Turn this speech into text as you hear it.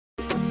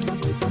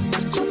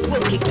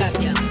We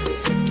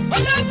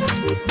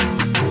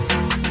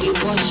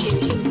worship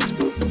you.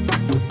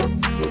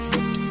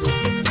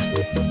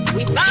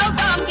 We bow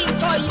down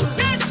before you.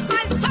 Yes,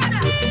 my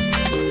Father.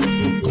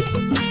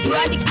 You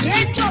are the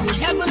creator of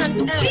heaven and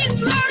earth. We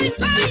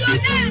glorify your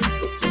name.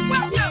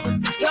 Welcome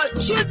your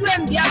children,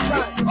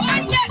 Biafra. Oh,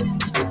 yes.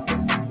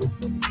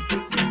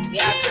 We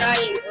are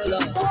crying, oh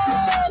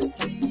Lord.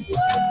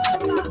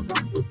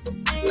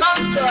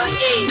 Come to our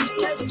aid.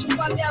 Let's chop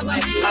up there, my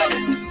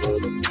Father.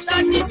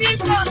 That the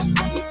people,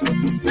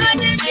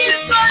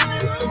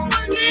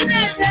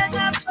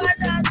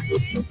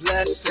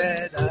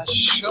 blessed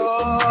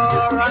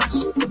assurance,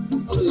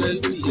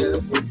 hallelujah,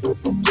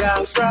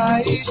 Biafra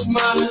is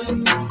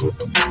mine.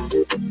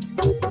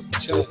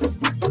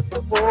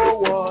 Oh,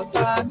 what a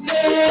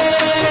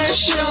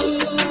nation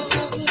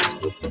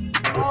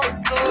of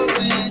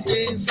glory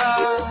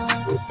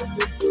divine,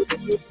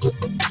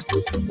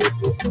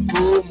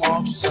 home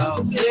of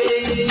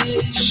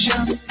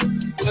salvation,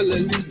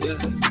 hallelujah,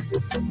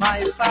 my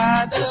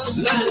Father's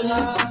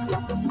land.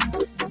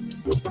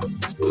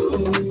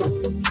 Oh,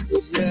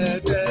 yeah,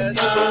 that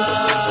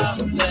I'm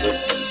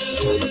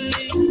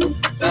blessed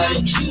by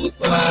you,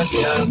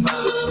 Guadiama.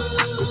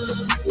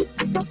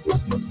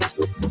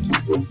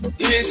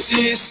 This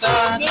is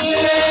our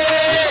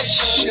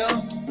nation.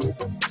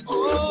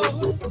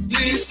 Oh,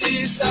 this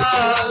is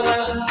our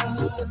land.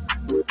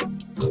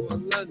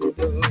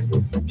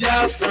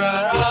 Biafra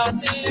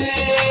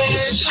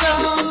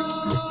nation,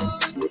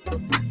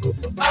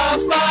 our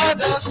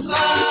Father's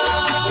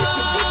land.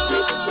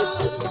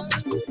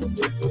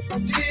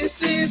 This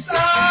is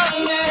our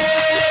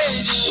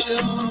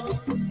nation.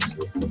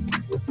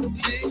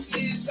 This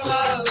is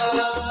our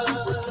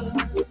land.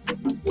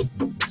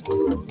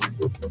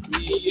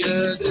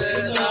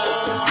 Created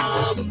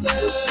and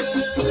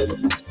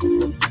blessed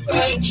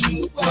by you,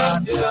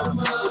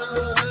 Guadiama.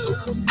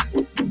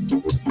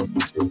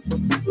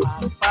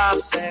 Our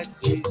perfect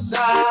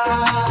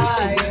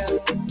desire,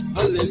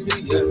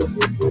 hallelujah,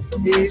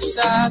 is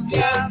our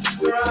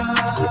Biafra.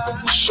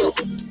 Sure.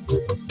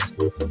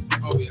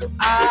 Oh, yeah.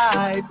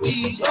 I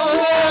be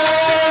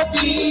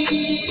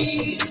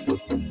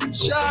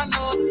shall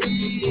not be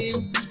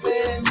in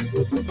vain.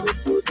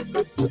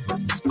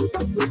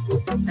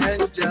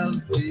 Angels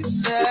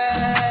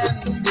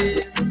descending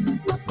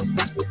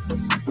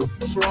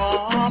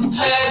from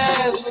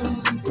heaven.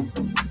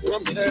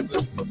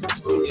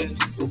 Oh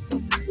yes,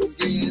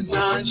 singing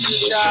and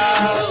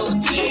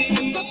shouting,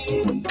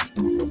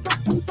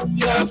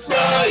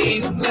 Biafra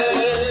is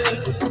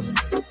blessed.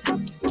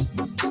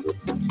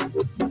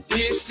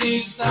 This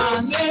is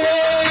our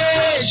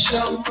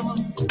nation.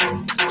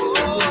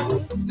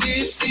 Oh,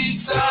 this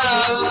is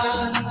our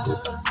land.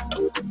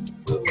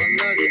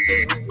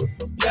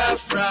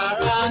 Biafra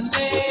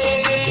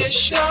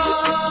nation,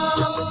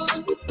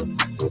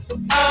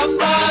 our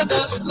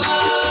Father's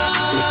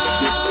land.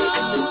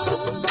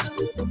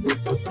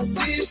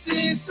 This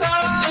is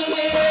our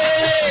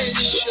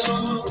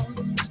nation.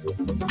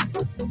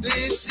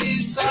 This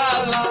is our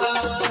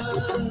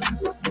land.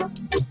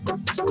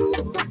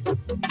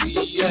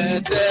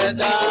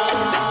 Created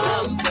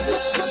and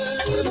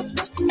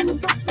blessed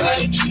by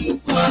you,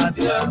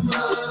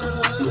 Guadiama.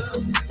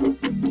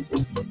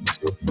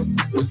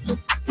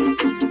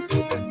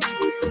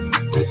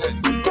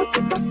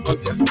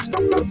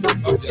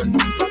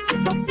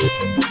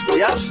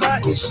 Biafra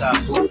is our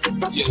hope.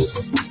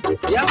 Yes.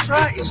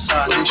 Biafra is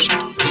our nation.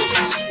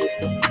 Yes.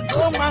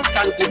 No man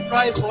can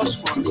deprive us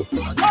from it.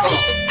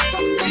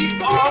 We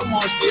all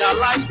must be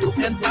alive to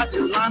enter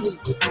the land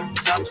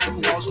that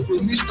was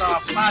promised to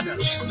our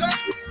fathers.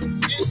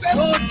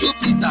 No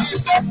Jupiter,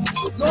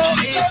 no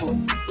evil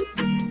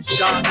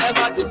shall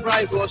ever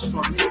deprive us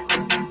from it.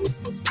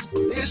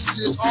 This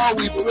is all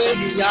we pray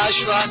in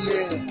Yahshua's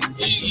name.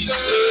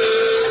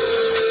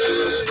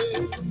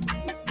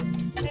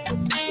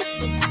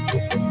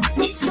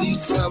 This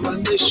is our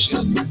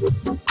nation.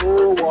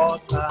 Oh,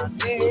 what a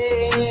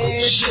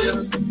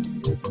nation.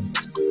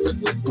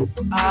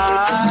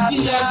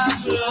 Biafra,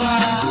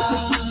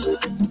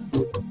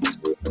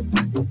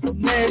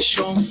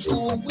 nation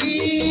full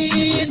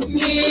with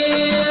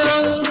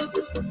milk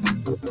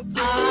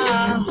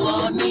and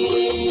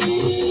honey.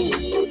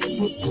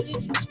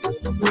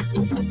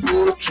 Go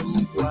to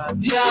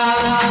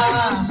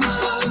Guadiama,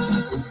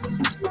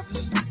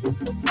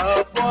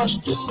 help us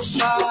to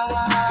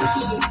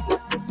fast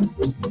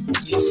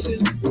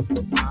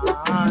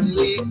and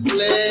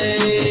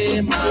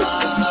reclaim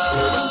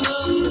our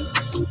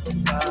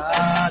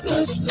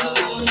Father's love.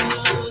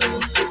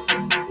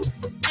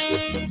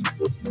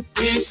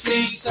 This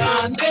is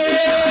our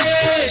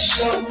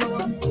nation.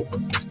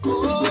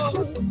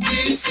 Oh,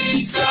 this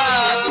is our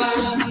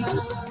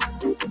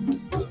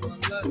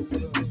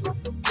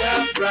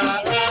Biafra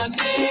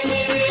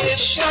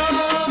nation,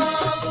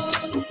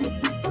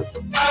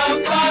 our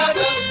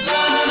Father's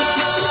land.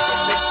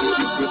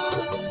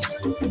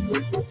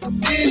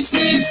 This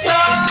is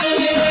our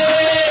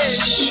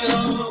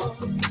nation.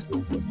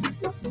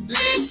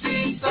 This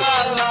is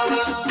our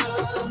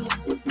land.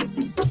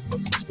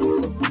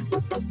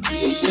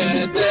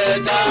 Created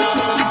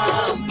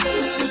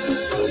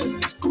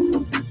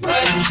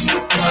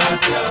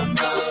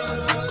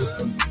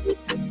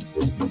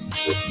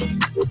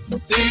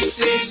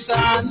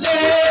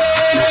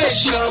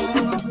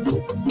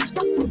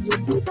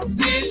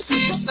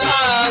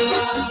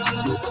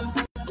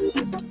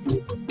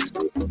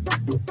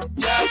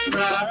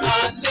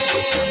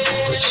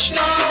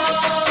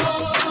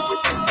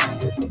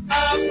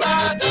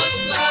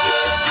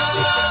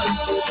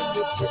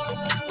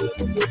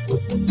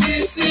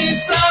This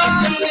is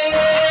our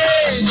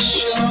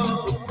nation.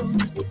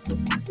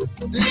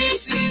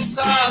 This is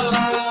our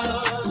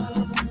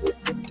land.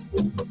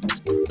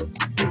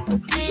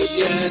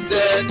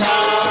 Created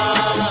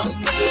and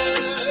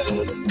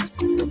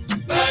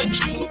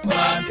blessed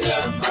by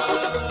Biafra.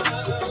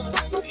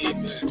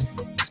 Amen.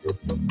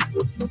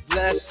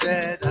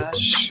 Blessed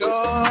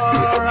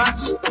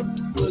assurance.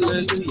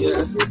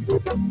 Hallelujah.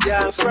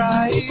 Biafra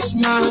is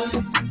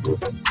mine.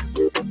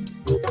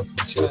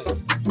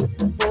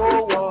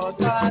 Oh,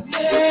 what a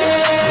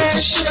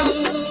nation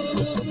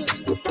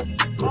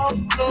of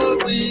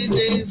glory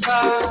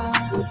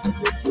divine,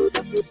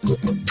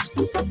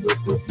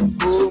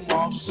 home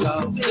of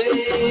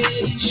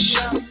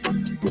salvation.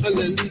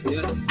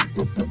 Hallelujah.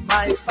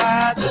 My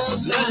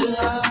father's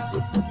land.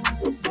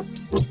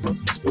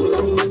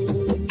 Oh,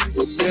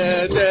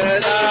 yeah,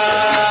 that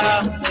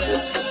I'm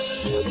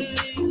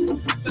blessed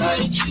by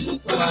you,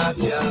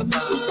 Biafra.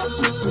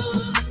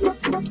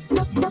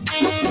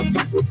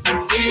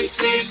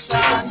 This is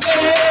our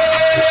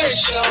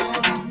nation.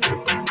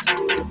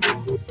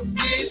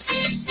 This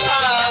is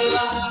our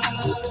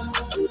land.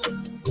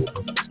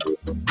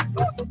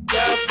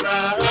 Biafra,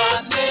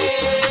 our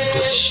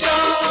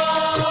nation.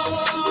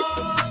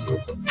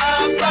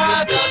 Our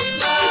father's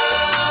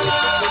land.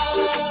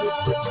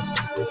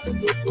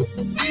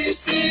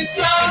 This is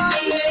our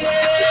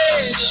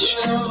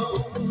nation.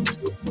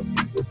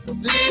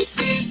 This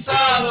is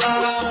our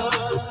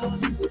land.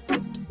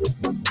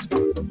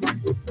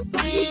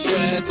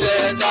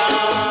 Created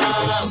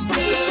and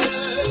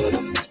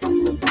blessed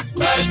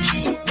by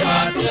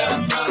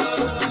Biafra.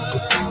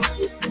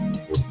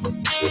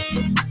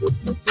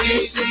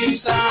 This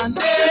is our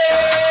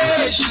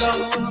nation.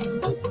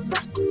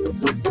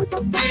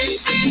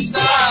 This is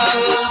our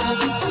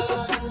land.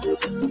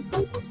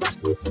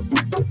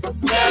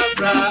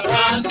 Biafra,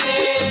 our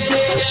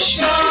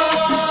nation.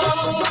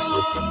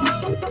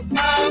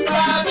 Our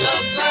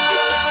father's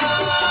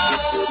land.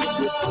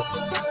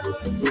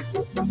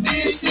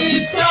 This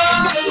is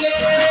our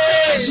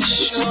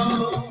nation.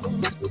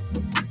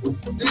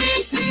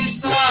 This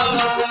is our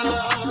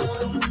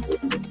land.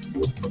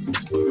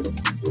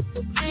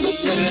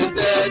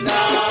 Created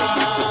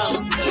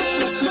and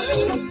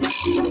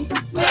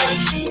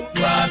blessed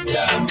by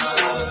Biafra.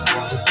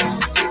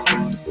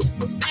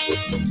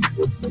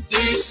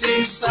 This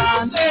is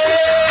our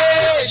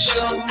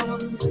nation.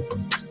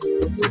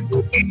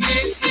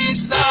 This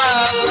is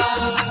our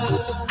land.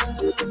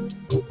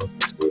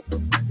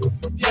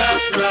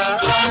 Biafra,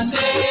 our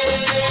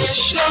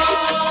nation.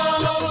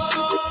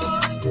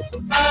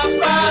 Our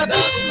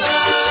father's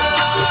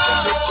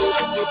land.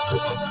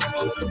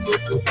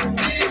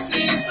 This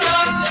is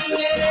our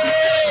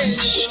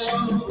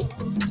nation.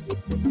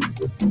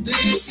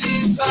 This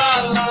is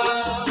our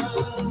land.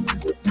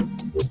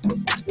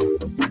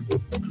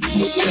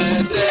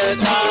 Created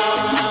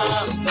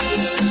and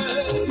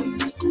blessed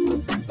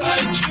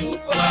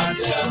by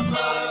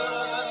Biafra.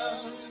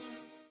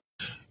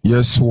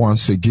 Yes,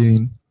 once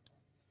again,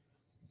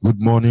 good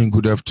morning,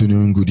 good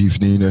afternoon, good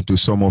evening, and to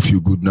some of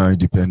you, good night,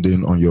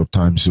 depending on your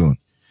time zone.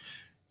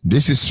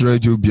 This is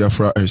Radio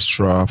Biafra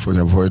Extra, for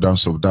the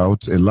avoidance of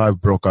doubt, a live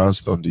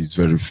broadcast on this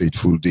very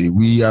fateful day.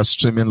 We are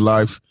streaming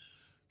live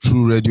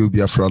through Radio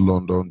Biafra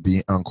London,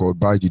 being anchored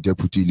by the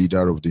Deputy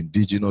Leader of the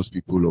Indigenous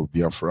People of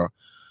Biafra,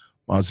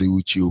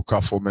 Mazeuchi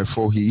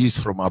Okafomefo. He is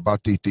from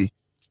Abatete.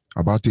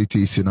 Abatete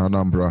is in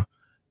Anambra,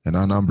 and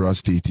Anambra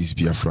State is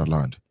Biafra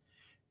land.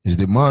 Is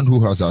the man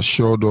who has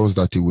assured us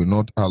that he will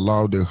not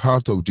allow the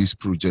heart of this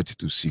project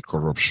to see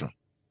corruption.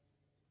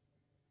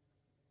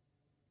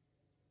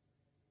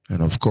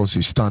 And of course,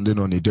 he's standing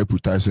on a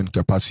deputizing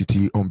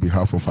capacity on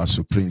behalf of our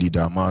Supreme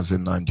Leader,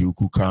 Mazen Nandi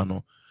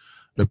Ukukano,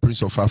 the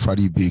Prince of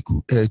Afari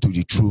Ibeku, heir to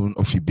the throne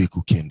of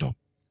Ibeku Kingdom.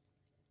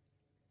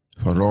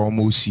 For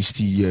almost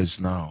 60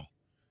 years now,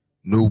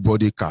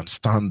 nobody can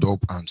stand up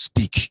and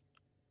speak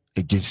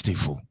against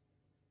evil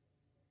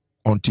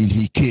until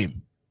he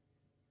came.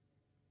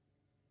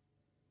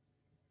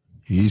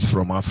 He is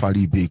from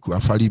Afari Ibeku.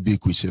 Afari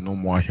Ibeku is in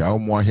Umuahia.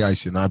 Umuahia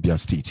is in Abia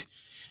State.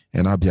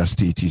 And Abia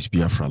State is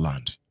Biafra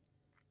land.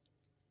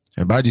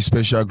 And by the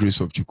special grace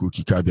of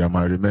Chukwuki Kabiama,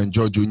 I remain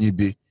George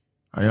Onyibe.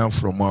 I am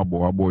from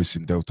Abo. Abo is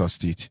in Delta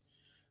State.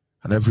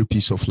 And every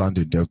piece of land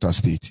in Delta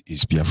State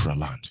is Biafra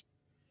land.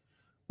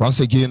 Once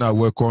again, I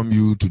welcome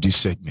you to this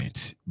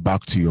segment,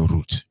 Back to Your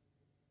Root.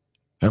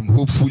 And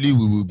hopefully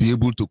we will be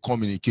able to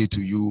communicate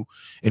to you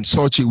in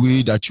such a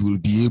way that you will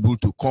be able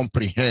to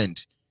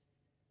comprehend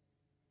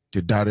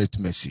the direct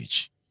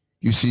message.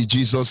 You see,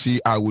 Jesus said,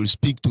 I will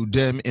speak to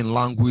them in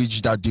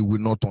language that they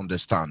will not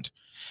understand.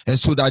 And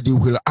so that they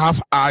will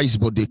have eyes,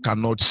 but they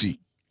cannot see.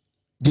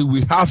 They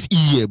will have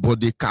ear,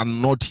 but they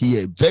cannot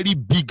hear. Very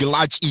big,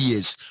 large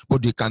ears,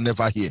 but they can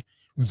never hear.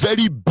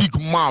 Very big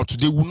mouth,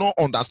 they will not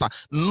understand.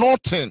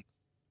 Nothing.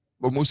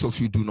 But most of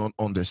you do not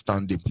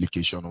understand the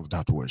implication of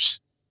that words.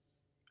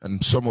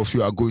 And some of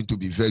you are going to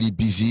be very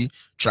busy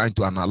trying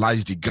to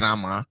analyze the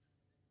grammar.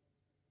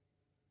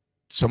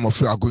 Some of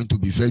you are going to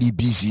be very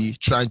busy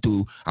trying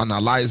to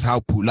analyze how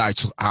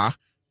polite you are.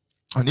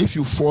 And if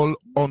you fall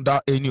under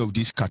any of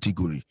these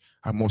category,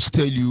 I must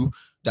tell you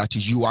that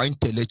you are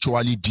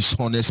intellectually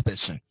dishonest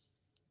person.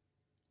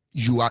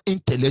 You are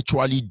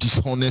intellectually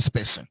dishonest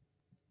person.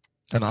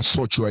 And as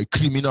such, you are a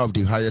criminal of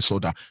the highest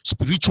order.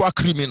 Spiritual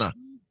criminal.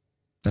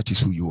 That is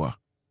who you are.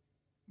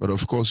 But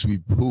of course, we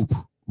hope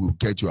we'll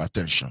get your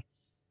attention.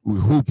 We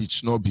hope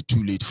it's not be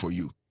too late for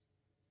you.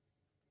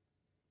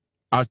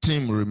 Our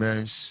theme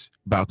remains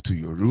back to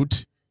your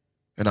root.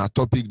 And our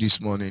topic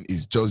this morning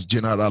is just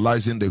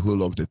generalizing the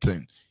whole of the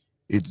thing.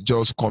 It's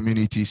just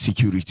community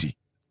security.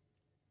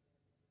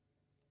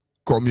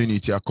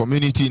 Community. Our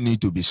community need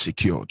to be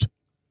secured.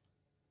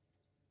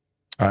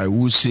 I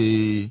would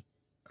say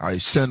I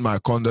send my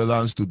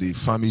condolences to the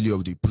family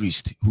of the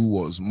priest who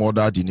was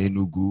murdered in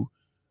Enugu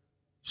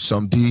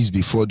some days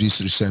before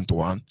this recent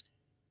one.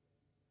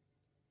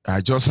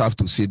 I just have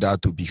to say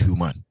that to be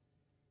human.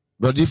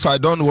 But if I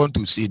don't want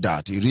to say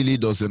that, it really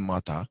doesn't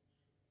matter,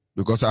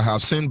 because I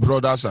have seen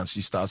brothers and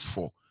sisters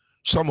fall.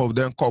 Some of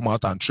them come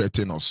out and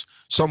threaten us.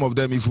 Some of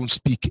them even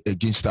speak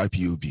against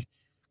IPOB.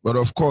 But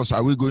of course,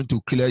 are we going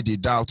to clear the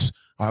doubt?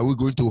 Are we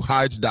going to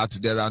hide that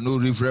there are no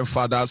reverend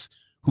fathers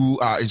who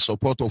are in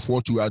support of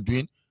what you are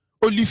doing?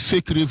 Only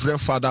fake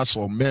reverend fathers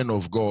or men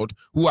of God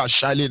who are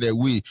shying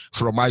away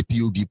from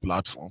IPOB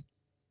platform.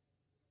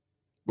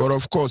 But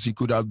of course, he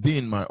could have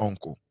been my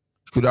uncle.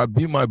 He could have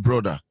been my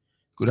brother.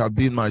 He could have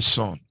been my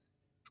son.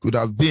 He could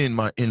have been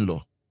my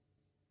in-law.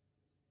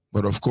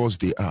 But of course,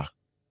 they are.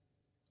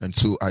 And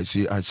so I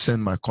say, I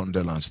send my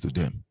condolences to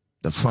them,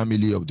 the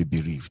family of the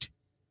bereaved.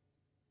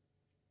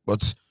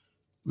 But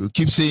we'll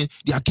keep saying,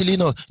 they are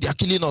killing us, they are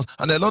killing us.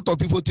 And a lot of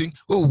people think,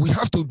 oh, we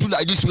have to do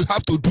like this, we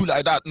have to do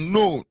like that.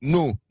 No,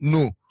 no,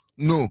 no,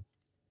 no,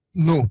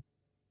 no.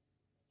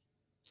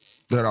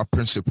 There are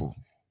principles.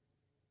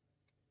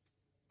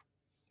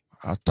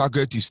 Our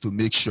target is to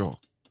make sure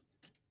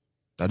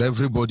that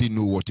everybody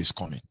know what is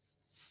coming.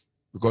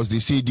 Because they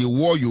say the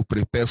war you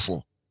prepare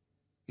for,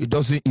 it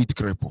doesn't eat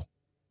cripple.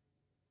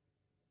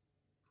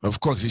 Of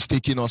course, it's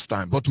taking us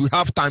time, but we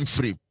have time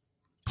frame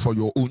for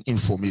your own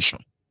information.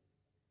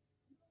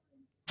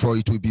 For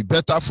it will be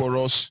better for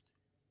us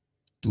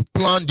to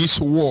plan this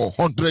war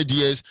 100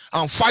 years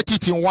and fight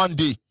it in one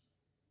day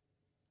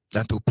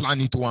than to plan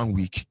it 1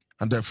 week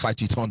and then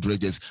fight it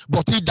 100 years.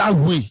 But either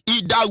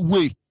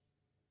way,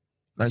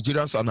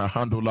 Nigerians and our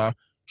handler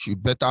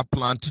should better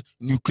plant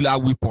nuclear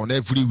weapon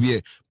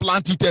everywhere.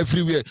 Plant it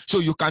everywhere. So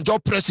you can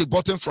just press a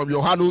button from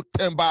your hallowed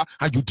timber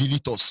and you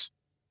delete us.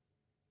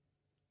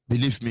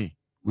 Believe me,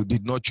 we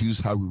did not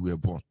choose how we were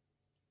born.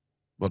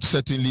 But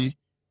certainly,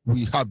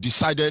 we have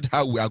decided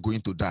how we are going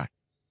to die.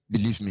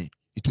 Believe me,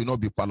 it will not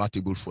be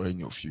palatable for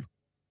any of you.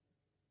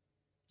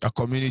 Our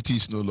community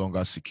is no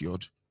longer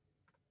secured.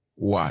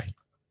 Why?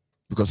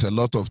 Because a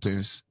lot of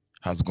things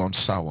has gone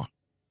sour.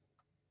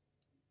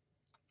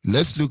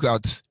 Let's look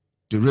at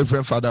the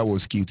Reverend Father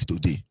was killed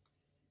today.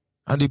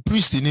 And the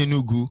priest in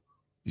Enugu,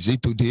 is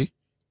it today?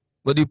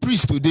 But the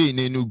priest today in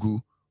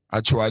Enugu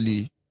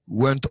actually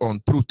went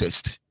on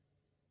protest.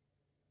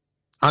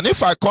 And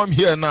if I come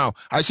here now,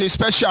 I say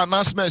special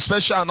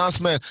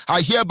announcement,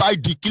 I hereby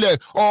declare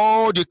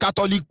all the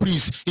Catholic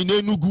priests in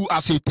Enugu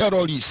as a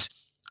terrorist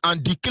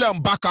and declare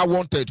Mbaka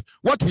wanted.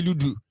 What will you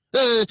do?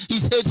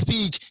 It's hate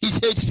speech,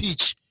 it's hate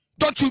speech.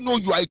 Don't you know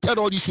you are a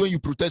terrorist when you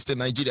protest in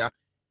Nigeria?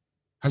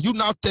 Are you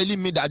now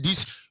telling me that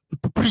these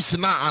priests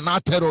now are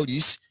not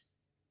terrorists?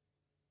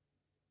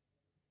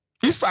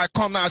 If I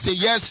come now and say,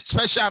 yes,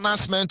 special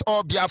announcement,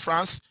 all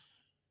Biafrans,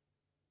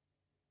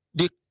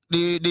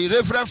 the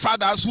Reverend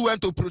Fathers who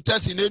went to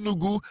protest in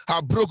Enugu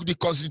have broke the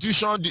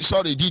constitution,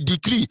 the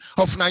decree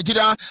of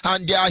Nigeria,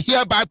 and they are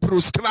hereby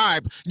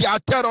proscribed. They are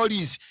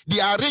terrorists. They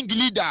are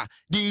ringleader.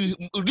 The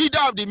leader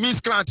of the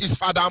miscreant is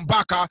Father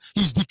Mbaka.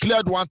 He's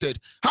declared wanted.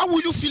 How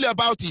will you feel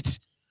about it?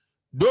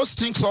 Those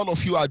things all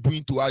of you are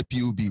doing to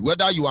IPOB,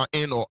 whether you are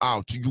in or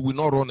out, you will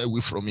not run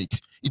away from it.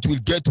 It will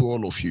get to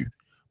all of you.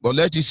 But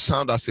let it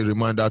sound as a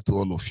reminder to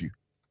all of you.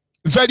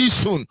 Very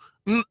soon,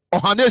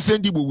 Ohane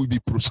Sendibo will be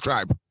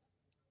proscribed.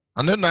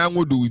 And then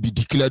Nayangodo will be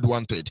declared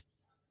wanted.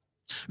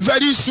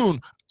 Very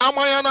soon,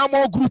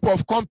 Amayanamo group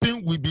of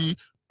company will be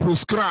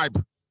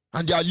proscribed.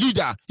 And their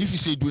leader, if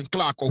it's a Edwin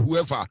Clark or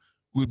whoever,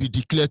 will be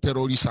declared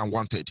terrorist and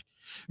wanted.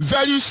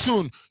 Very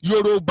soon,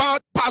 Yoruba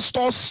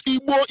pastors,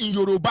 Igbo in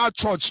Yoruba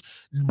church,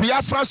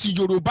 Biafras in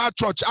Yoruba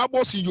church,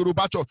 Abos in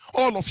Yoruba church,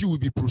 all of you will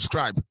be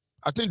proscribed.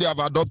 I think they have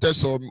adopted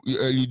some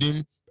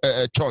leading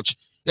church.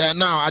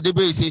 Now,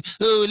 Adebe say,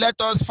 oh, let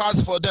us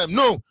fast for them.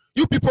 No,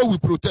 you people will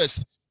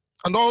protest.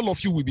 And all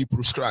of you will be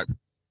proscribed.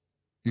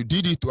 You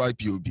did it to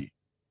IPOB.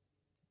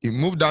 You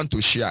moved down to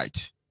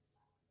Shiite.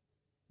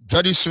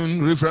 Very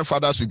soon, Reverend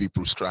Fathers will be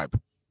proscribed.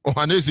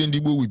 Ohane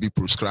Zendibo will be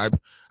proscribed.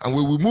 And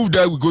when we move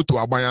there, we go to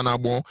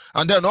Abayanabo.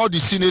 And then all the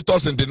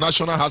senators in the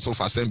National House of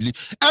Assembly,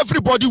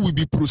 everybody will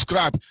be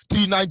proscribed.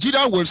 Till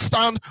Nigeria will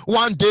stand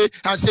one day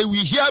and say, we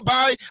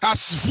hereby,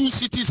 as Zoo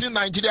cities in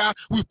Nigeria,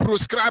 we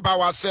proscribe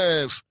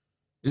ourselves.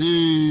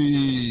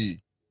 Hey.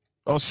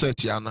 All set,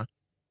 Yana.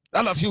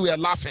 All of you were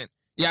laughing.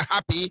 They are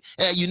happy.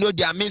 You know,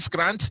 they are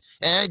miscreant.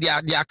 They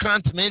are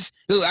crant means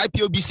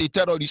IPOB say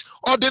terrorists.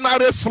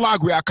 Ordinary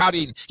flag we are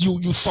carrying.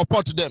 You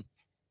support them.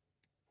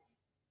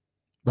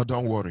 But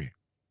don't worry.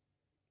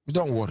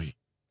 Don't worry.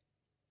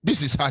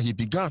 This is how he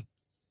began.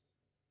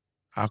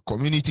 Our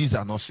communities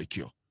are not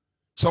secure.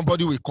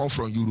 Somebody will come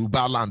from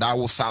Yoruba land,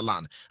 Hausa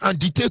land, and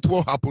dictate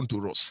what happened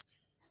to us.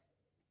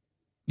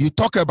 You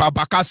talk about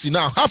Bakassi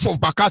now. Half of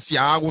Bakassi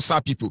are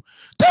Hausa people.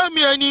 Tell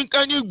me any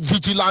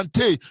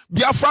vigilante,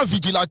 Biafra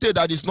vigilante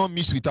that is not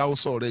mixed with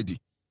Hausa already.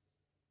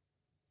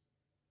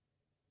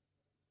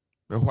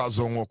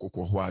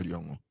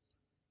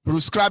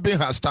 Prescribing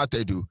has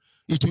started.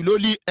 It will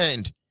only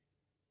end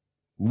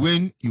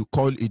when you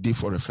call a day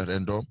for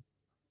referendum.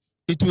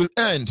 It will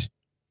end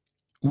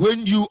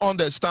when you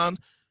understand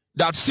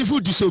that civil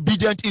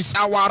disobedience is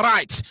our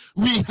right.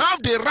 We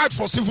have the right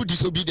for civil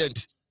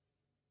disobedience.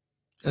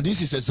 And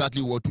this is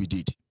exactly what we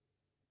did.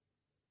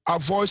 Our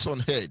voice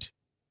unheard,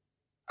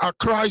 our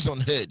cries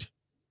unheard,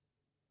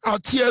 our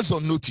tears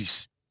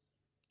unnoticed.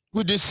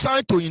 We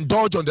decided to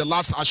indulge on the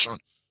last action.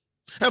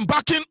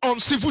 Embarking on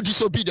civil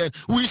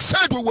disobedience, we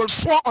said we will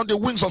soar on the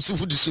wings of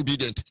civil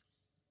disobedience.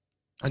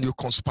 And you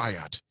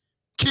conspired.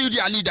 Kill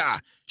their leader,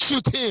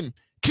 shoot him,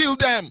 kill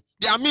them,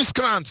 they are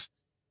miscreants.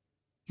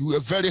 You were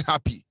very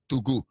happy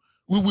to go.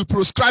 We will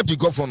proscribe the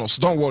governors,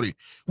 don't worry.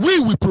 We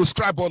will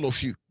proscribe all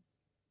of you.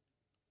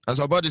 As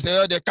somebody say,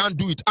 oh, they can't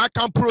do it. I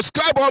can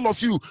proscribe all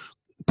of you.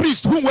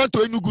 Priests who went to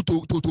Enugu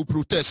to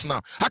protest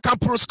now. I can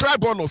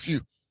proscribe all of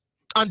you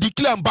and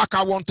declare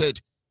Mbaka wanted.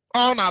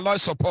 On alloy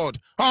support,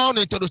 on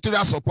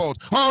territorial support,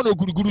 on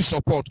Oguruguru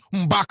support.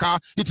 Mbaka,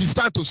 it is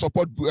time to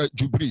support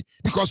Jubri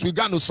because we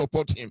got to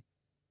support him.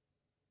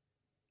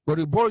 But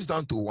it boils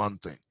down to one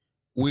thing.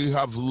 We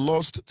have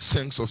lost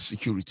sense of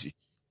security.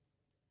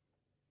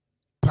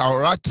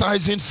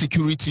 Prioritizing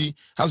security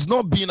has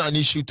not been an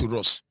issue to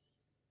us.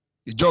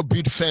 You just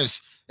build fence,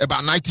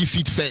 about 90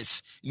 feet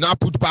fence. You now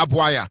put barbed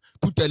wire,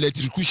 put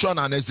electrocution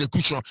and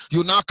execution.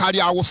 You now carry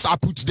our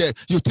put there.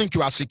 You think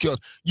you are secured.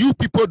 You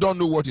people don't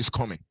know what is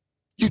coming.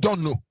 You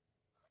don't know.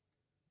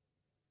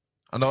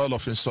 And all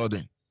of a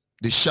sudden,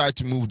 the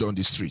shite moved on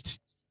the street.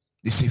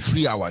 They say,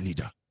 free our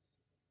leader.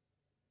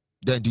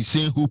 Then the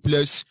same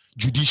hopeless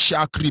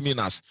judicial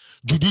criminals,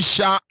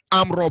 judicial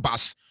armed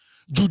robbers,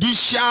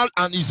 judicial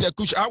and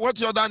execution. What's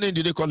the other name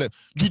did they call them?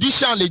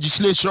 Judicial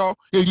legislature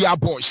area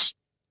boys.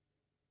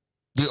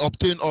 They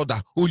obtain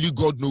order. Only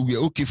God knows where.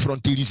 Okay, from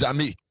Theresa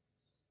May.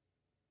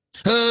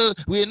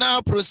 We now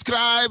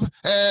prescribe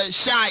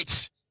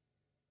shites.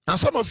 And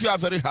some of you are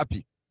very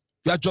happy.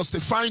 You are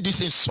justifying this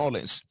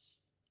insolence,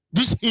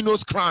 this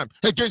heinous crime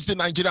against the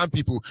Nigerian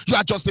people. You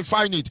are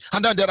justifying it.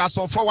 And then there are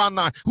some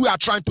 419 who are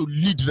trying to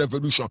lead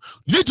revolution.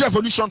 Lead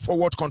revolution for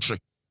what country?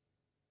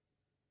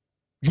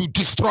 You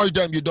destroy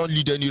them, you don't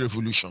lead any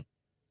revolution.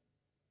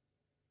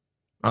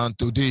 And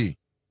today,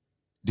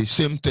 the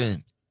same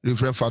thing,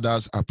 Reverend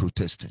Fathers are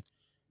protesting.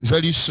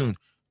 Very soon,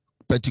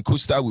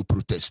 Pentecostal will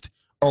protest.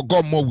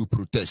 Ogomo will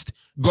protest.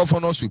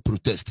 Governors will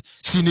protest.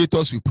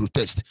 Senators will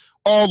protest.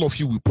 All of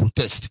you will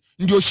protest.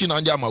 Ndioshi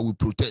Nanyama will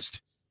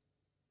protest.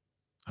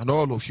 And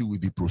all of you will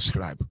be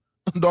proscribed.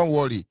 Don't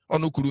worry.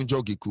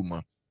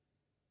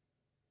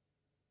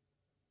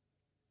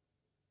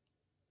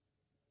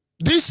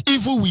 This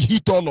evil will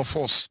hit all of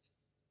us.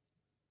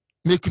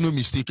 Make no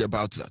mistake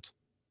about that.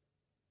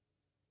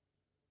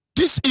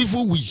 This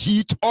evil will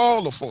hit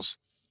all of us.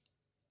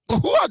 But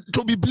who are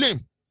to be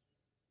blamed?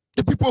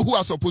 The people who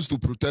are supposed to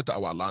protect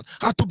our land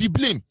are to be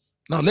blamed.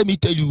 Now, let me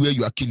tell you where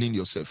you are killing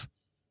yourself.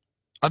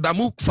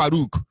 Adamu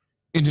Farouk,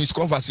 in his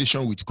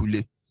conversation with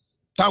Kule,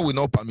 that will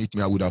not permit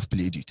me, I would have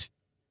played it.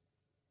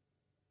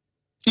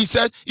 He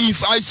said,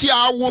 if I see a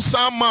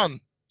Hausa man,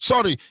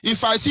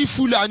 if I see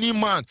Fulani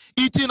man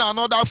eating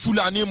another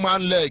Fulani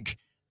man leg,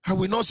 I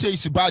will not say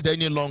it's bad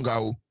any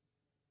longer.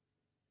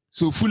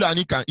 So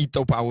Fulani can eat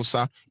up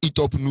Hausa, eat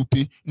up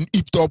Nupe,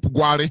 eat up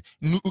Gware,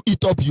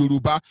 eat up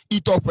Yoruba,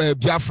 eat up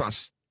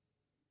Biafrans.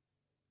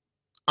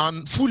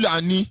 And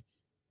Fulani,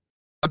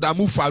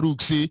 Adamu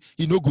Farouk say,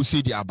 he no go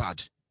say they are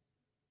bad.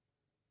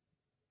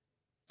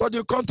 But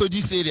you come to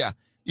this area,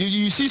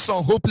 you see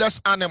some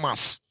hopeless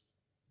animals.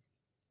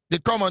 They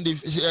come on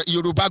the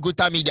Yoruba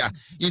Gota media.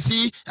 You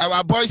see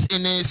our boys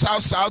in the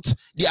south,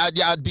 they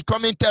are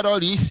becoming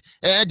terrorists.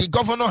 The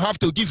governor have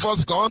to give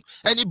us gun.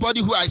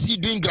 Anybody who I see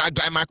doing gra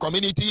in my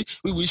community,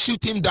 we will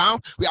shoot him down.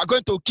 We are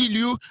going to kill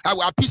you.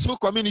 Our peaceful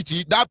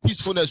community, that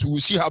peacefulness, we will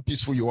see how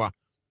peaceful you are.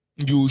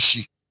 You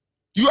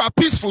are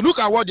peaceful. Look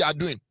at what they are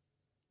doing.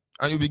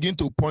 And you begin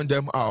to point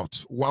them out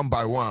one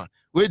by one.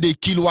 Where they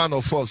kill one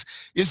of us.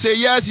 You say,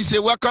 yes, it's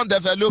a welcome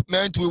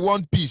development. We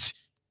want peace.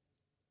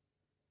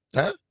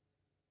 Eh?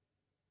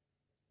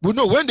 But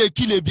no, when they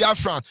kill a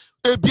Biafran,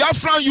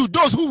 you,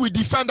 those who will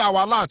defend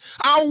our land,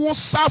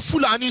 Hausa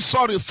Fulani,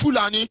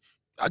 Fulani.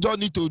 I don't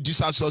need to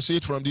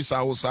disassociate from this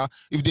Hausa.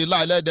 If they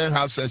lie, let them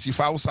have sense. If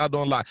Hausa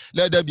don't lie,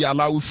 let them be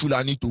allowed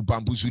Fulani to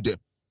bamboozle them.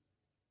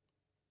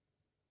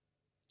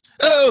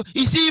 Oh,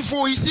 it's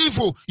evil, it's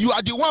evil. You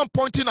are the one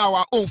pointing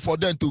our own for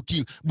them to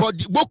kill. But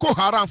the Boko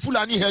Haram,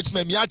 Fulani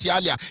herdsmen, Miati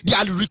Alia, they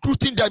are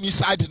recruiting them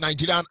inside the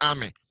Nigerian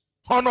army,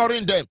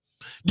 honoring them.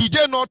 Did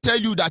they not tell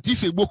you that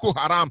if a Boko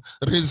Haram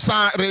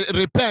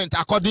repent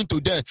according to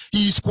them,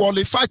 he is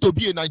qualified to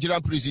be a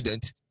Nigerian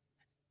president?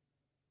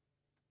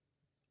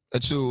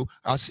 And so,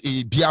 as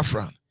a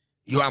Biafran,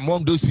 you are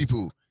among those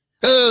people.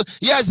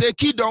 Yes, they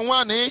killed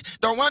Donwane.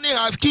 Donwane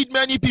have killed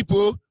many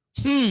people.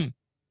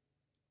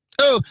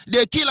 Oh,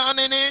 they kill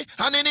Anene.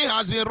 Anene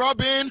has been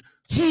robbing.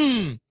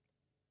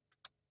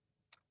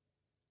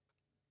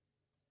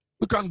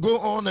 We can go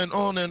on and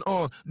on and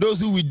on. Those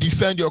who will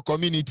defend your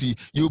community,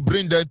 you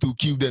bring them to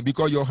kill them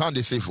because your hand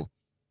is safe.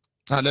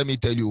 Now, let me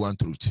tell you one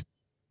truth.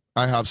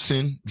 I have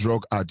seen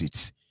drug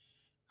addicts.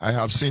 I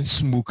have seen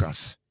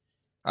smokers.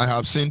 I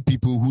have seen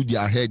people who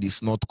their head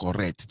is not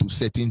correct to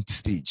certain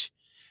stage.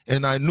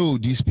 And I know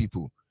these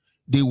people,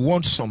 they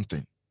want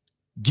something.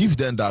 Give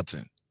them that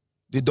thing.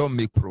 They don't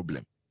make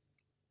problem.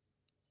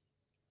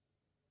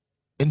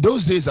 In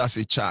those days as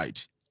a child,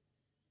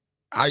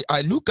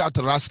 I look at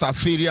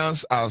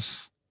Rastafarians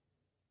as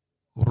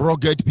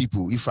rugged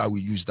people, if I will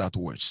use that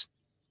word.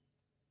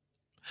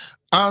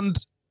 And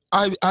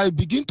I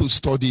begin to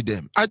study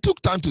them. I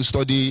took time to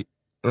study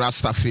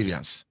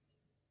Rastafarians,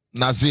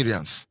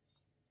 Nazirians.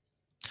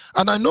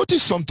 And I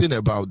noticed something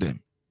about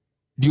them.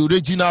 The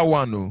original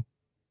one,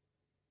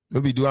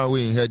 maybe the one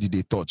we inherited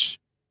they touch.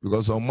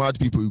 Because on mad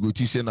people, you go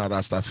to say na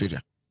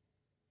Rastafarian.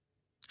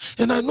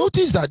 And I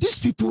noticed that these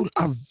people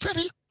are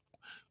very,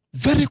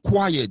 very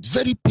quiet,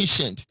 very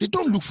patient. They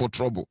don't look for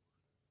trouble.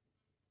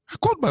 I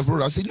called my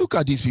brother, I said, look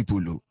at these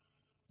people, look.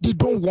 They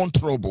don't want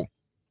trouble.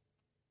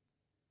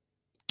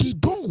 They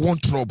don't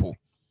want trouble.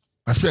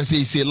 My friend said,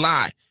 it's a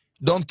lie.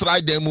 Don't try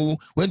them.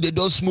 When they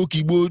don't smoke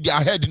Igbo, their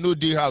head no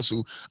day house.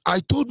 So I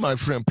told my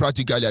friend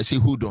practically, I said,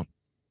 hold on.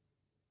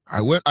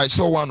 I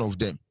saw one of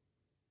them.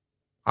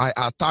 I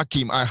attacked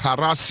him, I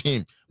harassed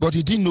him, but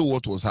he didn't know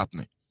what was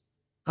happening.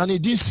 And he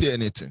didn't say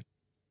anything.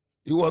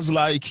 He was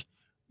like,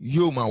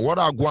 yo, man, what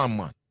a guan,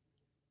 man.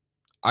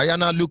 I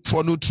ain't look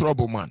for no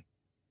trouble, man.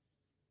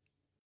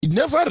 He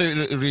never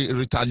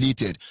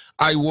retaliated.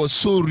 I was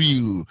so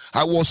real.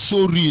 I was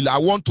so real. I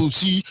want to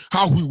see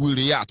how he will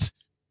react.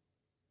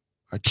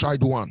 I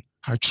tried one.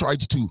 I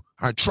tried two.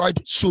 I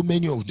tried so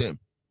many of them.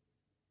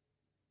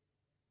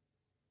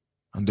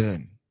 And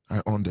then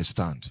I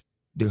understand.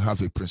 They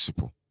have a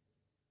principle.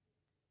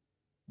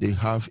 They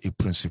have a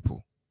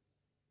principle.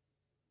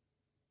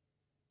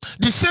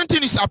 The same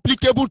thing is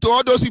applicable to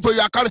all those people you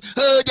are calling,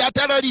 oh, they are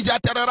terrorists, they are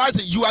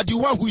terrorizing. You are the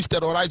one who is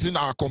terrorizing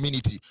our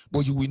community,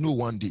 but you will know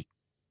one day.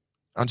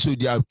 And so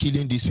they are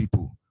killing these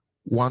people,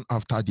 one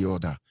after the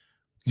other,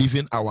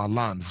 leaving our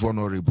land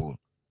vulnerable.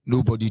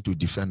 Nobody to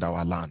defend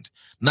our land.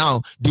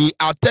 Now, they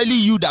are telling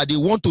you that they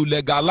want to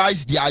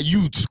legalize their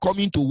youth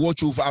coming to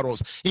watch over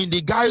us in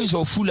the guise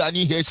of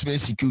Fulani herdsmen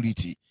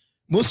security.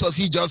 Most of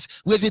you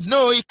just with it.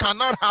 No, it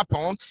cannot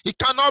happen. It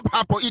cannot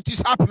happen. It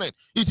is happening.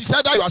 It is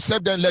either you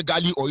accept them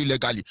legally or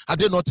illegally. Are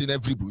they not in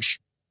every bush?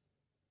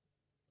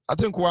 I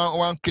think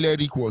one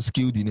cleric was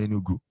killed in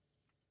Enugu.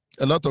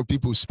 A lot of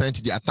people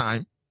spent their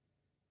time.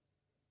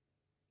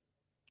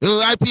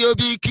 Oh,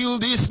 IPOB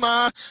killed this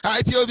man.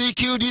 IPOB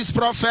killed this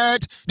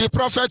prophet. The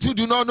prophet who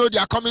do not know they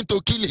are coming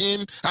to kill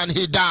him, and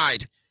he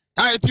died.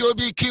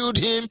 IPOB killed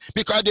him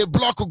because they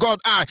block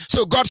God's eye,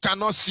 so God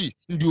cannot see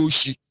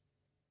Ndioshi.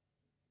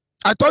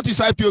 I thought it's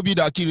IPOB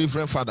that killed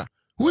Reverend Father.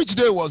 Which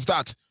day was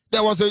that?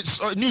 There was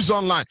a news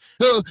online.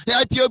 Oh, the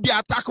IPOB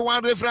attacked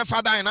one Reverend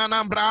Father in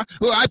Anambra.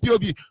 Oh,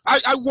 IPOB.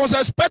 I was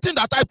expecting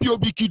that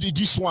IPOB killed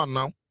this one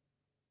now.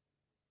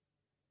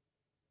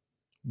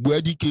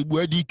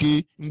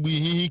 Buedike,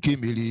 mbihi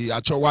kemere,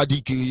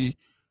 achowadike.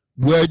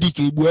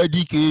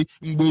 Buedike,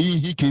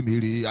 mbihi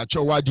kemere,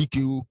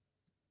 achowadike.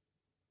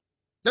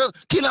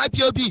 Kill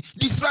IPOB,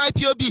 destroy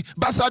IPOB,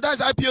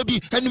 bastardize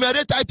IPOB,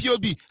 enumerate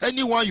IPOB.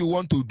 Anyone you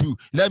want to do,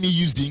 let me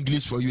use the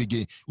English for you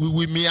again. We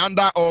will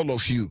meander all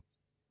of you.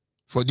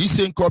 For this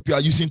same cup you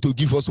are using to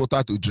give us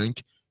water to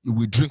drink, you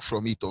will drink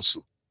from it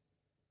also.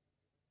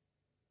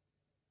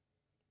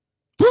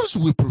 Those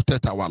will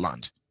protect our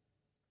land.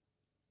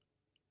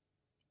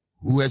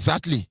 Who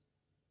exactly?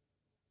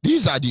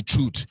 These are the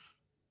truth.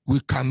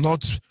 We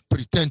cannot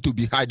pretend to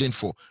be hiding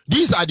for.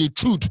 These are the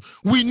truth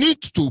we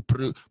need to,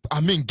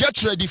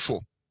 get ready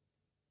for.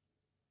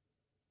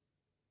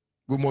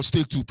 We must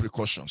take two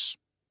precautions.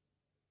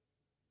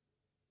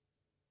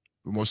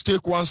 We must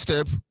take one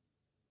step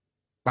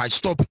by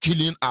stop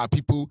killing our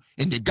people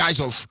in the guise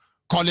of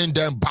calling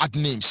them bad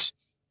names.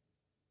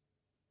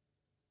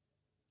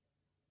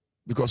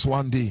 Because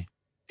one day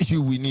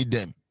you will need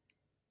them.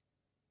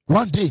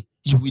 One day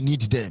you will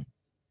need them.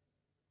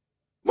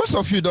 Most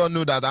of you don't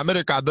know that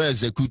America don't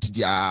execute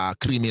their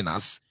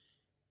criminals.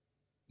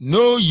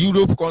 No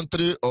Europe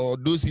country or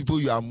those people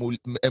you are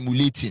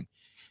emulating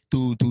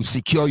to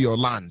secure your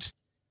land,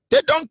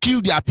 they don't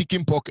kill their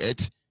picking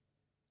pocket.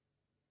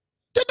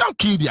 They don't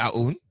kill their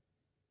own.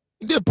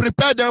 They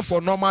prepare them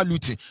for normal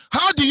looting.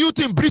 How do you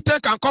think Britain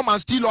can come and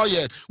steal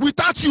oil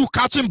without you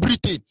catching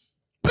Britain?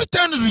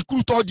 Britain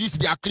recruit all these,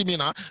 they are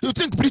criminal. You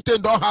think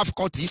Britain don't have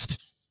cultists?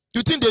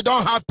 You think they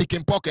don't have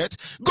picking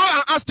pockets? Go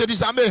and ask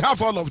Theresa May,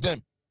 have all of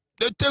them.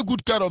 They take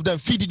good care of them,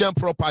 feed them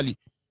properly.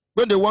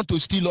 When they want to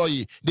steal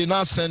oil, they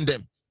now send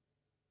them.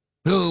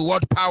 Oh,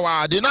 what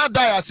power. They now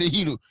die as a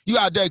hero. You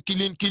are there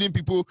killing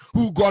people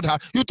who God has.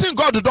 You think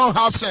God don't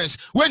have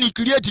sense? When he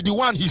created the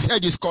one, he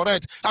said is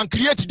correct, and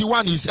created the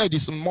one, he said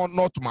is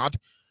not mad.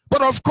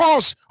 But of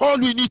course, all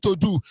we need to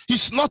do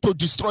is not to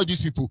destroy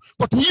these people,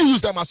 but we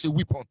use them as a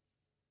weapon.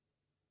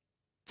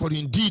 For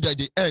indeed, at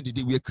the end,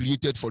 they were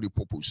created for a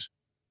purpose.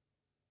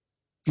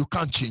 You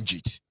can't change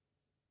it.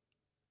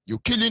 You're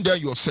killing them,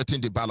 you're setting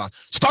the balance.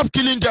 Stop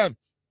killing them.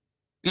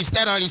 It's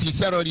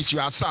terrorists, you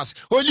are SARS.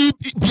 Only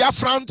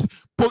Biafran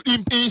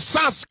in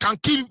SARS can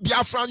kill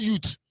Biafran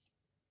youth.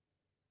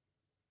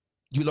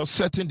 You are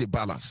setting the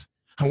balance.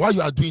 And while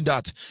you are doing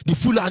that, the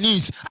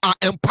Fulanis are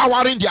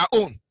empowering their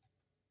own.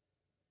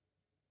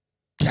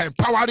 They are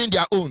empowering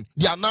their own.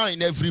 They are now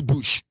in every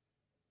bush.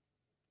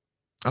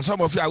 And some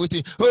of you are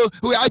waiting. Oh,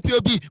 we are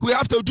IPOB. We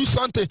have to do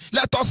something.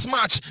 Let us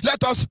march.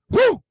 Let us.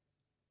 Woo!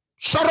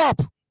 Shut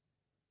up.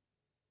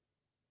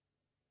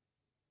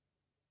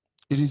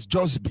 It is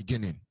just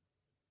beginning.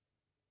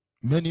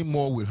 Many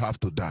more will have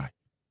to die.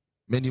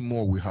 Many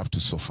more will have to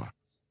suffer.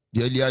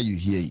 The earlier you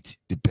hear it,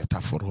 the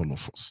better for all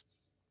of us.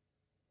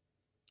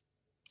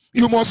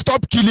 You must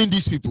stop killing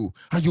these people,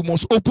 and you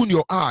must open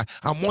your eye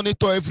and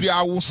monitor every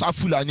Hausa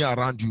Fulani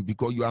around you,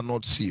 because you are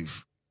not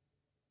safe.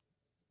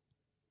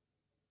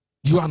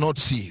 You are not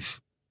safe.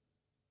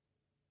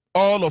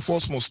 All of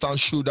us must stand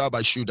shoulder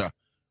by shoulder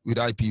with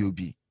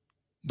IPOB.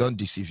 Don't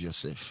deceive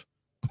yourself.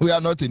 We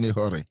are not in a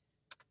hurry.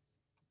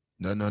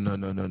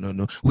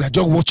 No. We are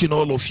just watching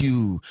all of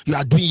you. You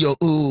are doing your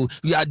own.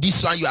 You are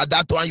this one, you are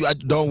that one, you are.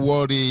 Don't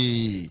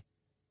worry.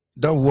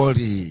 Don't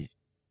worry.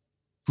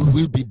 We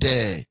will be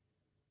there.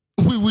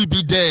 We will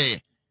be there.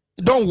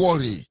 Don't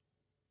worry.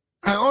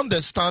 I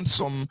understand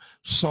some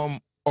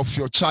of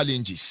your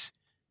challenges.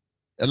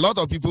 A lot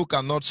of people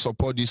cannot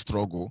support this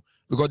struggle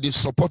because they've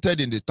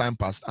supported in the time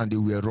past and they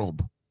were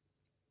robbed.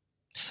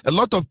 A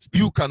lot of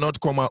you cannot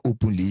come out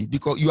openly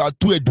because you are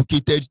too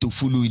educated to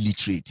follow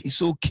illiterate.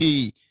 It's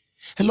okay.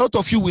 A lot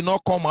of you will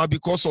not come out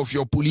because of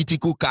your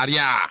political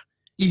career.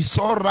 It's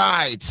all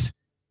right.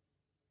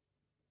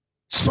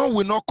 Some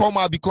will not come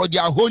out because they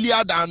are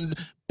holier than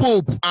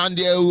Pope and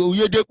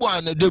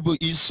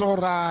it's all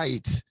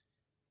right.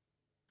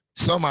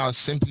 Some are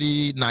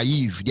simply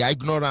naive, they are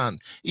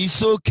ignorant.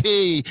 It's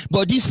okay.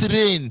 But this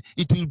rain,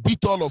 it will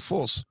beat all of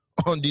us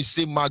on the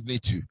same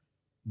magnitude.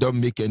 Don't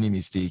make any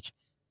mistake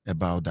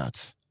about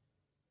that.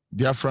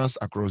 Biafrans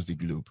across the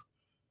globe,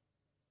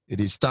 it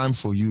is time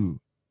for you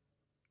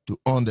to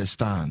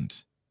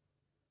understand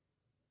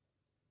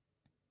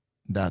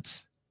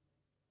that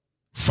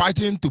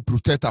fighting to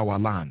protect our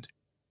land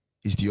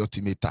is the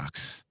ultimate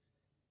task.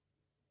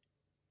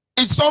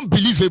 It's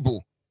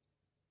unbelievable.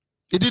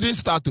 It didn't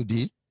start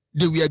today.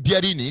 They were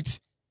bearing it.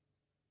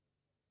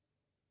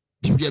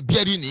 They were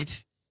bearing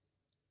it.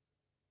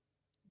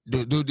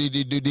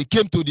 They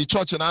came to the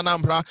church in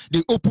Anambra.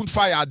 They opened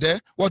fire there.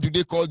 What do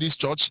they call this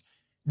church?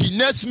 The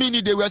next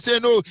minute they were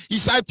saying, "Oh,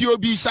 it's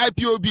IPOB, it's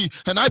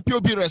IPOB," and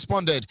IPOB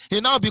responded.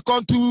 He now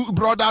become two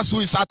brothers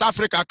who in South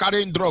Africa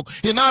carrying drug.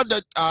 He now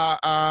that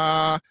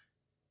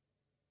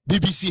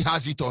BBC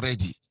has it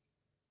already.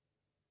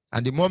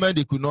 And the moment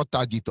they could not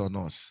tag it on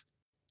us,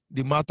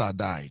 the matter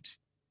died.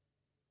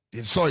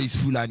 They saw his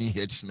Fulani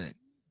headsmen.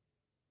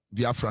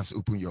 Biafrans,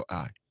 open your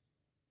eye.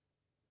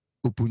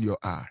 Open your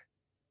eye.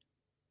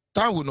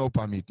 Time will not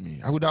permit me.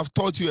 I would have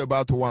taught you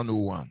about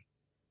 101.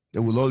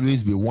 There will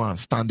always be one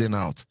standing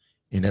out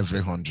in every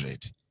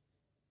 100.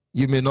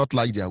 You may not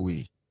like their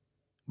way,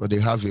 but they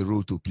have a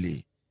role to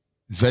play.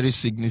 Very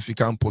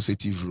significant,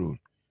 positive role.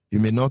 You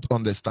may not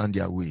understand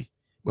their way,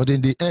 but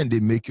in the end, they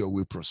make your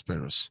way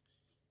prosperous.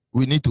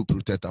 We need to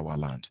protect our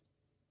land.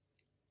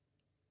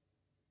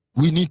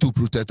 We need to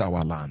protect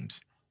our land.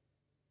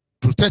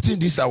 Protecting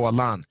this, our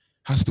land,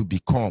 has to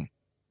become.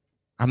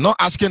 I'm not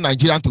asking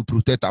Nigerians to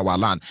protect our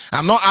land.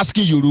 I'm not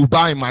asking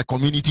Yoruba in my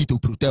community to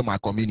protect my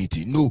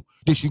community. No,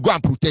 they should go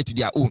and protect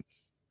their own.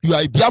 You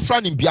are a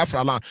Biafran in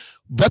Biafra land.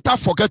 Better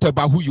forget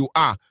about who you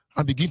are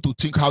and begin to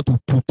think how to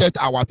protect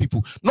our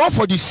people. Not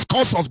for the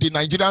cause of the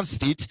Nigerian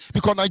state,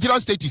 because Nigerian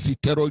state is a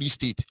terrorist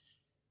state.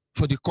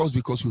 For the cause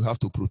because we have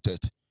to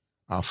protect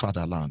our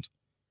fatherland,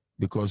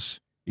 because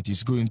it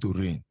is going to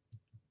rain.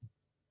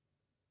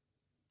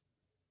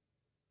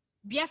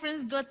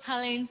 Biafrans Got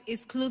Talent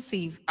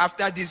exclusive.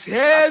 After this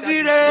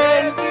heavy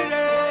rain,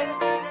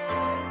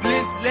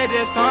 please let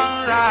the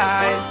sun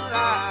rise.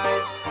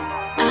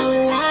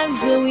 Our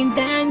lives are in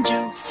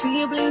danger,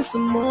 siblings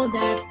and more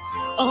that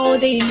all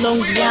day long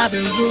we have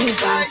been ruled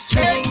by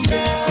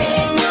strangers.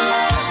 Say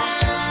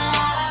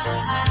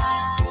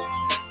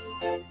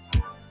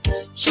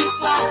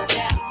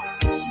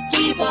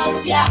give us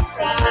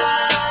Biafra.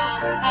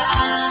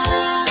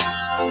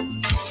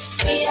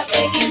 We are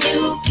begging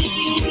you,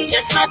 please.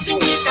 There's nothing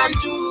we can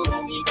do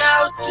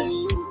without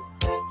you.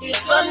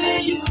 It's only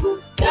you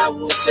that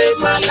will save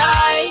my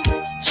life.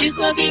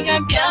 Chukwuokike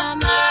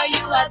Biama,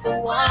 you are the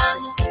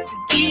one to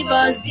give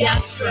us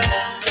Biafra.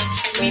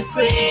 We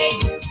pray.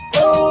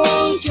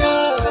 Oh,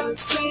 God,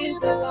 save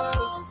the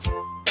lives.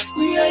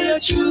 We are your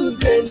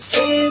children,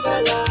 save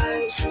our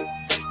lives.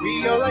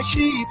 We are like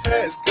sheep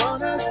has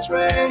gone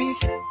astray.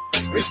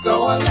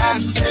 Restore our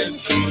land and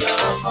heal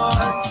our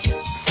hearts.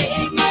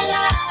 Save my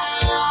life.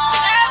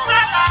 Save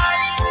my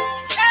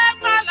life. Save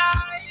my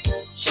life.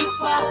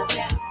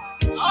 Chukwuokike,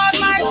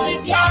 Almighty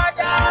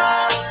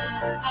Father.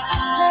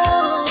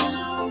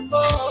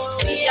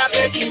 we are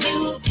begging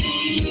you,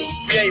 please.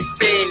 We ain't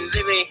been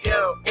living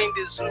here in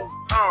the zoo.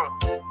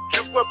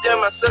 You put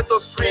them and set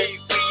us free.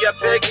 We are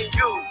begging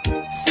you.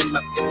 See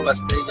my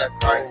papers, they are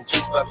crying.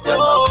 Chip up them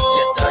up,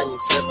 they're dying.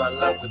 Save our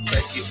land, we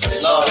beg you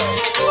for love.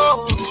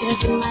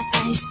 Tears in my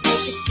eyes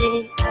every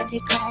day, I dey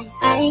cry.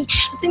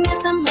 Nothing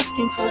else I'm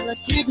asking for, Lord,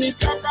 give me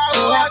Biafra.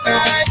 Oh, I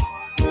cry.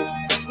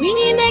 We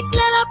need a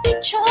clearer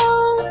picture,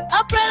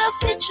 a better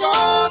future,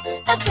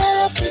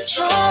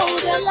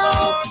 the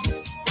Lord.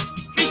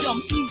 Freedom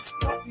is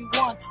what we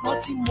want,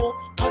 nothing more,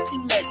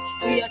 nothing less.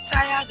 We are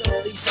tired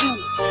of the zoo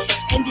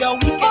and their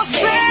wickedness.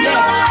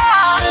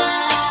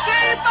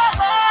 Save our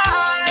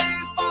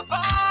life,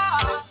 Papa.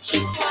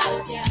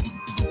 Chukwuokike,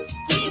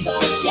 give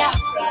us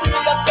Biafra. We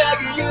are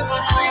begging you,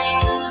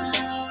 please.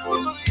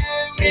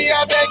 We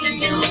are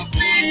begging you,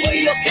 please. When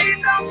your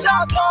kingdom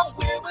shall come,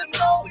 we will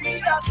know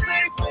we are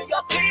safe. When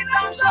your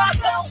kingdom shall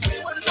come, we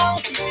will know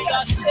we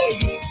are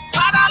safe.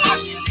 Father, Lord,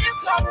 we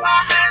lift up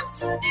our hands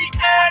to the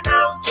air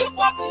now.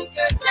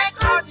 Chukwuokike,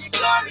 take all the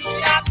glory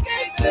and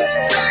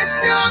praise. Send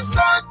your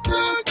son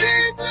to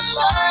give the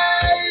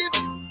life.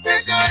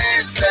 Take your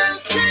hands and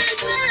keep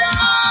me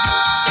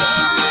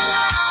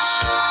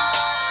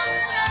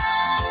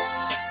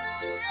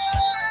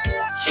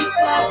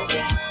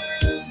Chukwuokike,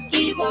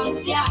 give us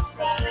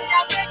Biafra.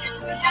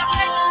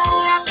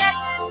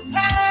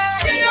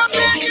 We are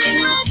begging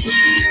you,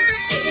 please.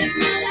 Save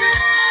my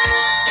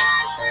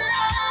life.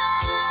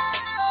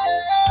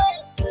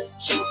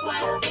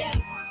 Chukwuokike,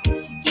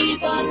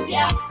 give us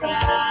Biafra.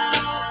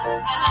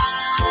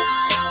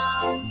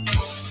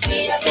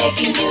 We are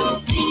begging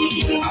you,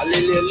 please.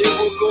 Alelele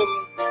wukom,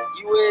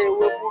 iwe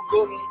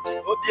wukom,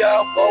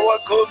 obia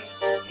bawakom,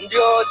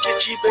 ndio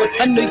chichi I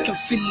beli. know you can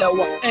feel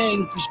our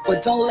anguish,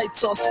 but don't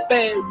let us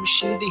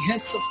perish in the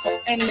hands of our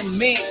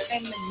enemies.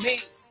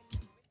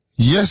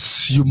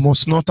 Yes, you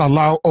must not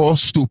allow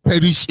us to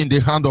perish in the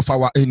hand of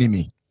our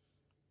enemy.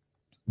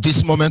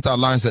 This moment our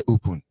lines are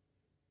open.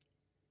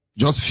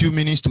 Just a few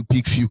minutes to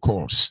pick few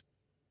calls.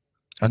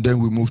 And then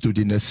we move to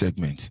the next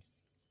segment.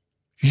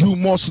 You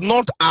must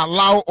not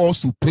allow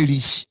us to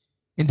perish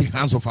in the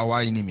hands of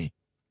our enemy.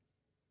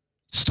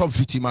 Stop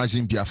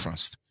victimizing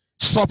Biafrans.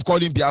 Stop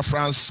calling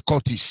Biafrans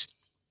cultists.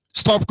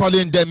 Stop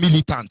calling them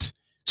militant.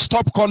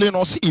 Stop calling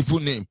us evil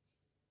name.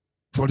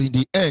 For in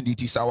the end,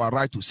 it is our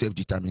right to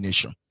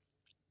self-determination.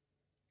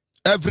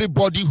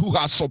 Everybody who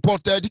has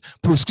supported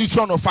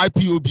proscription of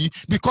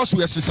IPOB, because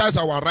we exercise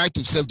our right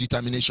to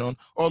self-determination,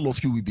 all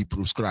of you will be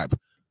proscribed.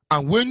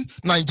 And when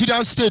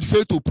Nigerian state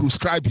fail to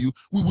proscribe you,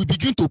 we will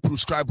begin to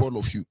proscribe all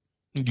of you.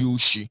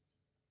 Ndiushi,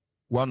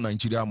 one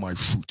Nigeria, my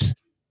foot.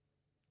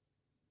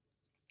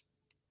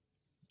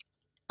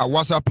 Our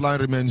WhatsApp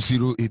line remains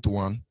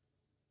 081.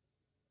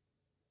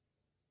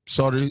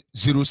 Sorry,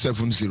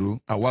 070.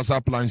 Our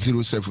WhatsApp line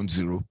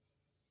 070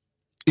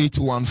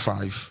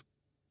 815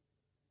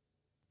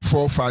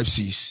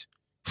 456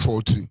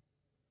 42.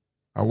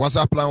 Our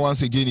WhatsApp line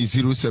once again is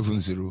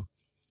 070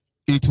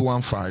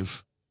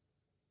 815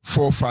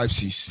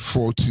 456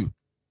 42.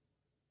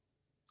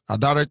 Our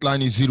direct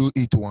line is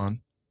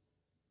 081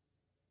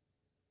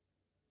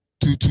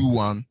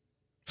 221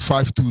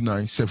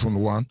 529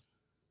 71.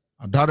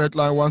 Our direct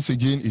line once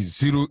again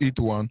is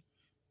 081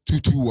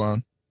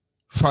 221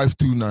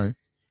 529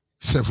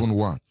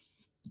 71.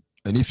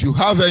 And if you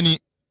have any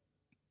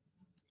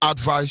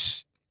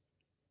advice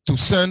to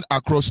send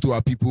across to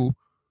our people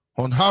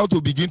on how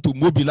to begin to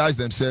mobilize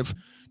themselves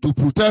to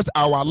protect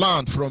our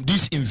land from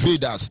these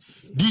invaders,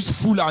 these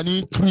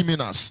Fulani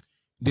criminals,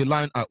 the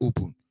line are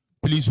open.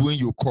 Please, when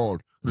you call,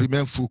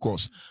 remain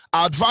focused.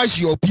 Advise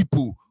your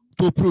people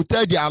to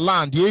protect their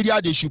land, the area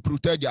they should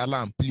protect their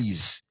land,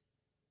 please.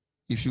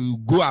 If you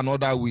go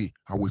another way,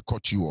 I will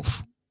cut you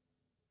off.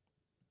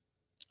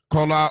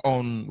 Caller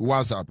on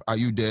WhatsApp, are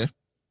you there?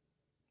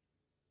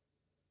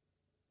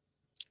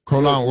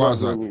 Caller on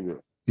WhatsApp.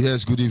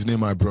 Yes, good evening,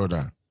 my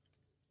brother.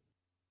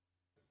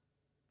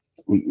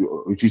 Go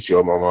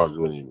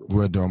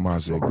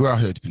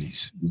ahead,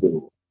 please.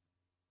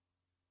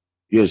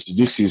 Yes,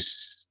 this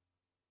is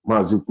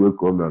Mazikwe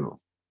Komano.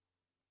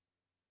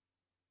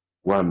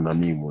 One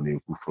Nani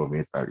from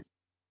Italy.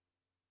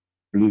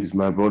 Please,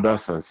 my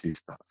brothers and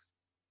sisters,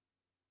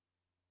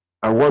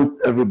 I want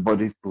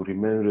everybody to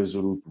remain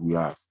resolute. We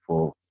are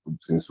for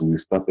since we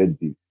started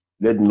this.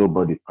 Let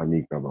nobody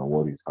panic about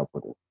what is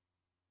happening.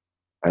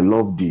 I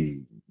love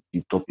the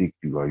topic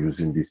you are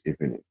using this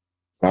evening.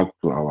 Back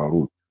to our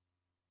root.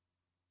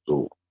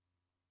 So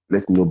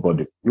let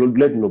nobody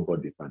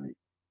panic.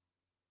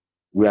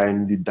 we are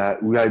in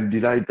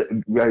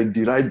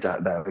the right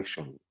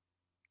direction,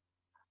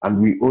 and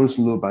we owe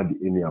nobody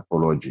any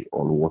apology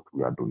on what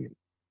we are doing.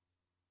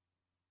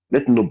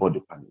 Let nobody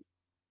panic.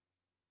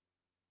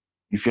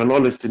 If you're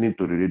not listening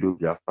to the radio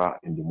Biafra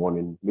in the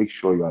morning, make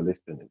sure you are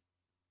listening.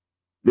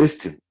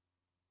 Listen,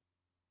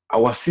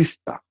 our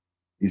sister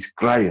is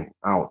crying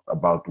out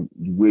about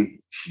the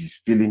way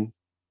she's feeling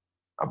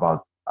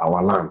about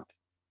our land.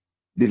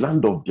 The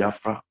land of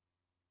Biafra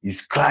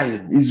is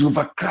crying, is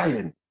over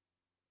crying.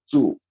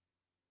 So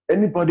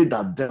anybody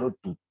that dared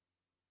to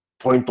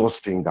point us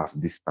fingers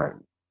this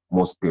time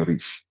must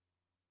perish.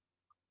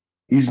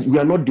 We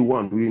are not the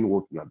one doing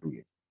what we are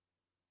doing.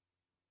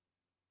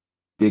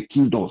 They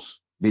killed us.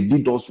 They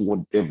did us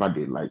whatever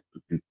they like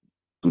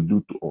to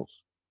do to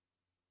us.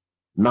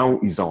 Now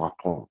is our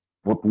turn.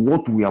 But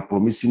what we are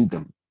promising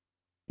them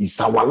is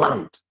our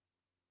land.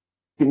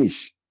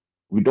 Finish.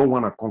 We don't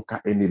want to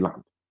conquer any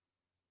land.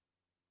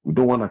 We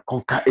don't want to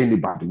conquer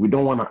anybody. We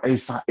don't want to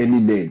answer any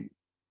name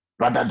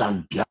rather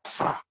than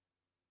Biafra.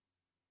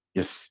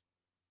 Yes.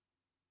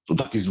 So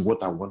that is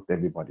what I want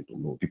everybody to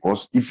know.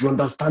 Because if you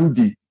understand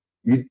the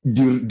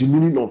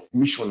meaning of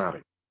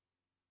missionary,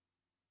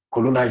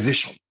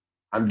 colonization,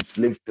 and the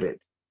slave trade,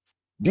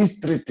 these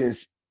three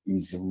things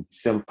is in the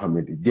same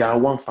family. They are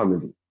one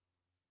family.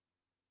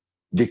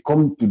 They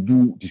come to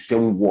do the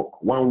same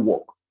work, one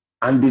work,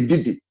 and they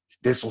did it.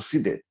 They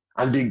succeeded,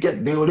 and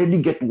they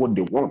already get what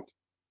they want.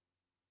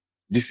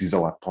 This is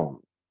our turn.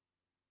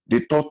 They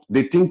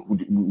think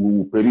we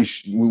will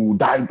perish, we will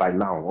die by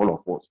now, all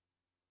of us.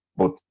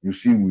 But you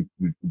see, we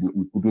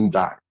couldn't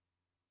die.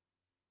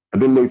 I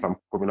don't know if I'm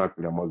coming out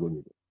with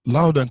Amazon.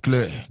 Loud and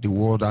clear, the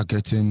world are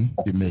getting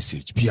the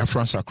message.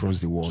 Biafrans across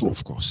the world,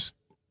 of course.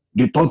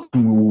 They thought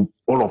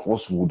all of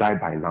us will die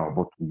by now,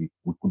 but we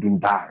couldn't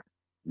die.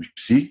 You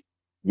see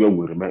where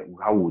we remain,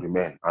 how we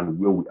remain, and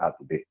where we are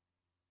today.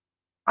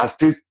 I'm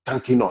still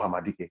thanking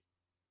Ohamadike.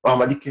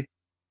 Ohamadike,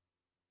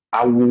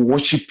 I will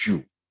worship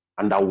you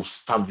and I will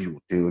serve you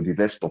till the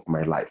rest of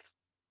my life.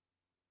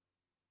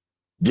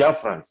 Dear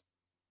friends,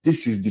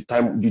 this is the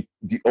time,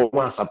 the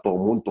almost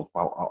month of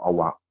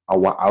our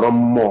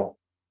Aromo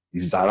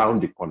is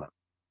around the corner.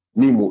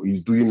 Nemo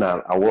is doing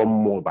our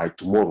Aromo by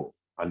tomorrow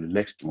and the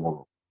next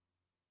tomorrow.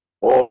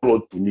 All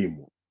road to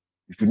Nemo.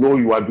 If you know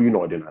you are doing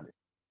ordinary,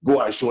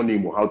 go and show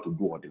Nemo how to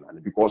do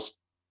ordinary, because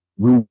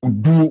we will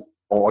do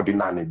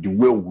ordinary the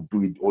way we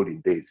do it all the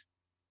days.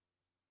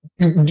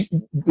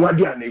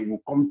 Nwadiane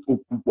will come to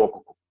okwu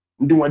ọkụkọ.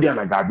 Ndị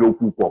Nwadiane ga-abịa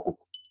okwu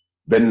ọkụkọ.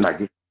 Ben nna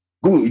gị.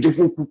 Go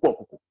ijekwa okwu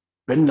ọkụkọ.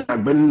 Ben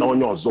na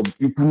onye ọzọ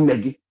ikwu nne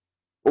gị.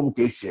 Ọ bụ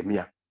ka esi eme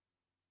ya.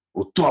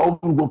 Otu a ọ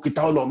bụgo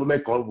kịta ụlọ omume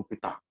ka ọ bụ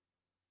kịta.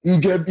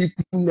 Ije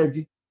ikwu nne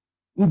gị.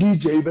 Ndị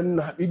ije ebe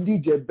nna, ndị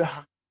ije ebe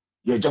ha.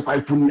 Ya ejekwa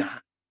ikwu nne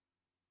ha.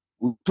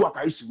 Otu a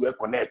ka isi wee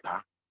connect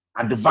ha.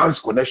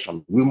 Advanced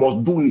connection. We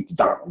must do it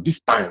down. This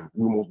time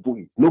we must do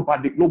it. We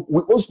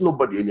owe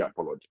nobody any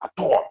apology at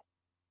all.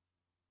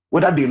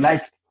 Whether they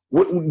like,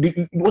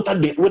 whether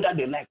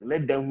they like,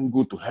 let them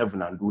go to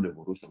heaven and do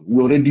revolution.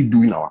 We're already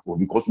doing our part,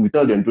 because we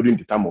tell them during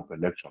the time of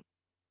election,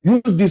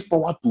 use this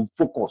power to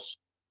focus.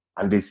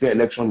 And they say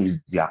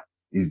election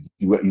is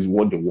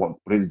what they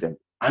want, president.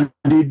 And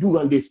they do,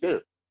 and they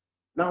fail.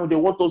 Now they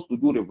want us to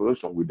do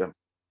revolution with them.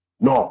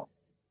 No,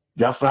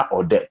 Biafra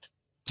or death.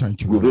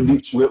 Thank you very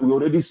much. We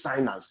already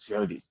signed and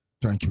sealed it.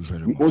 Thank you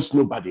very much. We owe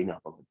nobody any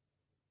apology.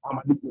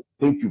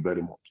 Thank you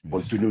very much.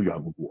 Yes. Continue your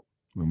good work.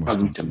 We must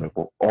continue.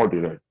 All the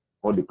rest,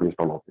 all the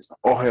principal officers,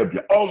 all help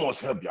you,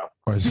 almost help you.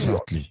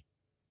 Exactly.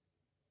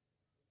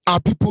 Our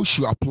people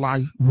should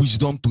apply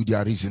wisdom to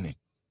their reasoning.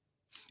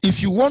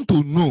 If you want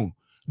to know,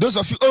 those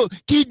of you, oh,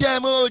 kill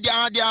them, oh, they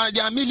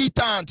are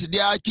militant, they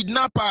are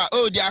kidnapper,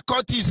 oh, they are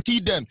cultists,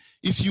 kill them.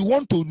 If you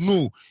want to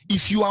know,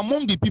 if you are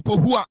among the people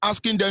who are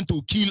asking them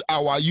to kill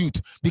our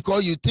youth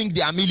because you think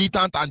they are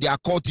militant and they are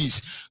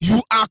cultists,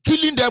 you are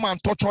killing them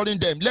and torturing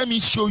them. Let me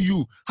show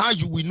you how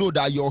you will know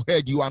that your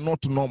head, you are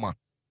not normal.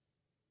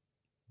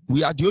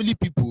 We are the only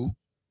people,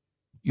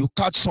 you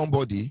catch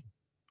somebody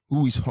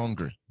who is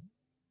hungry.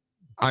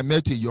 I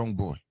met a young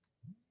boy.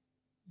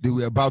 They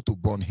were about to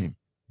burn him.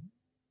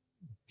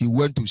 He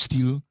went to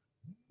steal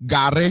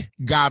gare,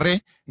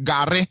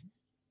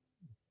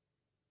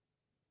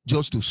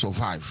 just to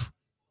survive.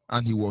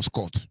 And he was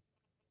caught.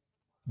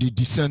 They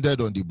descended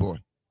on the boy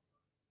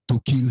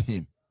to kill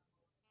him.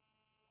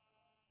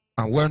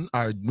 And when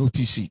I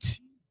noticed it,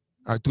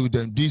 I told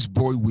them, this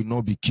boy will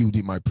not be killed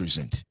in my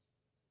presence.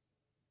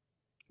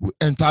 We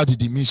entered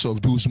the midst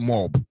of those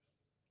mob.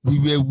 We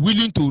were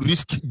willing to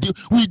risk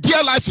with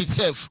their life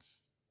itself.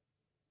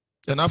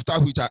 And after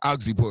which I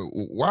asked the boy,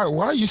 why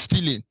are you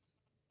stealing?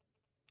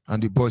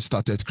 And the boy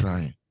started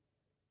crying.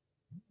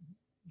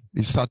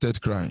 He started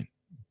crying.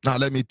 Now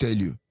let me tell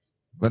you,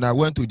 when I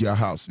went to their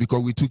house,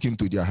 because we took him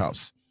to their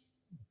house,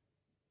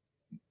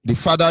 the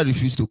father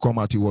refused to come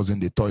out. He was in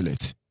the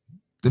toilet.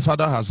 The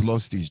father has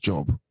lost his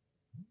job.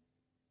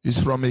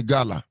 He's from a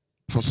gala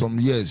for some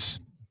years.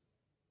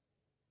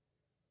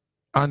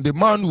 And the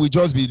man will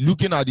just be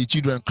looking at the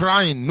children,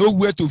 crying,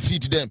 nowhere to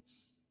feed them.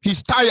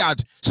 He's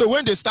tired. So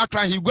when they start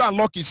crying, he go and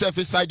lock himself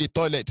inside the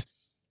toilet.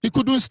 He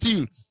couldn't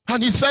steal.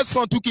 And his first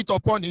son took it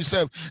upon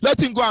himself. Let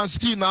him go and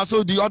steal now,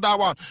 so the other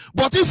one.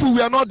 But if we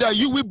were not there,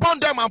 you will burn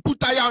them and put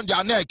tire on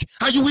their neck.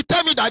 And you will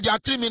tell me that they are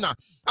criminal.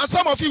 And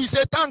some of you will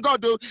say, thank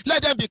God, though,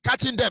 let them be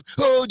catching them.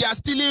 Oh, they are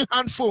stealing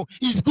handful.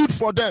 It's good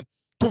for them.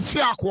 To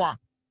fear quoi.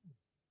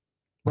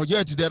 But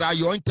yet there are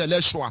your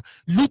intellectual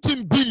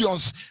looting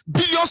billions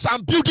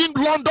and building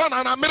London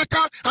and America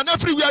and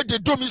everywhere they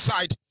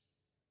domicile.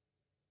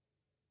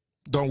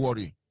 Don't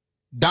worry.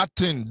 That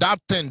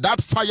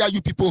fire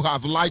you people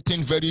have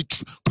lighting very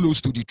close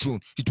to the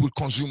throne, it will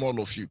consume all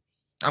of you.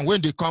 And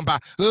when they come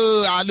back,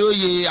 oh,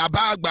 aloye,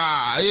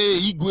 abagba,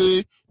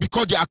 igwe,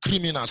 because they are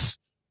criminals.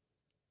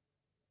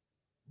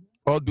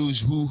 All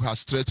those who have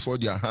stretched for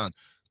their hand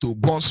to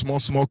burn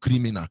small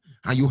criminal,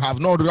 and you have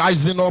not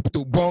risen up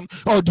to burn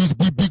all these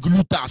big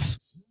looters,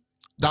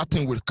 that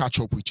thing will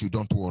catch up with you,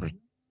 don't worry.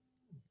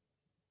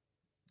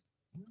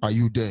 Are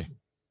you there?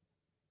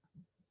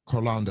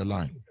 Call on the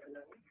line.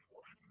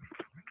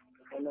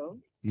 Hello?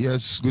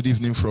 Yes, good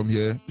evening from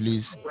here.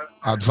 Please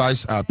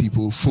advise our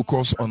people,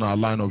 focus on our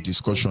line of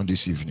discussion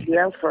this evening.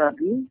 Biafra,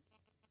 please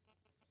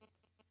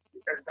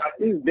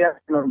Biafra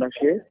number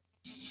share.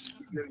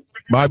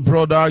 My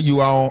brother, you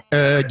are on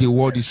air, the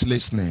world is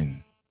listening.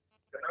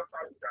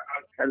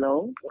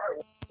 Hello?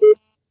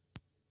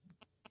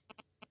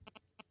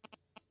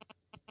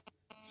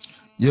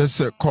 Yes,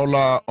 sir.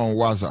 Caller on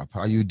WhatsApp.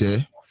 Are you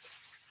there?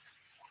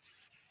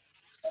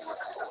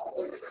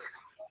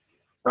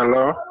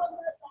 Hello.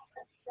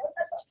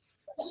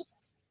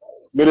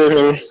 Good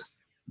evening.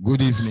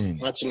 Good evening.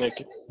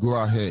 Go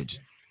ahead.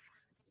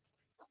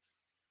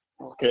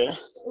 Okay.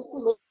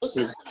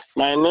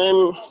 My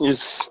name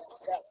is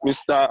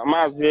Mr.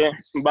 Mazi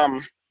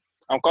Bam.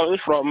 I'm calling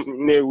from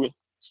Newi.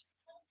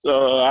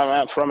 So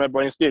I'm from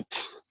Ebonyi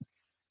State.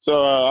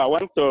 So I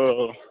want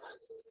to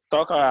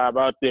talk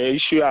about the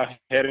issue I'm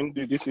hearing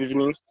this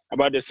evening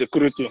about the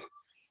security.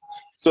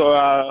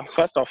 So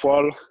first of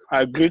all,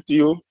 I greet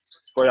you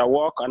for your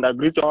work, and I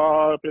greet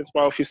all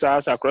principal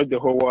officers across the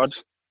whole world.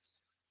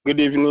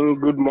 Good evening,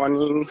 good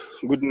morning,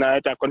 good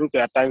night, according to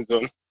your time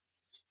zone.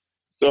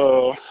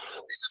 So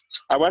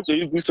I want to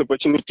use this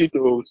opportunity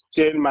to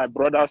tell my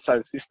brothers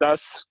and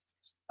sisters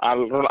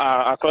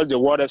across the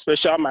world,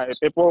 especially my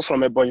people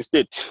from Ebonyi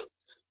State.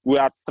 We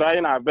are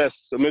trying our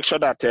best to make sure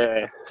that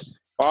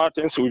all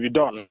things will be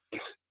done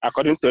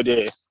according to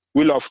the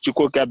will of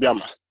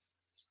Chukwuka.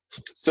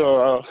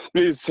 So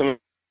please,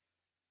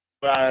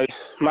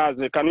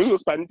 Maz, can you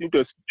permit me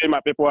to tell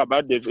my people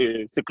about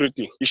the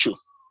security issue?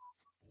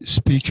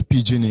 Speak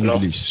Pidgin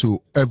English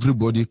so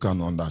everybody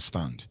can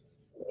understand.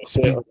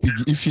 Speak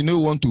Pidgin. If you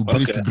don't want to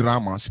break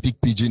grammar, speak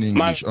Pidgin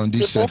English on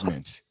this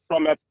segment.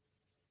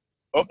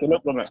 Okay, no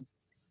problem.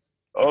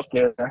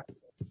 Okay,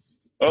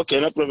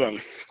 no problem.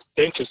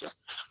 Thank you, sir.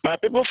 My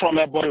people from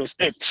Ebonyi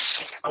State,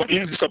 I will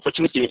use this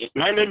opportunity.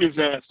 My name is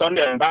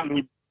Sunday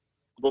Mbami.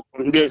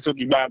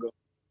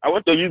 I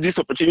want to use this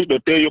opportunity to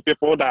tell you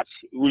people that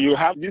you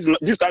have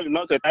this time is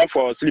not a time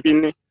for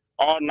sleeping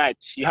all night.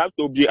 You have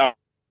to be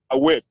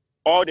awake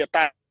all the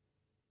time,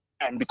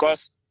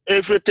 because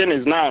everything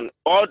is now.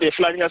 All the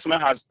flying men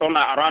has turned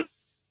around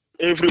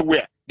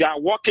everywhere. They are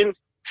working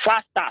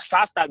faster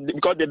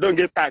because they don't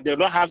get time. They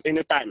don't have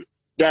any time.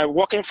 They are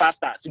working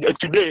faster.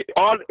 Today,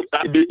 all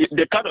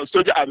the kind of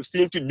soldiers I'm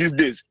seeing these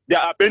days, they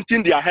are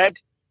painting their head.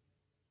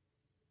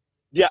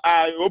 They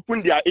are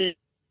open their ear.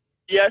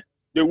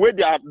 The way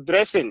they are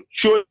dressing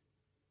shows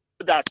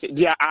that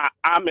they are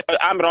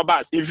armed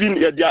robbers. Even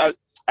they are,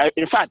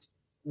 in fact,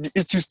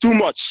 it is too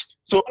much.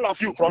 So all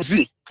of you from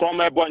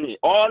Ebonyi,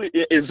 all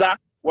Eza,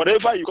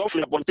 whatever you go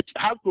from Ebonyi,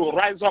 have to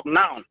rise up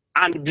now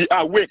and be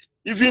awake.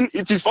 Even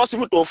it is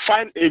possible to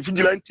find a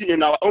vigilante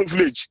in our own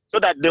village so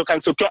that they can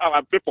secure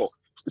our people,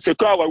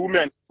 secure our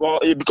women,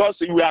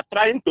 because we are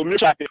trying to make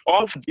sure that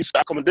all is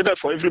accommodated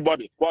for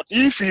everybody. But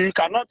if you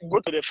cannot go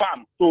to the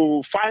farm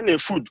to find a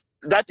food,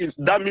 that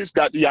means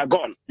that you are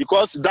gone,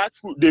 because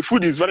the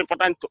food is very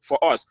important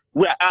for us.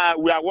 We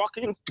are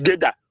working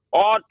together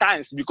all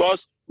times,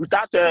 because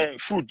without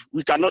food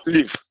we cannot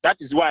live. That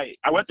is why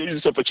I want to use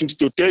this opportunity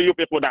to tell you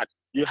people that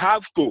you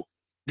have to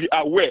be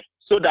aware,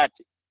 so that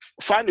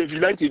find a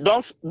vigilante.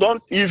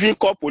 Don't even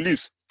call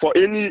police for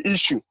any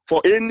issue,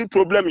 for any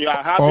problem you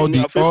are having. All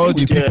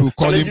the people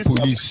calling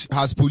police,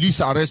 has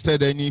police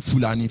arrested any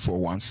Fulani for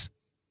once?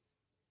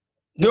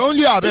 They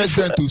only arrest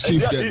them to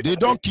save them. They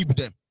don't keep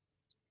them.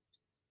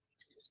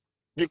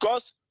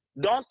 Because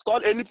don't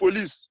call any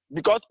police,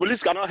 because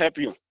police cannot help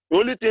you. The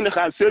only thing that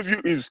can save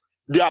you is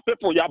their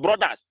people, your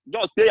brothers.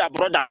 Just stay your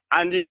brother,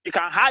 and you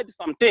can hide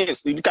some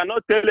things. You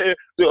cannot tell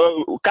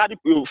carry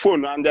your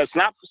phone and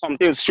snap some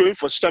things showing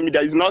for social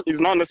media. Is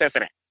not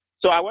necessary.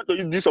 So I want to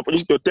use this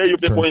opportunity to tell you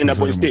people in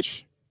Ebonyi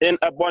State. In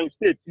Ebonyi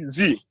State,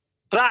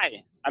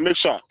 try and make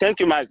sure. Thank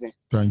you, Mazi.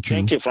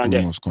 Thank you.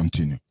 We must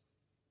continue.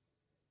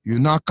 You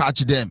now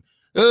catch them.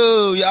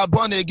 Oh, you are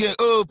born again.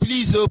 Oh,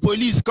 please, oh,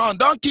 police, come.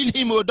 Don't kill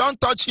him, oh, don't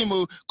touch him,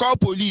 oh. Call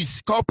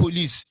police, call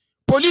police.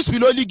 Police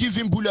will only give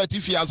him bullet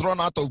if he has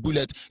run out of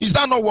bullet. Is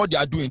that not what they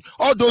are doing?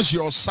 All those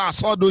your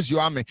SAS, all those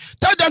your army.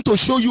 Tell them to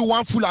show you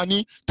one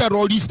Fulani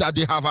terrorist that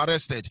they have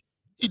arrested.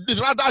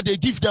 Rather, they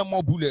give them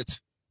more bullets.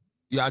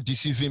 You are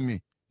deceiving me.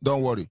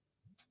 Don't worry.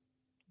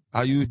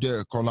 Are you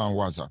there? Call on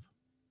WhatsApp.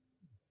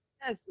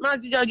 Yes,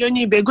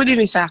 Onyibe. Good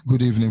evening, sir.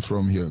 Good evening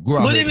from here. Go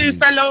ahead. Good evening,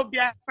 fellow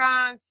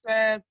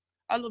Biafrans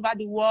all over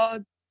the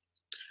world.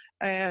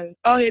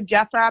 Oh, hey,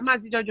 Biafra,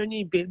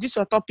 Onyibe. This is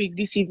your topic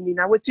this evening.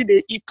 I want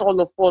to eat all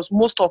of us,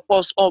 most of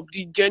us, of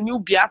the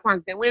genuine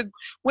Biafrans. Then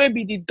we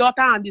be the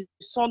daughter and the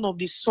son of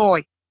the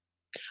soil.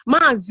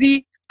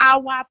 Mazi,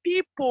 our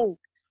people.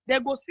 They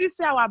go see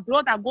say our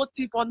brother go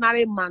tip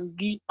honorary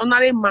mangi,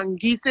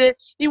 say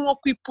he won't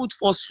put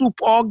for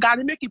soup or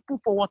garden, make it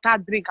put for water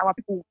drink. Our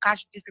people will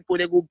catch these people,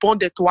 they go burn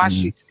them to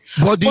ashes.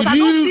 But the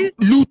real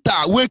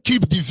looter will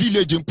keep the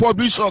village in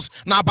publishers.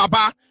 Na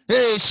baba,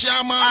 hey,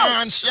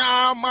 shaman,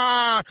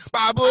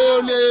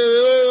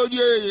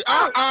 babole,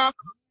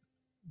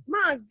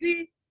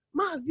 Mazi,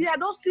 I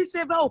don't see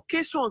several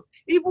occasions,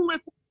 even when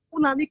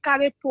Fulani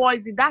carry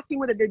poison, that thing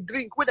where they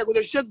drink, where they go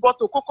to shake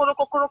bottle,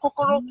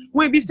 kokoro.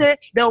 When we say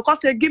they will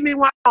say, give me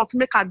one out to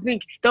make a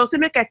drink. They will say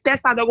make a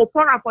test and they go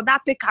pour on for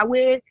that take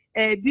away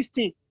this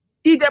thing.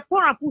 If they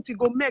pour and put it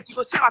go mess, you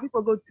go see how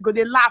people go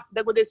they laugh,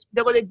 they go they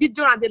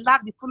video and they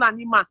laugh the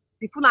Fulani man,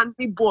 the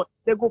Fulani boy,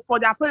 they go for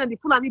their friend and the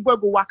Fulani boy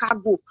go waka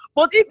go.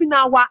 But if in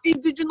our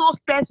indigenous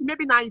person,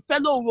 maybe now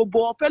fellow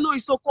Robo, fellow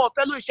Isoko,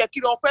 fellow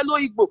Ishekiro, fellow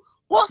Igbo,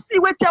 what see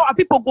what our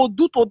people go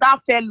do to that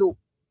fellow.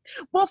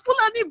 But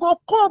Fulani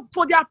go come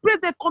for their praise,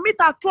 they commit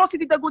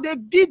atrocity, they go the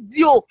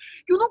video.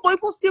 You know, but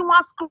people see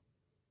one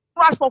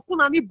crash for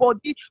Fulani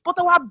body, but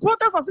our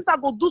brothers and sisters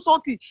go do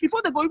something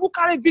before they go even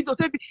carry video.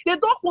 They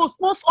don't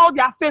expose all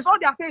their face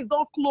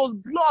don't close,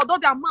 blood, all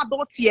their mouth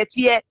don't tear.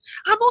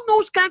 I don't know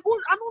which kind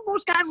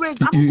race.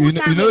 You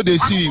know they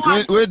see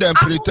when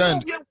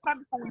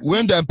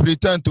they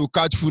pretend to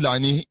catch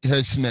Fulani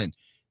herdsmen,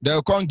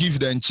 they'll come give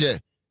them chair,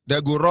 they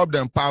go rub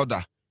them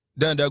powder.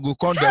 Then they go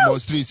come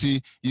demonstrate.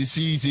 See, you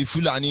see, he's a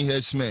Fulani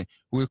herdsman.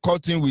 We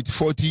caught him with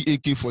 40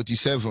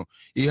 AK-47.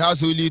 He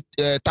has only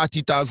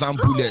 30,000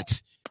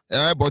 bullets.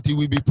 But he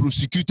will be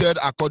prosecuted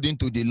according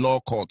to the law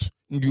court.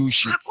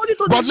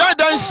 But let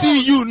them see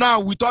you now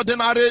with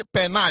ordinary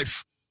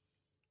penknife.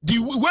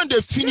 When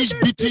they finish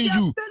beating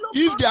you,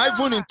 if they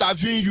even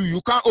intervene you,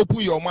 you can't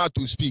open your mouth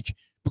to speak.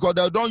 Because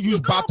they don't use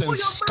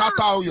buttons, scatter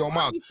out your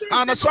mouth.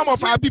 And some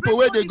of our people,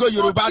 where they go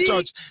Yoruba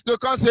church, they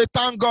can't say,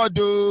 thank God,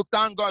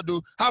 thank God.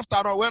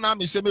 After all, when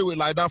I'm saying we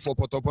lie down for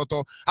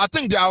poto, I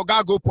think they are going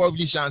to go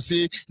publish and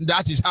say,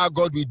 that is how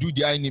God will do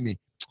their enemy.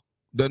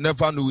 They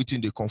never know it in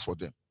the comfort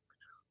them.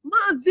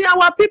 Mazi,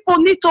 our people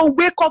need to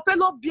wake up,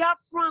 fellow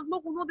Biafrans.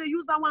 No, they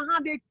use our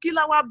hand, they kill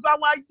our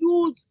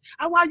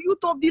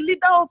youth of the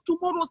leader of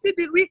tomorrow. See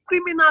the real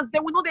criminals, they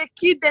will know they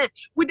kill them,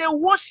 with they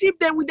worship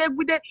them, with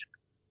they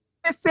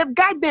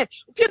safeguard them.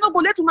 If you don't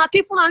go let una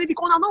keep Fulani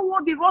because I don't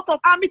want the wrath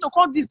of army to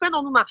call defend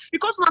on una.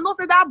 Because I know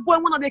say that boy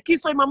one of the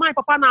kids, so mama and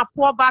papa na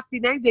poor back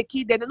thing, then they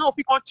kill them. They know if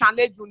you can't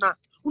challenge una.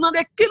 Una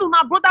they kill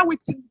una brother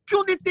with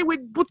impunity, with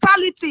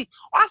brutality.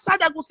 Outside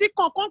they go see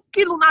come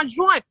kill una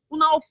join.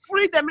 Una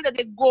free them that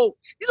they go.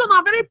 This is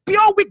a very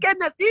pure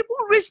wickedness.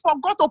 Even reach for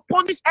God to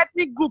punish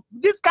ethnic group.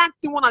 This kind of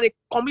thing one they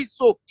commit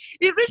so.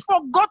 It reach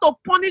for God to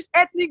punish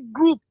ethnic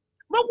group.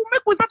 But we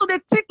make we start to the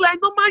think like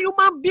no man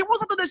human being. We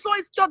start to show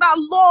each other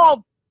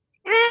love.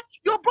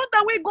 Your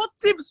brother we go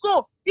thief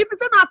so. If you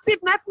say na thief,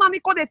 next man they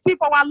call the thief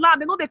our land.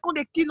 They know they call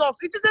the kill us.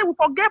 If you say we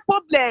forget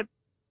problem.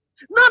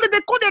 Now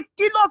they call the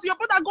kill us. Your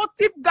brother go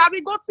thief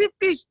Gary, go thief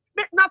fish.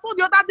 Now so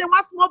the other day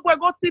one small boy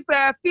go thief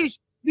fish.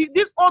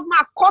 This old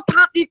man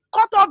he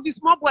cut off the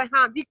small boy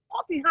hand. He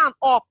cut his hand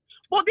off.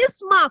 But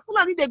this man,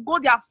 Fulani, they go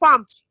their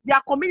farm,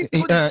 their community.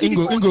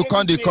 Ingo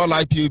can't they call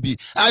IPOB?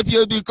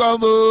 IPOB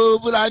come oh,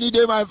 Fulani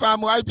they my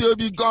farm.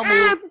 IPOB come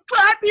oh.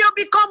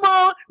 IPOB come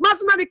oh.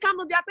 Masuna the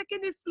camel, they are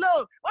taking it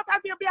slow. What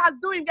IPOB are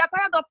doing? They are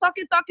tired of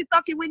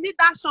talking. We need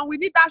action.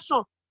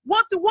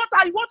 What is?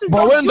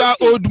 But when that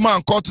old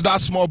man cut that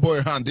small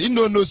boy hand, he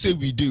don't know say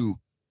we do.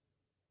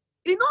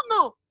 He don't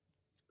know.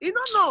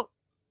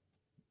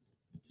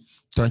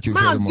 Thank you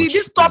very much. See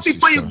this topic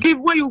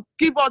when you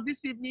give us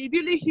this evening, it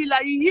really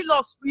heal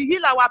us, we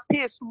heal our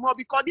pains more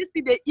because this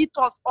thing they eat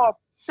us up.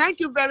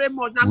 Thank you very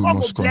much. Now God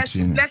will bless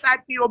you. Bless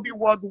IPOB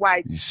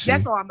worldwide.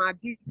 Bless our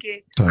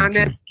DK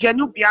and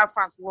genuine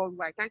Biafras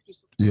worldwide. Thank you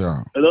so much.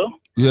 Yeah. Hello?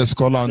 Yes,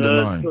 call on the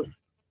line.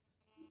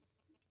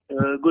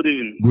 Good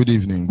evening. Good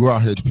evening. Go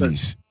ahead,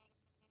 please.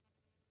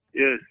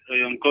 Yes, I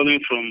am calling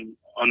from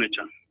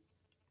Onitsha.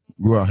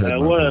 Go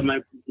ahead.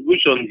 My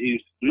contribution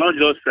is not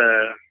just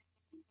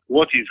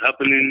what is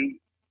happening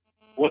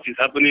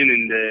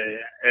in the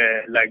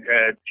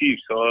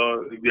thieves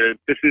or the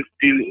person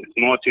steal a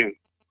small thing,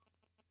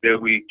 they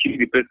will kill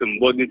the person.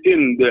 But the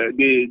thing,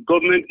 the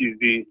government is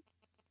the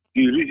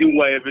reason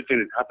why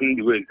everything is happening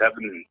the way it's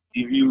happening.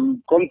 If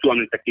you come to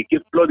Onitsha,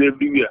 flood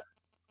everywhere.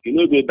 You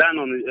know they ban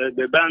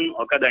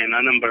Okada in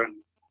Anambra.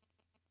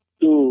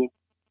 So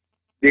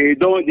There's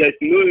no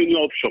any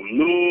option,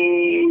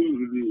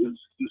 no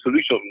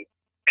solution.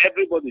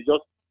 Everybody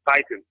just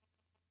fighting.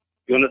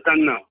 You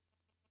understand now?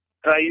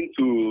 Trying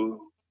to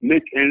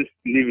make ends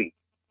living.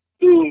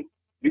 So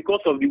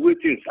because of the way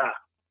things are,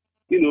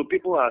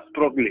 people are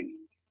struggling.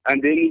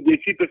 And then they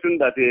see person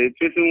that a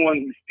person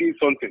wants to steal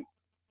something.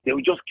 They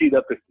will just kill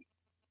that person.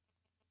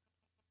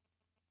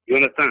 You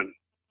understand?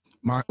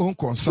 My own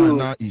concern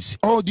now is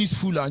all these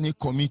Fulani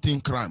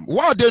committing crime.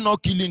 Why are they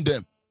not killing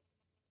them?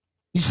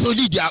 It's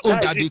only their own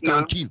that they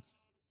can kill.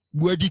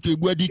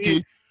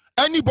 Bwedike.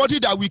 Anybody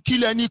that will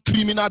kill any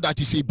criminal that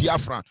is a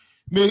Biafran,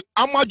 may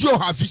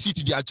Amadio have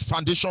visited the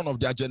foundation of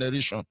their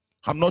generation.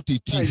 I'm not a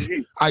thief.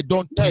 I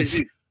don't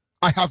thief.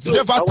 I have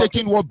never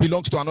taken what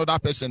belongs to another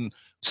person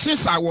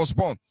since I was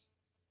born.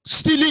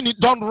 Stealing it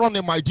don't run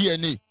in my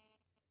DNA.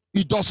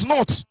 It does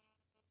not.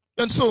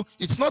 And so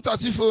it's not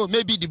as if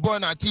maybe the boy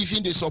are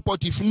thieving, they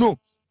support if no.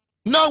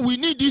 Now we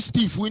need this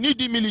thief, we need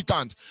the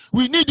militant,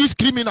 we need this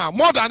criminal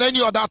more than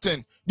any other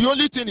thing. The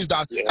only thing is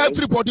that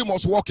everybody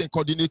must work in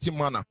coordinating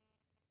manner.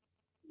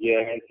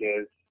 Yes.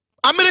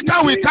 America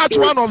will catch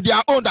one of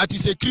their own that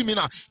is a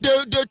criminal.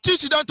 They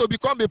teach them to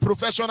become a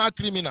professional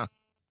criminal.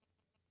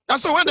 And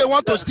so when they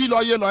want to steal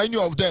oil or any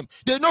of them,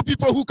 they know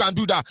people who can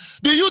do that.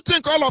 Do you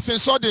think all of a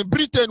sudden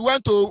Britain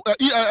went to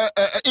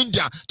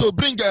India to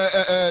bring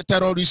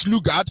terrorist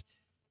Lugard?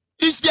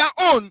 It's their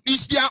own.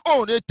 It's their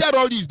own. A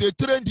terrorist, they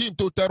trained him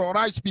to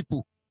terrorize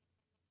people.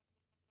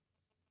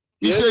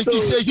 He's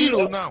a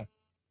hero now.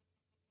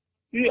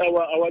 See,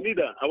 our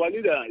leader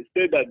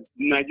said that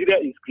Nigeria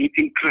is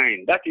creating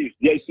crime. That is,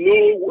 there is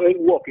no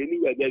work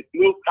anywhere. There is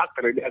no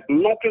factory. There is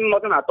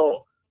nothing at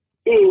all.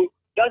 So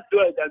that's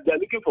why they are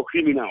looking for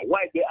criminals.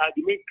 Why? They are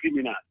the main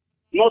criminals.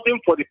 Nothing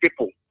for the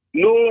people.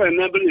 No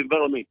enabling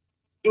environment.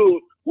 So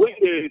when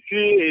they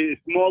see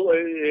small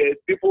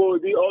people,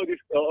 all these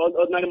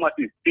ordinary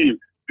masses still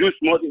do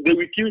small things, they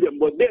will kill them.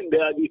 But then they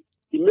are the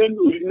main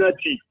original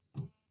thief.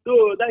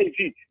 So that is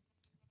it.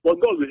 But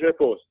God will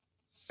help us.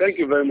 Thank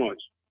you very much.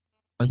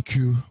 Thank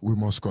you. We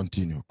must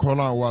continue.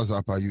 Caller, what's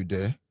up? Are you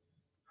there?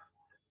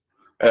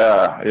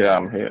 Yeah,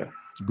 I'm here.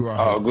 Go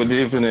ahead. Good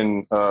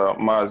evening,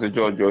 Master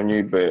George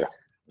Onyibe.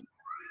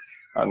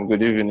 And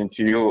good evening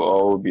to you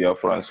all,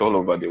 Biafrans all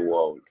over the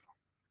world.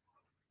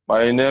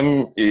 My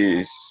name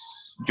is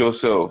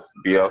Joseph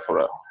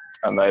Biafra,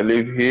 and I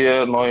live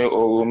here,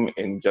 Neu-Ulm,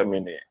 in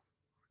Germany.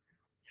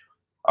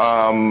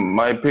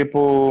 My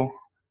people,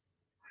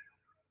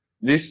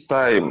 this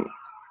time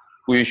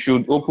we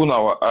should open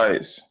our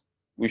eyes.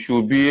 We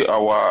should be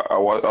our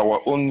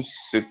own.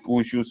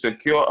 We should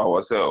secure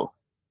ourselves.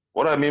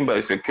 What I mean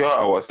by secure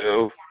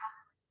ourselves,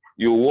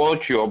 you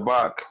watch your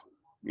back.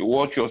 You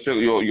watch yourself,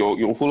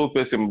 your fellow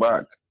person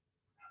back.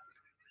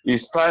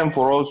 It's time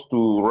for us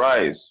to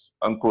rise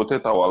and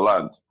protect our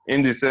land.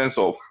 In the sense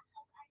of,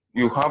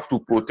 you have to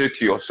protect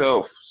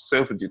yourself. You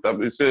have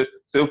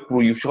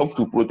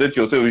to protect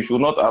yourself. You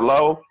should not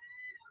allow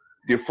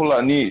the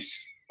Fulanis,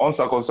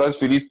 uncircumcised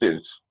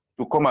Philistines,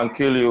 to come and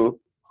kill you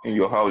in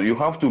your house. You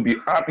have to be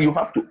armed. You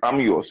have to arm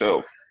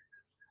yourself.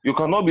 You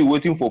cannot be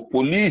waiting for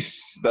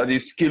police that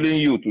is killing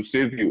you to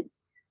save you.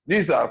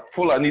 These are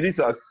Fulani. These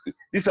are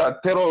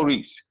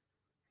terrorists.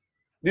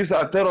 These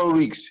are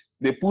terrorists.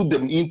 They put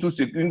them into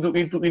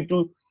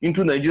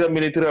Nigerian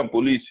military and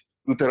police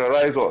to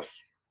terrorize us.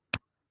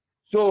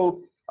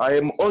 So I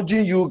am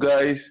urging you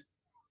guys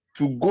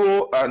to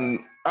go and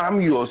arm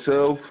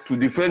yourself to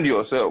defend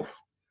yourself.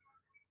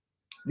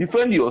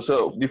 Defend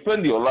yourself.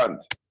 Defend your land.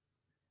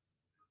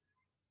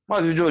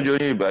 Master George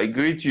Onyibe, I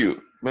greet you.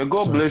 May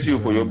God bless you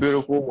for your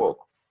beautiful work.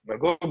 May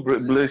God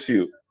bless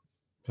you.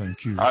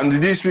 Thank you.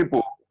 And these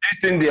people, this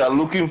thing they are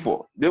looking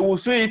for, they will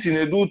see it in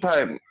a due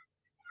time.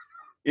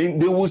 They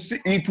will see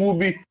it will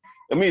be.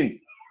 I mean,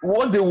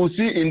 what they will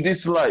see in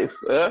this life,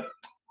 there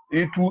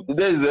is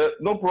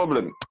no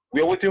problem.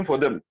 We are waiting for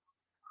them.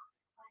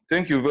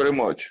 Thank you very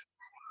much.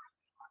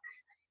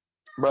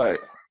 Bye.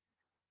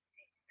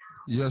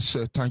 Yes,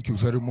 sir. Thank you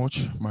very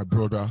much, my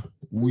brother.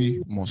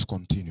 We must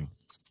continue.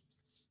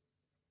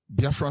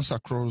 Biafrans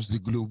across the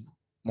globe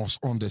must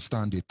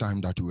understand the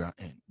time that we are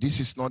in. This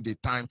is not the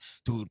time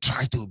to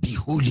try to be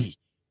holy.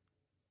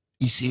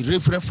 It's a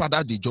reverend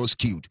father they just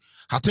killed.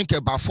 I think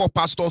about 4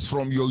 pastors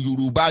from your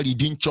Yoruba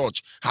leading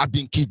church have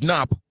been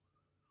kidnapped.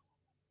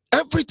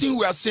 Everything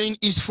we are saying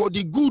is for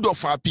the good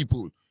of our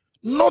people.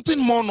 Nothing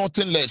more,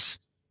 nothing less.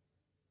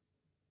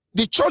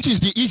 The church is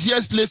the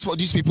easiest place for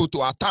these people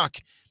to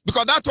attack.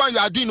 Because that's why you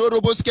are doing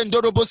Oroboske,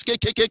 Ndoroboske,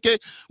 KKK.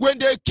 When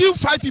they kill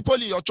 5 people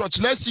in your church,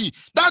 let's see.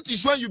 That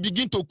is when you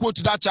begin to quote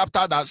that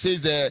chapter that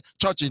says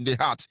church in the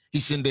heart.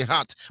 It's in the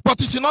heart. But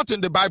it's not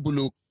in the Bible.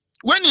 Look.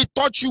 When he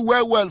taught you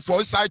well for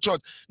inside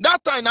church,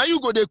 that time now you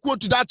go they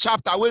quote that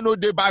chapter when no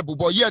the Bible,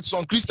 but yet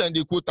some Christian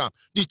they quote them.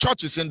 The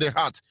church is in the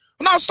heart.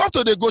 Now stop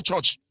till they go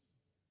church.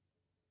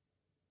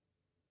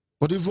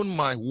 But even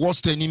my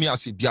worst enemy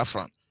as a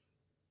Biafran,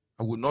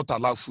 I will not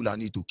allow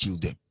Fulani to kill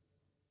them.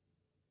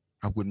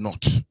 I will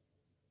not.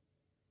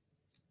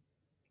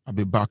 I'll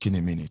be back in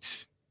a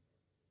minute.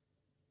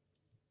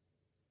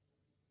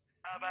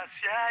 Many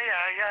people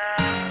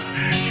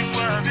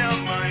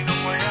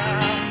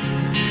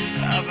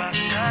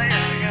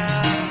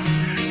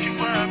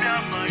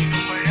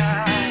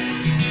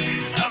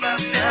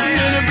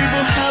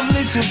have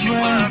little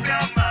brain,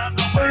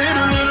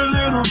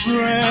 little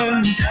brain.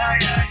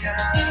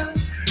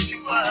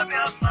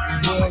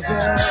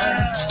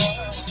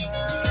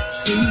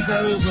 Think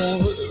very well,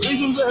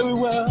 reason very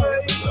well.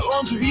 They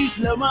want to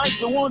Islamize,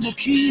 they want to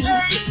kill.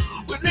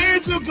 We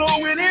need to go,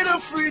 we need a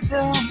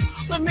freedom.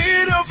 We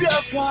need a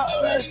Biafra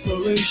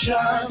restoration.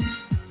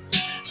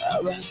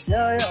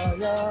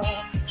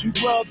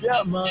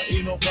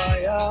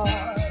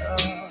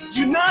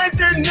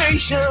 United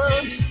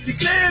Nations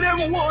declare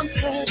them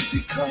wanted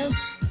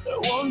because they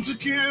want to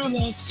kill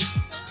us.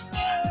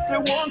 They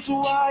want to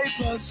wipe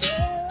us.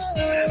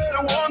 They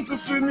want to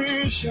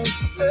finish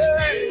us.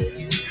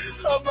 Hey.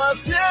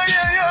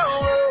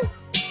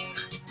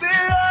 They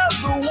are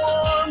the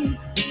one,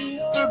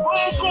 the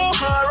Boko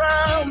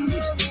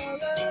Harams.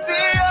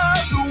 They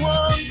are the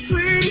one,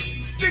 please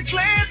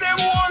declare them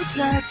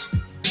wanted.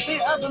 They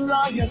are the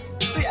liars,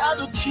 they are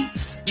the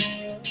cheats,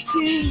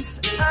 thieves,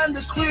 and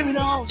the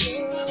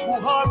criminals.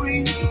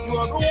 Buhari, you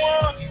are the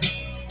one.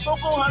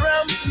 Boko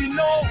Haram, we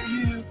know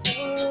you.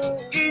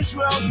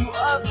 Israel, you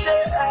are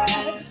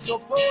there.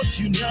 Support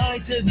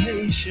United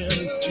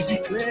Nations to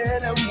declare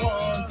them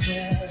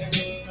wanted.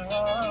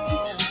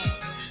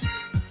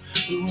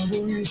 They want to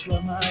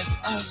Islamize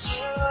us.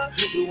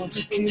 They want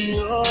to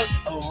kill us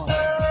all.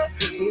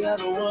 They are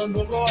the one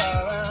that go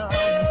around.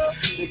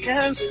 They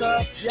can't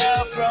stop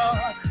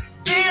Biafra.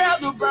 They are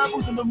the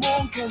baboons and the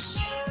monkeys.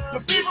 The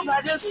people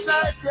that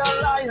decide they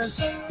are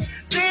liars.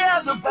 They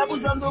are the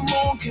baboons and the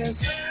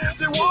monkeys.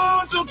 They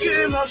want to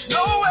kill us.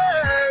 No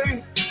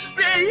way.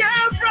 They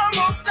hear from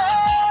us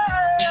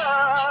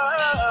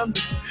down.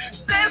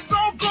 There's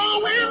no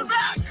going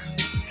back.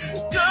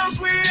 Cause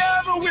we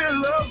are the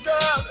will of God.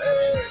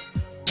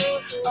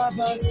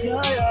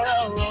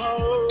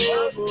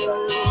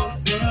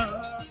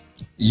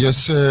 Yes,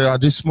 sir. At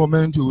this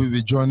moment, we will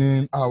be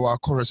joining our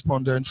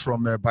correspondent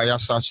from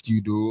Bayelsa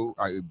studio.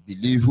 I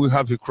believe we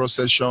have a cross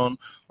section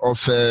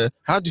of,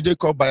 how do they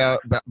call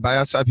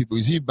Bayelsa people?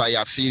 Is it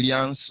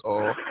Biafrians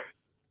or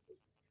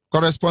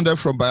correspondent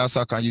from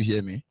Bayelsa? Can you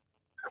hear me?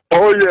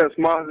 Oh yes,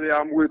 Mazi,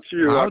 I'm with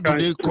you. How do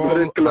they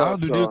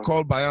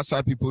call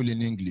Bayelsa people in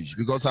English?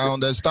 Because I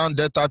understand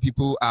Delta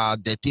people are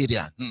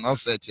Deltarian, not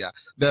Setia.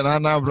 Then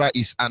Anambra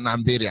is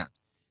Anambarian.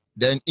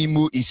 Then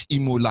Imo is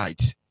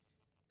Imolite.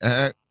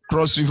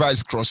 Cross River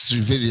is Cross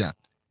Riverian.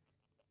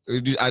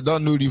 I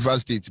don't know River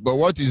State, but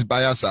what is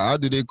Bayelsa? How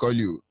do they call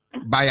you?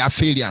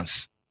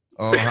 Biafrians?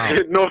 Or how?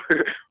 No,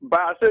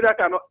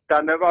 Bayelsa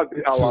can never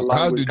be our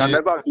language.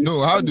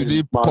 How do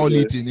they call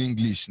it in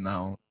English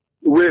now?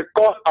 We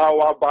call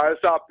our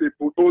Bayelsa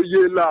people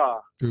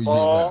Oyela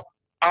or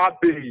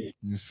Abe.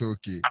 It's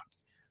okay.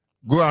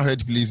 Go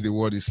ahead, please. The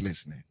word is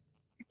listening.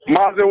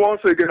 Mazi,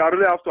 once again, I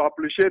really have to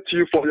appreciate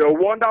you for your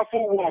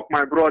wonderful work,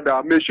 my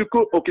brother.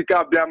 Meshuku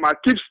Okika Biama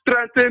keep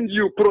strengthening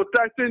you,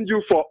 protecting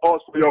you for us,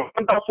 for your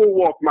wonderful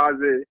work,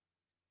 Mazi.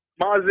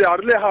 Mazi, I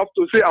really have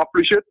to say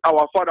appreciate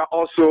our father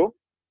also.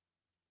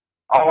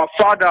 Our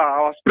father,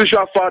 our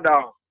spiritual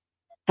father,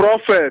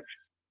 prophet.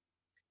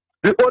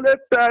 The only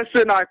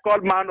person I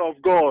call man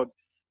of God,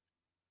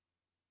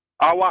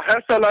 our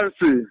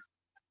excellency,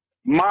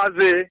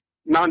 Mazi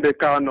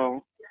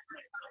Nandekano.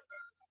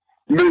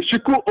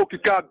 Meshiku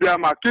Okika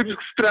Biama keep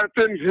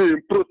strengthening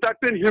him,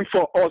 protecting him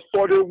for us,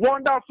 for the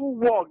wonderful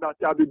work that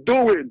he has been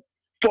doing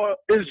for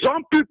his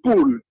young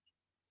people.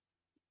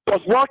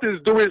 Because what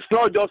he's doing is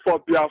not just for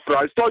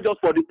Biafra, it's not just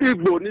for the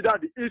Igbo, neither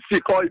the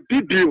Isik or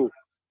Ibibio.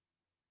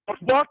 But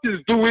what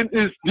he's doing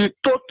is the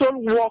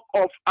total work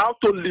of how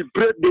to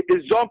liberate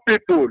his young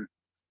people.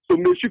 So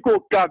Meshiku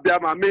Okika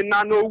Biama,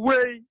 Menano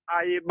Way,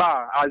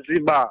 Aiba,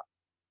 Aziba,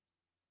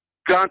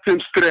 grant him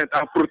strength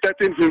and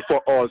protecting him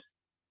for us.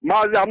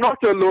 Mazi, I'm not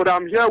alone.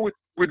 I'm here with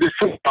the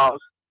full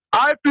house.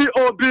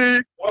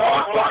 IPOB,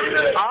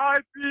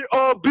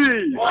 IPOB,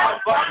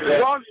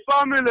 one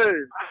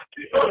family.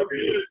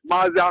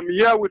 Mazi, I'm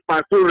here with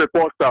my full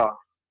reporter.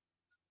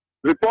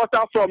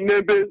 Reporter from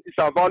Nembe is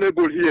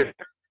available here.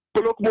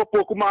 Kolokmo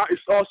Pokuma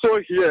is also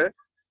here.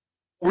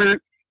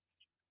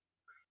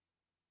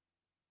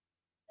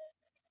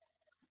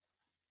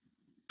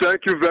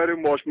 Thank you very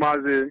much,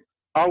 Mazi.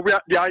 And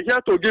they are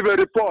here to give a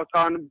report.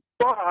 And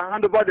before I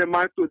hand over the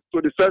mic to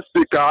the first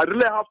speaker, I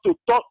really have to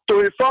talk to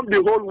inform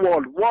the whole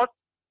world what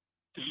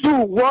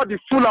the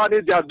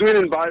Fulani they are doing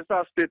in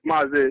Bayelsa State,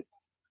 Mazi.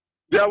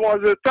 There was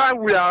a time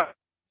we are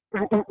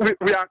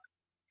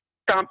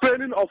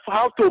campaigning of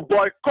how to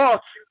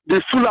boycott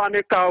the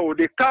Fulani cow,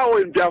 the cow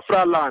in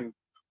Biafra land.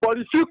 But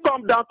if you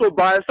come down to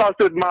Bayelsa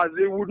State,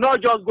 Mazi, we're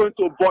not just going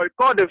to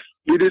boycott the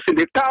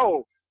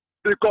cow,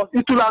 because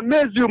it will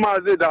amaze you,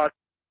 Mazi, that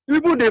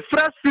even the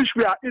fresh fish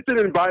we are eating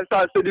in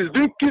Bayelsa State is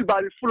being killed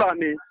by the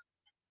Fulani.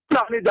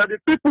 That the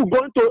people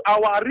going to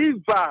our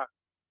river,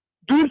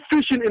 doing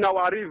fishing in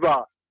our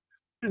river.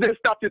 They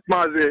started,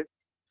 Mazi.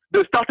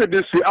 They started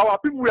this way. Our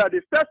people were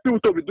the first people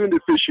to be doing the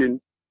fishing.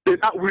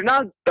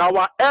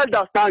 Our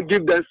elders now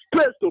give them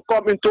space to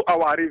come into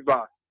our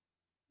river.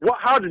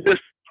 How did they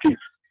see it?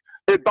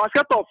 A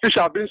basket of fish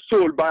have been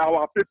sold by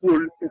our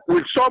people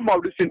with some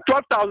of this in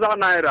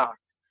 12,000 naira.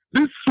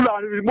 This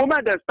the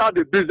moment they start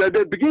the business,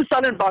 they begin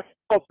selling basket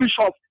of fish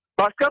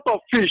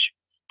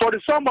for the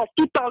sum of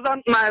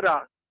 2,000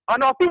 naira.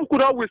 And our people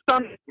could not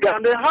withstand it,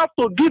 and they have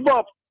to give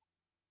up.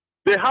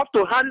 They have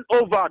to hand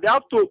over. They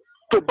have to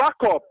back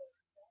up.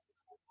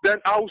 Then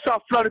Hausa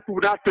Fulani people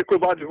will not take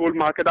over the whole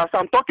market. As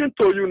I'm talking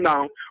to you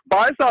now,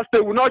 Bayelsa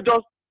State we're not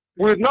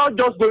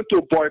just going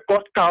to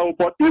boycott cow,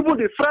 but even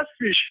the fresh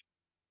fish,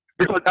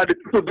 because the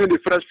people doing the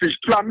fresh fish.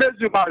 To amaze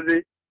you,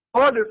 Mazi,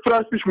 all the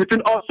fresh fish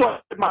within also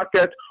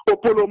market,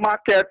 Opolo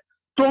market,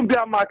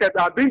 Tombia market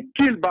are being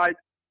killed by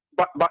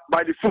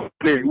the food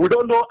play. We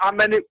don't know how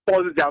many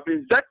poisons they have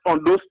injected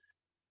on those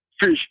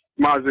fish,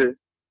 Mazi.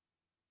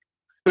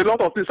 A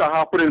lot of things are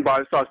happening by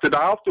Bayelsa State.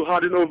 I have to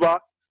hand it over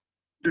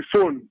the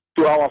phone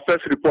to our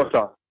first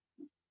reporter.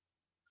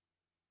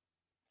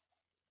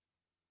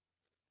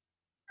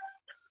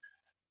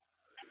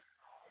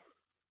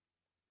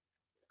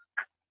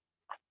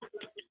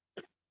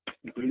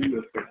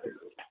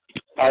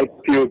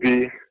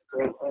 IPOB.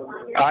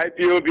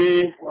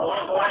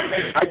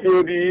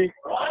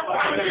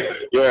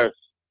 Yes.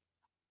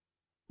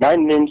 My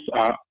names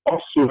are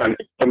Osu and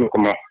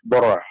Emekuma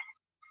Bora.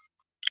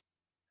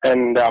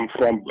 And I'm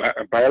from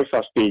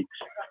Bayelsa State,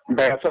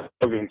 Bayelsa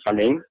Province,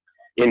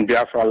 in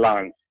Biafra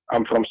land.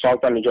 I'm from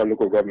Southern Niger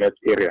local government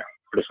area,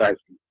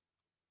 precisely.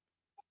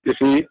 You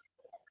see,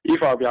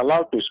 if I'll be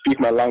allowed to speak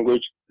my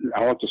language,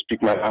 I want to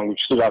speak my language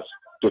so that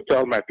to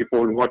tell my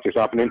people what is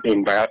happening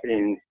in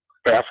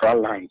Biafra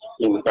land,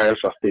 in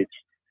Bayelsa State.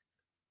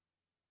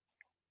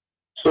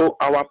 So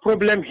our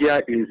problem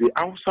here is the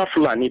Hausa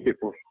Fulani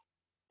people.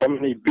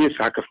 Omni base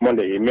hack of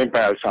Monday, main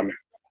Bayelsa me.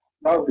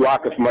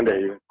 Work of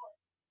Monday.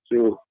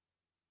 So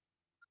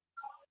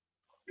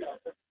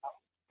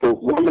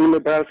woman me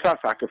Bayelsa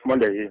hack of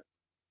Monday.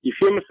 If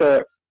you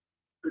say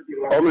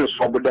Omni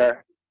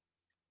Swoboda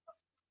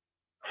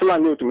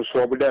Fulani to me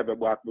Swoboda be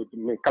work with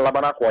me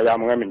Kalabara ko ya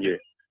mo menye.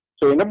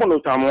 So in the bono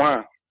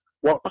tamwa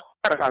what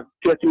are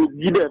getting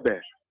gidebe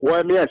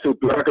why me so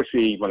to like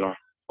say bono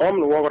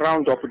Omni walk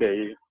around up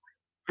there.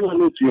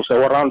 Fulani to me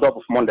so round up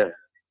of Monday.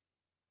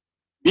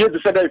 Be the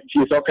said that she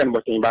is okay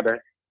but in bad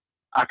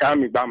I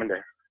can't be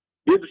bammed.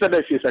 Be the said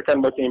that she is okay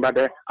but in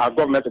bad our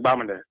government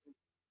bammed.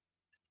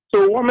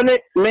 So woman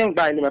men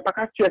by me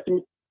pack chest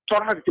me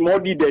torag to more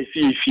did they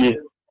see.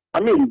 I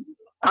mean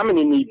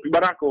in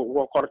Barako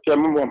work or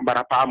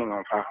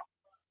barapam.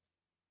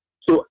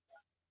 So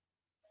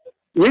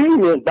we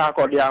need dark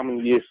or the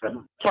army yes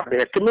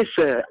sorry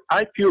commission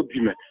IPO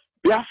me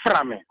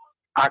Biafra me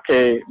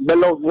ake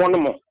bello one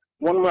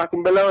more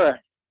below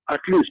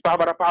at least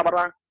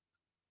pabara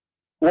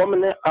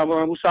woman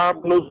Hausa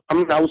knows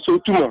I'm now so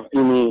too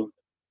in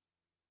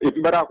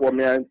Barak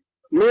woman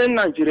me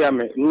Nigeria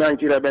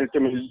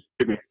Beltemi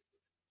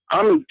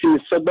I'm to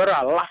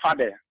Sabara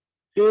Lafade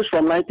since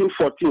from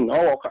 1914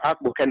 or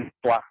Akbo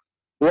Kenwa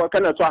what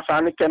can a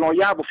Twasani can or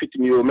Yabu fit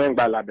me men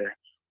balade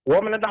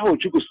woman at the whole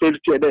Chuku state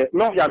there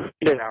no yam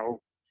there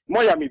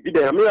Moya me be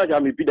there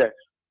me be there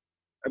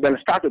then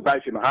start to buy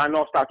him I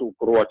not start to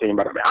grow at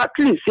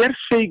least here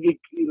say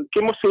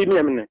Kimo say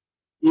me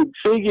you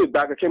say you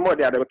back came out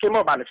there came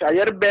up and I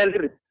had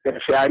barely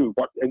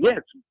but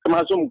yes come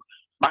on some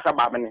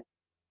Basabamene.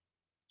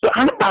 So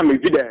I'm a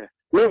video.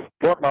 No,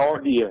 what my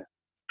idea.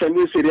 Can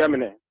you see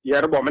them?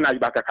 You're a woman I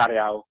back a carry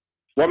out.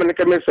 Woman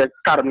can say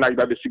Karam like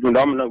the second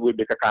dominant will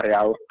be a carry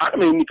out. I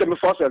mean, you can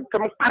force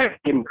come carry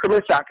him, come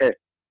and sack it.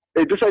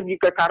 They just said you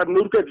can carry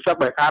Nurka to suck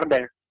my car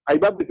there. I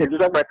got to get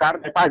my car.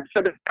 I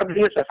said, come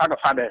here,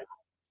 father.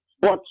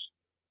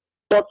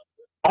 But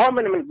how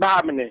many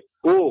Bamene?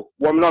 Oh,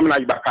 woman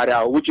like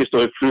Bakaria, which is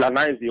to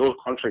Fulanize the whole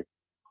country,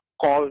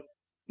 called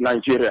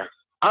Nigeria.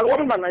 And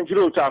woman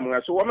Nigeria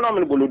time, so woman on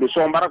the Bulu, the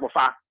Son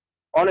Barakofa,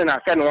 on and I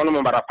can one of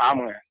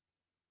Barapam.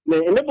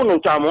 In the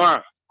Bulu time,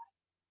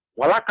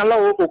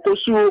 Walakala,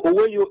 Okosu,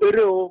 away you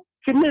ero,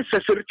 Kimmy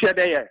Secretary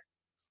there.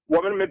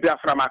 Woman may be a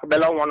from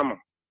Acabella one of them.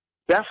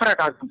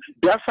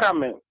 Biafra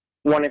me,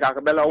 one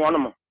Acabella one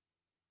of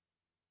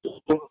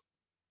them.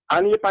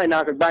 And you find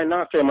out by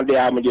now, came a day,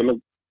 I'm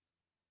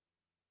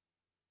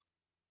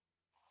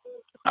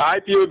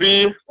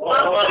IPOB,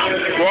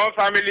 one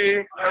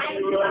family.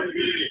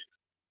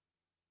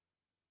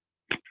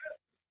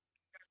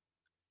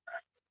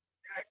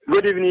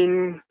 Good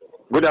evening,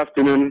 good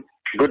afternoon,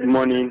 good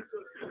morning,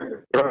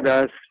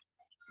 brothers,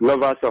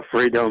 lovers of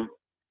freedom.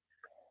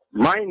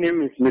 My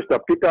name is Mr.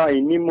 Peter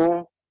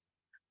Inimo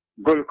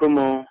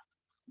Golkomo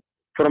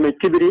from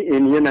Itibiri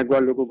in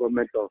Yenagua local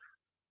government of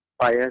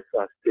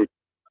Bayelsa State.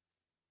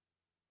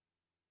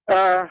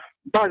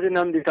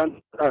 Bazinam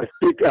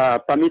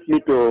permit me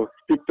to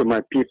speak to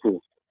my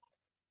people.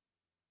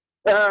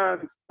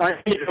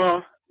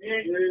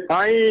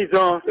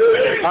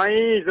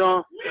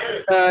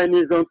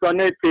 Nizon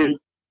planete.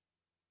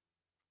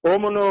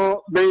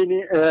 Omono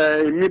beni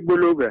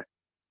mibuluga.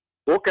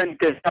 Okan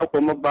kesa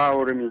komo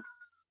baormi.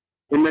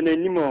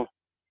 Imenenimo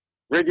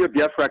Radio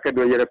Biafra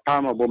kedo yere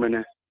pama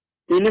bomene.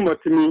 Ini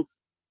motimi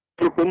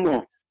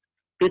prokomo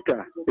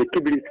Peter e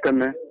kibris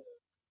kame.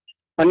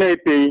 Ana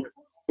epe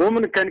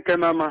woman kan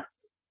mama.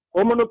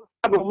 Woman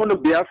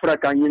Biafra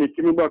kan yini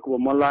timi bako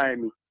molai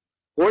mi.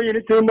 O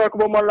yini timi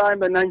bako molai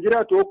me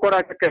Nigeria to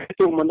okora ka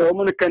keto mo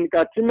woman kan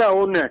ka tima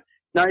one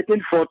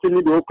 1914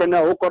 ni do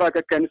kana okora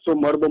ka kan so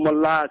morbo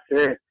mola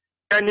se.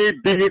 Kani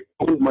bi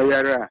ko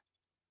mayara.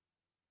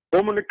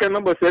 Woman kan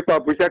mbo se pa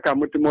busha ka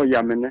mutimo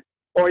yamene.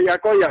 O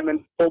yako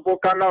yamen obo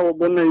kala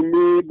obona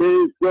imi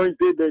be joint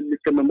de ni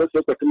kemembe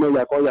so kwetimo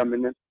yako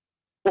yamen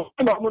o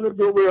ba mo no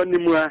do we oni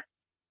mu a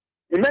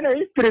imene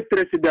history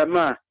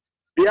president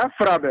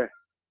Biafra be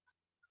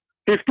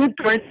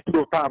 1520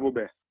 do pabo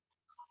be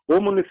o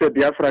mo no se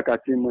Biafra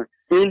katima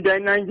in the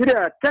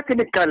Nigeria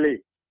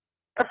technically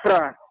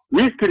Biafra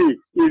history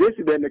is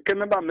the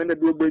kemembe men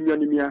do be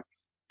oni mi a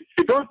if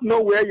you don't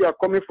know where you are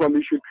coming from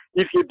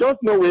if you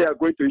don't know where you are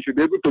going to you should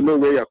be able to know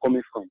where you are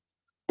coming from.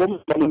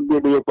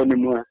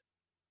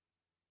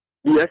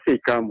 Yes, a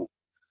camo.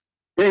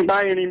 In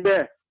buying in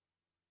there.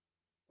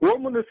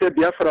 Woman said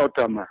Biafra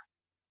Otama.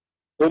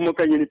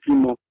 Omoka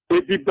Unitimo.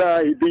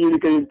 Ediba, being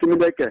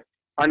intimidate,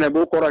 and a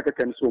Bokoraka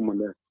can summon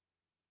there.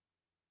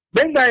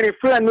 Then I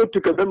refer no to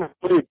them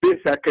for a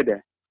base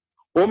acade.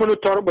 Woman who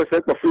torbo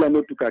said of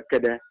Fulano to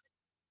Kakede.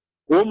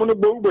 Woman who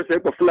Bobo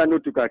said of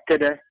Fulano to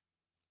Kakede.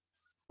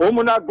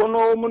 Woman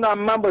Gono, Muna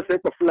Mamba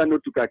said of Fulano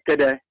to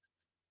Kakede.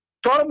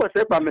 Torbo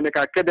sepa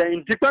meneka kede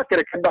injikwa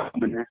kerekeba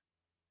mene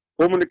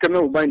woman keme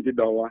uba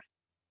injidawa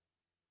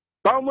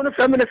ba woman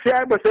family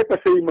fia bo sepa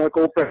sei ma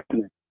ko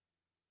person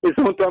is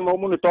on to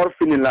woman tor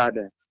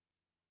finilade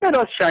let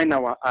us shine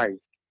our eyes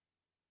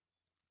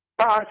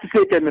pa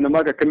se keme na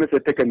maga keme se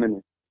teke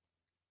mene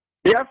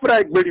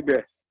Biafra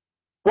igberibe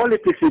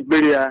politics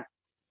igberia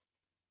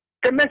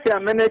keme se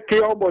amene ke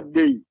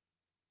obodei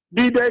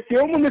di de se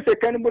woman se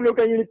kan bolo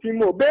kan unity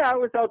mo be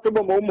house out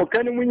bo mo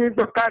kan munyi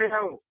to carry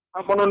out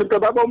amonon ke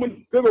baba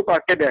mun go ka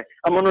kede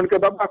amonon ke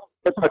baba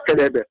ka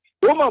kede be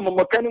o ma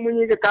mo kan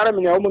munyi ke kara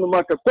mi o mun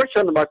ma ka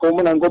question ma ko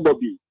mun ngo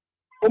bobi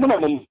o mun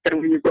mo kan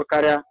munyi ko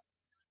kara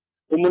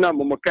o mun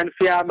mo kan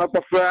fia ma ko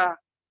fra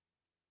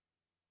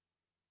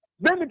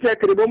be mi te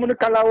kire bo mun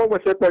kala wo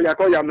se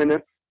ko ya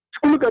mene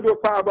skulu ka do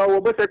pa ba wo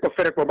be se ko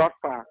fere ko ba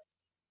fa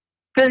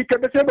ke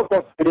be se bo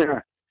ko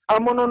fere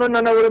amonon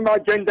na na ma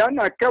agenda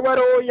na ka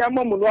waro ya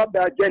mo mun wa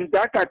ba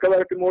agenda ka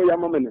waro ki mo ya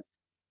mo mene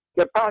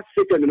the past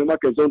second no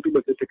make zonto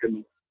be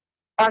second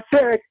I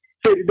said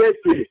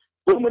seriously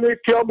woman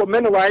kill but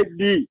men why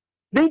be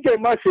think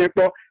ma se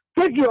ko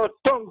take your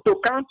tongue to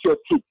count your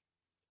teeth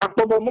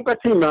apobo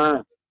mukati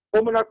ma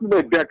woman aku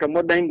be ka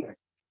modern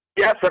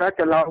ya fara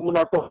ka la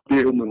woman ko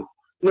be woman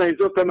no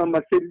izo kama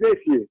ma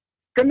seriously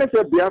kama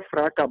se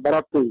Biafra ka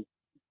barapo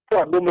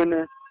ko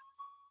woman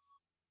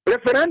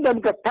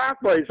referendum ka pa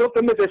ko izo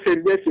kama se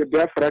seriously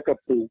Biafra ka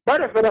po ba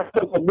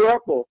referendum ko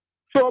bo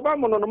so ba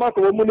mo no ma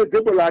ko mo ne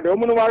debulade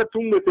mo no wa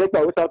tun me se pa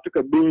wo sa to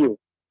ka binyo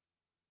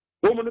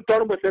wo mo no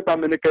torbo se pa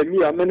me ne ka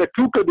mi amene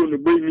tu ka do no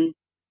beni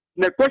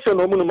ne question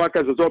mo no ma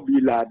ka zo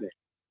bi lade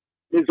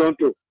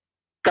izonto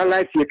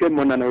kala fi ke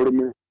mo na na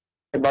rume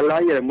e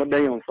bala yere mo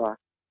dan yon fa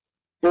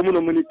wo mo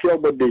no mo ni ki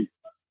obode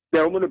de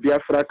wo mo no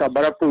Biafra ka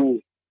barapo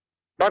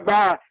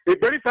baba e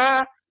beri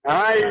fa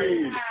ai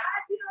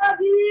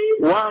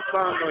wa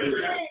family.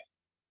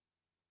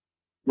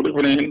 Good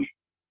evening,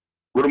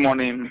 good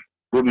morning,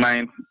 good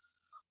night.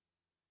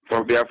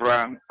 For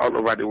Biafra all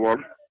over the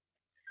world.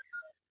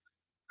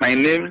 My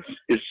name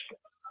is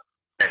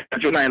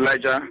Jonah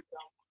Elijah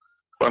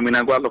from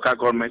Minagua local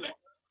government.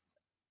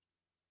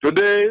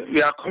 Today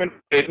we are coming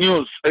a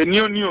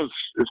new news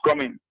is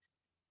coming.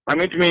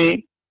 Permit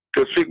me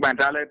to speak my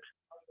dialect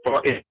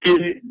for a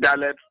key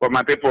dialect for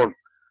my people.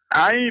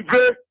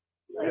 Onyibe,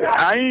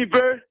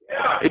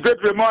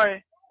 ibe moi.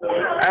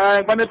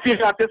 When fish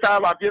at this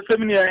hour, I feel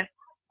seminar.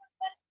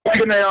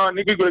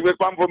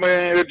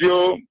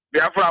 Radio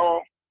Biafra.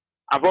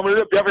 From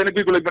the Biafra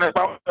people like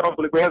Biafra,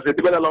 the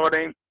development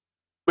of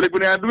but if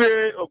we are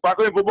doing a pack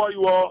of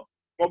you or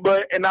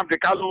mobile and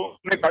Africano,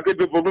 make a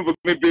good problem for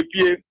me.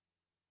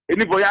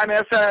 Any boy,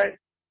 I say,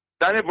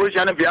 Danny Bush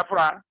and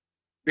Biafra.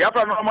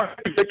 Biafra normal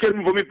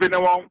taken for me,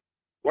 Penawong.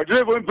 What do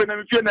you want to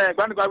Penamina?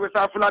 Grand guy with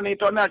Saflani,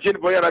 Tona,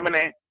 Chin Boy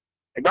Ramene.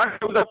 A grand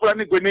guy with a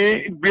Flani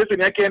going, based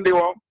in a candy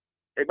wall.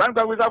 A grand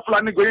guy with a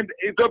Flani going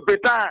into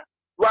Beta,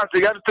 was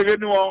the other to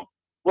anyone,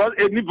 was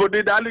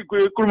anybody that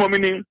could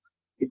meaning.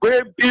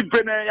 Gwe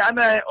ibene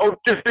yana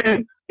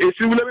otese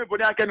esiwule me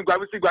boni aka ni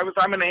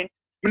gwabisa mene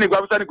mini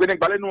gwabisa ni gwe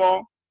gbale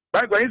nuo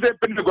ba gwe nse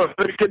pene go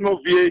serike no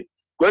vie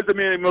gwe se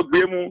me mo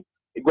gbe mu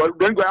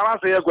gwe awa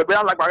se gwe be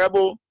ala gbare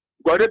bo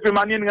gwe de pe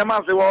mani ni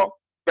ma se wo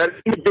be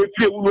be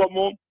fie wulu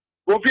omo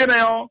wo fie na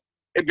yo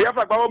e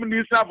Biafra gba wo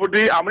mi sa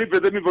fodi amni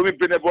pese mi fo mi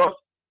pene boss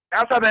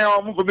asa na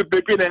yo mu fo mi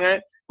pe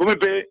ne fo mi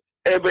pe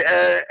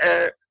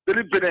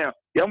dele pene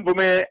ya mu fo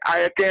mi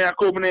ayeke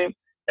akomne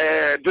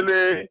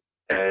dele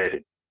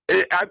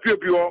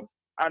IPO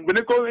and when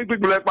they call it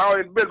people like power,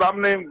 it's based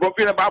on name, go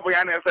feel about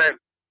Yan said.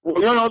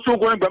 You know, so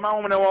going by my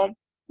woman,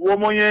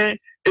 woman, a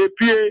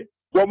PA,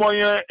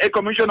 woman a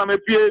commissioner me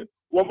pie,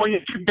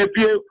 woman be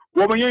pie,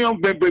 woman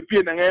young be pie,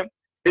 and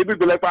ebi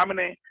go like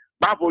family,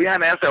 Babu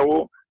Yan answer,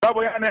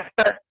 Babu Yan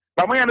answer,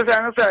 Babu Yan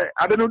answer,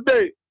 I don't know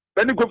day,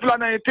 then you go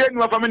flan and take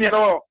no family at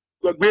all,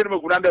 go great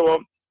of Granada.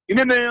 In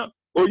the name,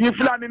 or you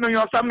flan in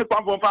your family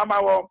pump from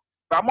farmer,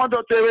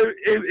 Ramondo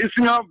is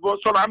your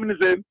so I'm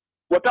saying,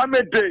 what I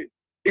made day,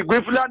 if we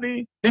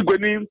flanny, he go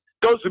in,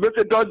 those who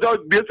better those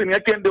beers in your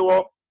can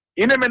do.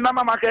 In a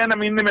nama, my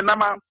enemy in the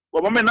nama,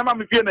 or woman nama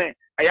me piene,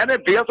 I had a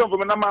beer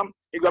from a nama,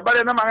 if you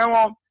better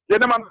nama,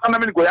 then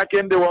I'm go, I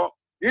can do.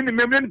 In the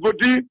memory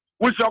body,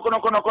 which are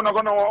going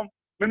to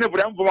many of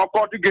them from a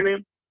court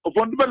beginning,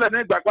 upon the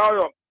neck back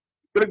out.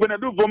 But when I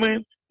do for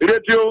me,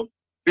 radio,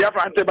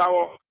 Biafra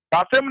Antebao,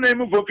 but same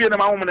name for fear of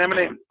my own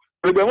name.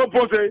 But when we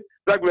post it,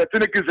 like we're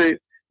cynical say,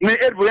 may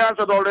every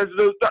answer all this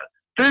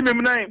 3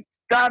 name,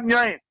 can't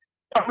name,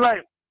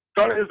 like,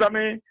 sorry, I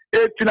mean,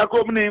 18 a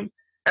company,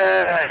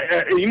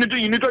 you need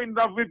to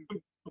enough with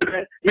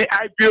me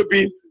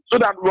IPOB so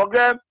that we'll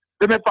get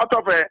the part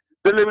of it,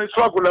 the living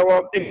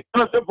struggle in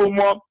simple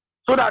more.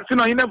 So that you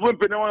know, you never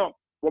been on.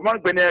 Woman,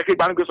 when I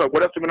keep on going,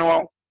 what else to me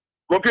now?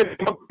 Go get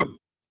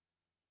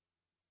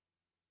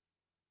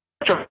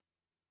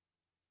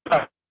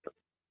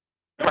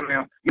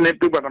minute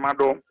to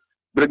Batamado.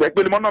 But the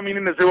back money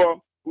meaning the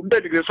zero, who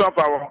did the soft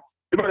hour.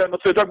 You better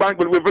not say a bank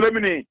with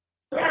Lemony.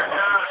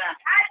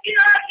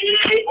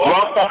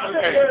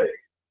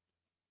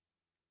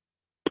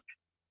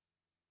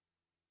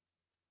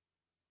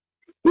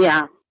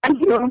 Yeah, thank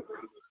you,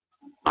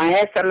 my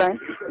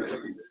excellence.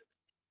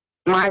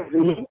 My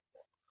baby,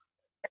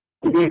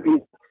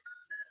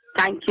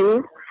 thank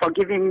you for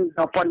giving me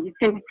the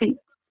opportunity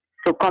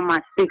to come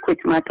and speak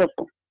with my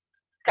people.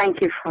 Thank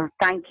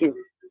you.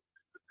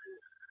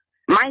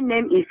 My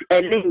name is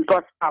Ellen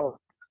Gospel.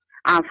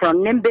 I'm from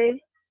Onyibe,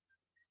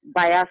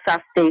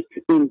 Biafra State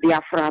in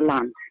Biafra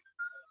land.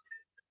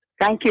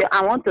 Thank you.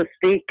 I want to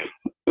speak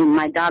in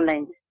my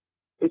dialect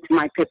with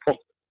my people.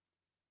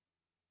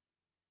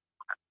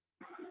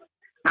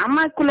 I'm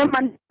a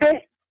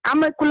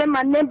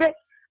Onyibe.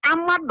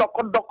 Ama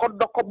doko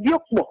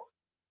biokbo.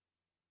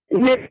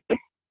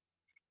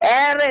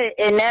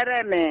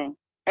 Enere me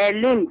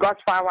Elin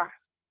Godfather.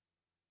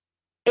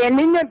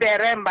 Enine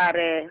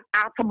berembare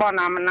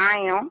atubona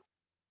mnayo.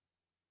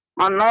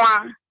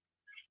 Onoa.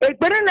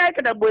 Ekberi na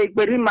ekada bo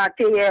ekberi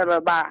mate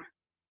yerba.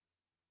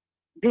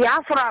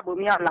 Biafra bu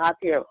mi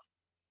olatio.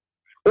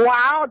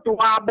 Wa to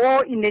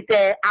abo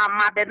inete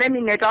ama bebe mi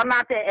neto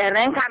nate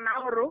erenka na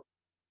oro.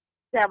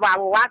 Se ba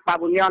wa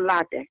babu mi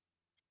olate.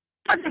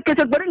 Because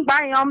the bring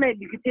by your maid,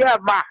 you could hear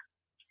about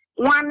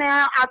 1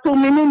 hour 2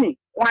 minutes,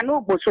 1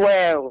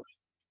 Ogoswell.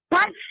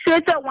 What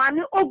said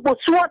one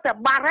Ogoswater,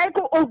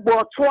 Barrego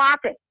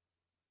Ogoswater,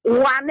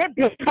 1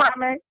 big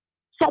farmer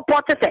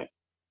supported it,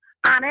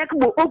 and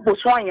Echo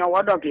Ogoswan, your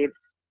water give.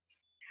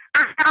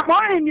 I am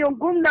all in your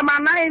goon, the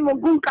man I am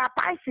Gunka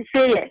Pisces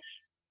say,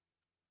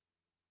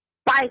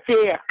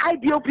 Pisces, I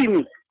do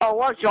me or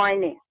was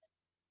joining.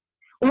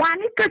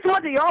 1 equals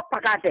what the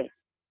opera.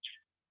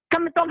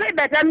 Come to get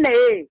better,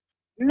 nay.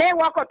 Me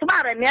walk to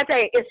Mara, Neta,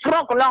 a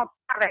stroke long,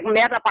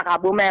 Neta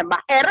Pacabumba,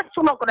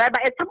 Eresumokreba,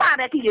 a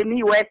Tabaraki,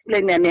 you West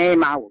Lane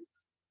name out.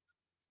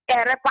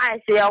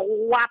 Erepaise,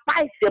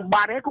 Wapaise,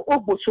 Bareko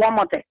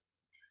Obuswamote,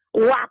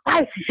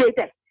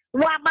 Wapaise,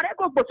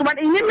 Wabareko Busman,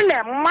 Inimile,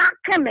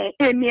 Markame,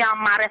 Emia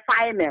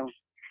Marefine,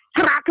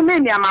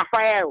 Trackmania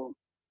Mafael.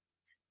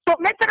 So,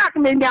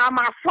 Metrackmania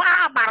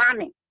Mafa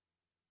Barani,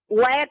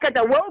 where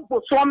the world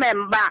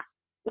Buswoman Ba.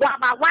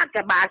 Waba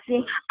waka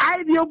basi,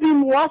 I will be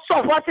more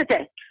so what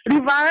it.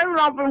 River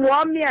of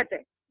 1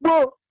 meter.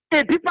 Go,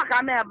 the people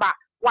come about,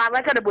 while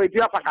I got a boy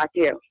up at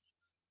here.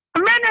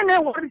 Men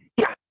and what is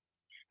here.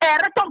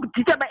 Talk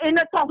to in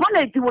a talk on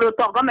it, you will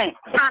talk on me,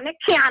 and it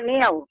can't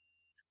kneel.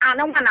 I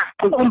don't want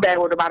to come back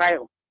with the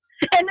barrel.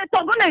 And the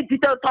talk on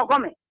it, talk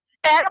on me.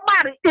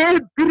 Everybody is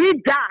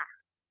brida,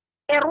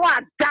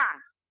 Erwada,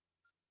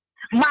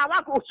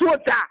 Mawako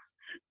Sota.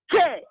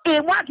 A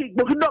walking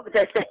book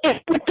doctor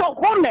said, talk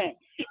on me.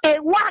 A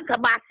walk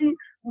about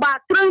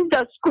train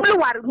the school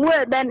were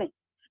more than a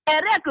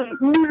record.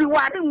 You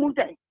are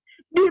moving.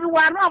 You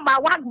are not my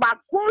walk back.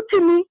 Go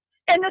to me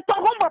and the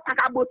Tohoma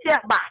Pakabotia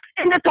back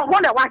and the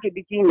Tohoma walk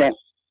between them.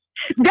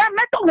 Then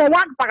metal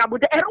walk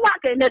Pakabotia and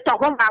walk in the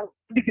Tohoma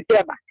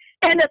Bigiteba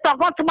and the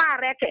Tohoma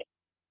record.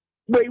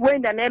 We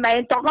win the name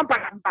and Tohoma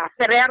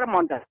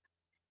Serramonda.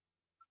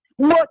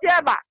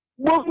 Whatever,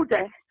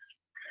 Momude,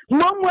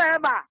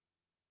 Momueva,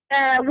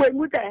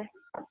 Wemute.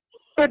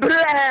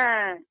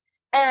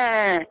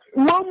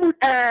 Momu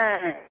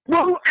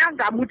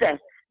Angamute.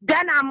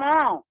 Then I'm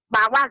all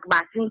by work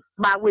bassing,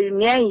 but we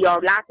mean your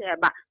last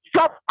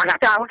shop. I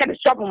got a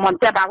shop in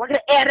Monteba.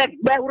 What Eric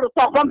Beru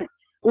talk on me.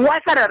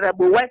 What's a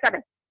rebel? What's a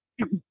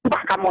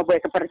Bacamo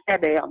per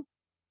Sebeo?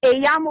 A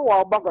Yamu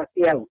or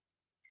Bogosiel.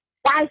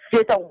 5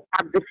 feet of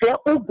the fair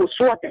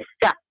Ubuswater.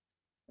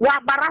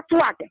 What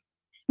Baratuate?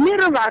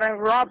 Mirror and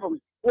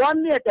Robin.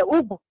 1 meter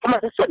Ubu.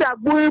 So that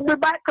we will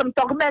back and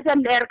talk better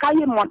than Erka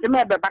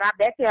Montemebe, but I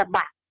bet you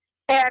back.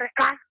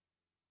 Erica,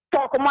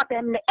 talk about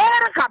them.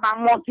 Erica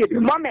Monty, the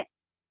moment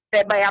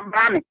they by a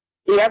brand,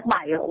 yes,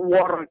 by a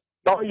war,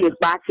 don't use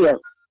back here.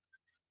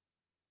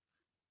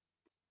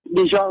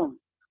 Dijon.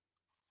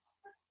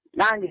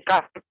 Now,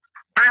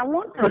 I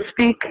want to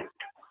speak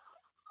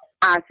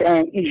as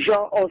an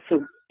Ijo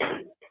also.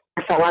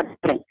 As a what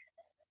thing.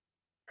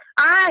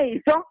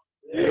 It's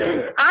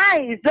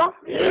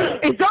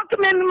not to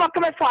me, not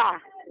come far.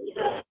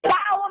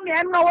 Wow, me,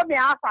 I know what they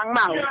are from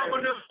now.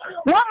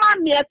 One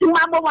man, me, 2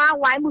 number 1,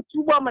 why would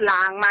 2 women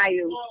lang, my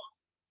you?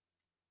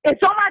 It's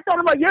so much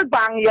over your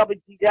bang, you'll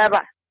be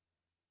together.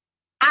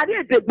 I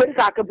did the big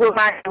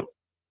acapulco.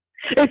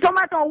 It's so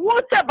much on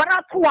water, but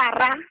not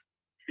Tuara.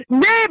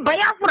 Ne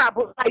Biafra,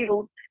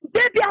 Busayo.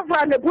 De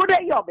Biafra, the Buddha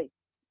Yobi.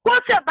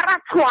 What's a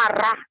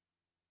Baratuara?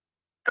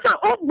 So,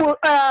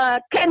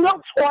 can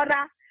you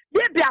order?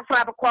 De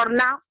Biafra,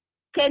 corner,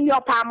 can you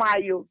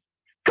pamayo?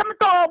 Come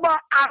to over,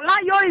 allow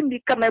you in the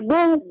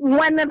Cameroon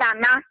when and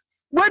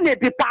when they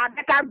be part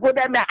that can go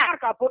there, the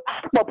Arca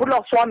popular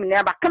swarm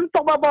never come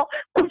to over,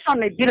 push on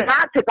the dinner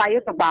to buy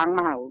it a bang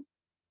now.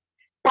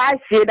 I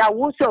say that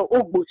was so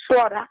old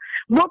swara,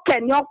 what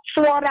can you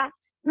swara?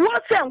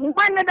 What's a one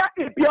that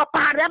if your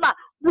paraba?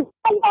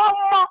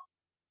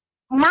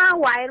 My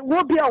wife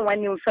will be on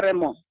when you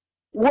ceremony.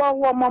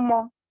 War,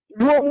 mama,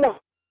 war,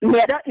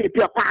 neither if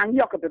your pan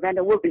yoke of the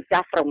vendor will be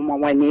just from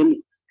my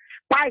name.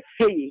 Why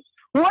say,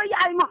 why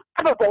I must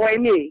have a boy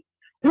me?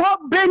 What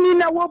Benny,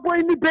 what boy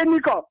me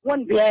Bennico,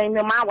 one being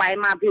my wife,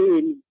 my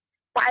baby.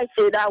 Why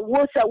say that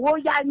was a war,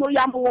 I know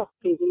yam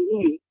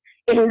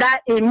in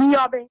that in me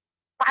of it.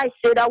 I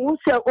said I was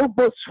a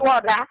obo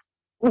swada.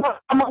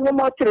 One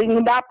more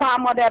training that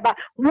palm or whatever.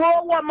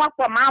 War warm up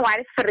for my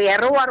wife,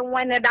 or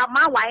when it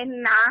my wife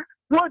now.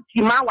 What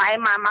my wife,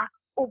 mamma?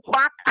 Oh,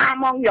 back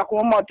among your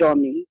home or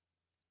Johnny.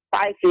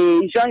 I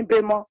say, join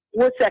Bemo,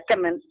 what's a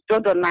comment?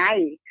 Don't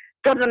deny.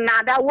 Don't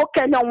deny that. What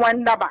can you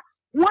wonder about?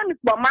 One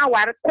for my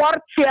wife,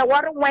 court chair,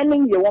 what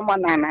winning your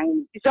woman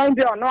and join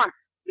the honor.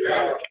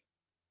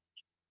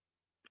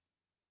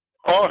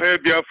 Oh, hey,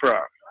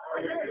 Biafra.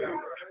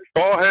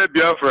 Oh, hey,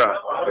 Biafra.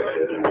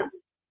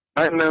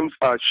 My names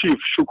are Chief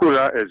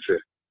Shukura Eze.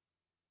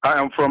 I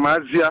am from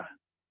Asia,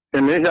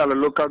 in the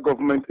local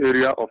government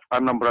area of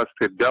Anambra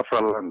State,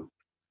 Biafra land.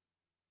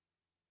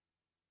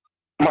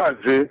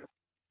 Maze,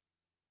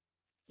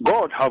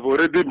 God have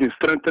already been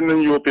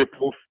strengthening your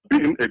people,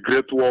 doing a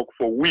great work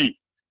for we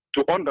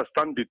to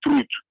understand the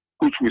truth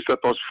which will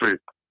set us free.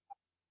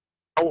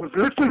 I was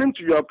listening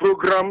to your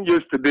program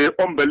yesterday,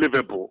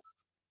 unbelievable.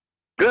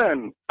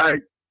 Then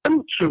I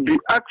am to be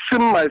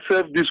asking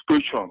myself this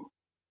question.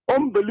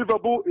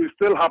 Unbelievable is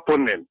still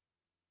happening.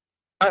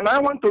 And I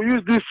want to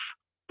use this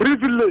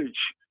privilege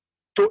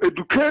to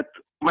educate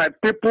my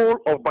people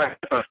of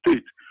Biafra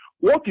State.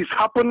 What is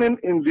happening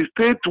in the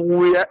state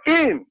we are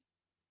in?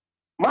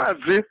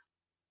 Mazi,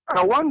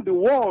 I want the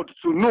world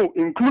to know,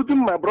 including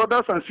my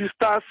brothers and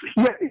sisters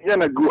here in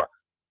Yanagua,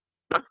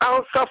 that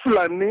Hausa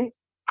Fulani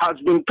has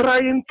been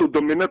trying to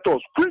dominate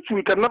us, which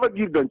we can never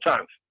give them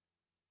chance.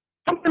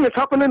 Something is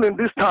happening in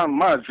this town,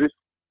 Mazi.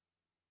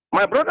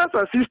 My brothers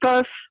and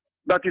sisters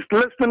that is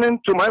listening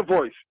to my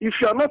voice, if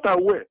you are not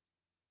aware,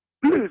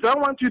 please, I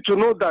want you to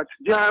know that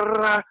there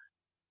are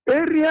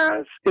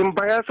areas in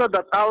Bayelsa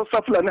that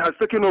Hausa Fulani has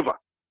taken over.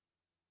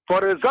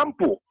 For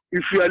example,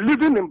 if you are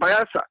living in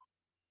Bayelsa,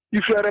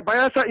 if you are a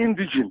Bayelsa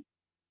indigene,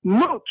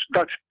 note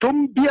that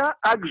Tombia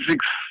Axix,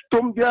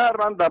 Tombia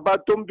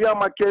Roundabout, Tombia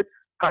Market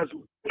has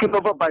been taken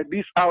over by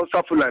this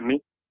Hausa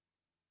Fulani.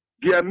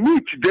 Their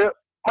meat there,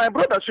 my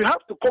brothers, you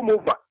have to come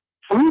over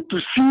for you to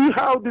see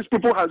how these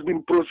people has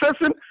been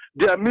processing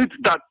their meat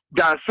that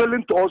they are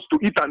selling to us to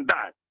eat and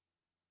die.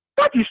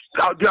 What is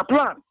their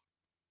plan?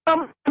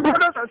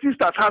 Brothers and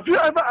sisters, have you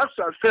ever asked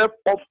yourself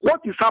of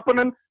what is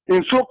happening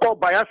in so-called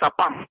Bayelsa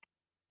Palm?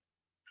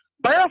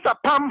 Bayelsa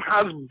Palm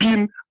has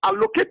been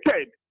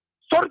allocated,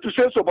 sorry to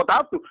say so, but I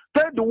have to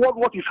tell the world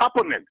what is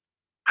happening,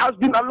 has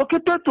been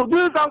allocated to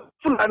this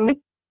Fulani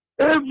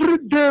every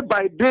day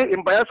by day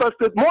in Bayelsa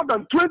State. More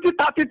than 20,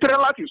 30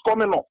 trailers is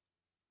coming up.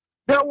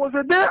 There was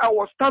a day I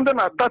was standing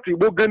at that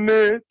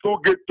Ibogene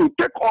to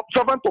take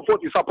observant of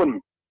what is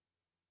happening.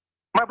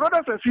 My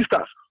brothers and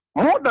sisters,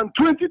 more than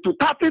 20 to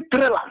 30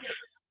 trailers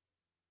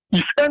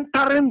is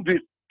entering the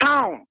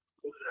town.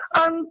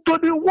 And to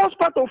the worst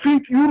part of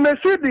it, you may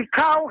see the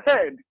cow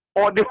head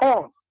or the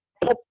horn,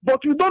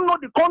 but you don't know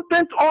the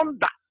content on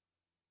that.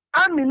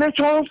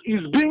 Ammunition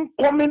is being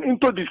coming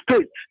into the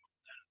state.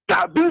 They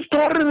have been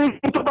storing it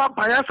into that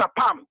Bayelsa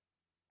Palm.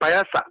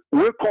 Bayelsa,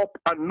 wake up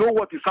and know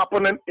what is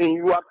happening in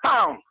your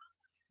town.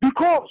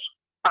 Because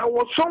I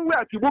was somewhere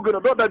at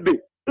Ibogene the other day,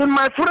 in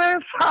my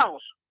friend's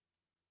house.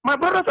 My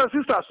brothers and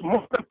sisters,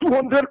 more than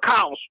 200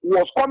 cows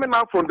was coming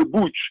out from the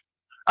bush.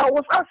 I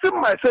was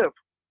asking myself,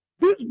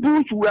 this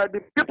bush were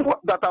the people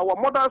that our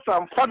mothers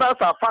and fathers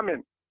are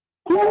farming.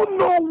 Who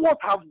know what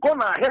have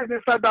gone ahead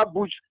inside that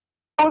bush?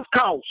 Those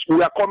cows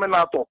we are coming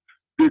out of.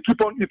 They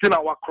keep on eating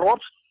our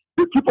crops.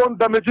 They keep on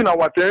damaging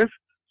our things.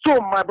 So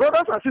my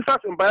brothers and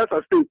sisters in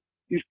Bayelsa State,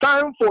 it's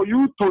time for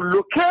you to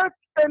locate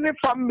any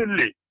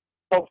family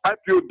of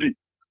IPOB.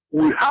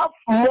 We have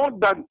more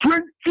than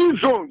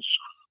 20 zones.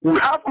 We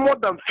have more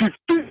than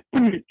 15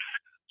 units.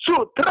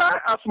 So try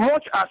as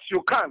much as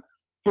you can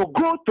to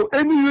go to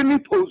any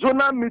unit or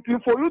zonal meeting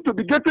for you to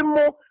be getting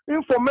more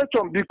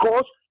information,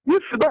 because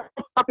if you don't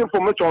have that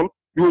information,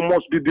 you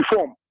must be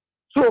deformed.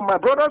 So my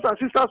brothers and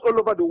sisters all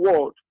over the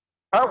world,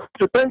 I have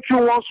to thank you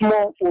once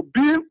more for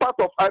being part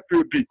of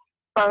IPOB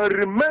and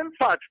remain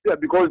fact there,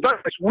 because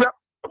that is where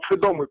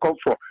freedom will come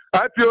from.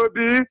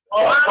 IPOB,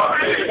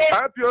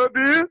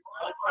 IPOB.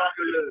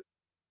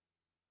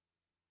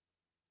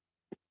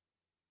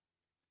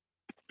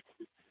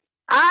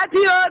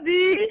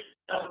 IPOB.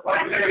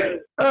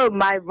 Oh,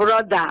 my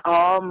brother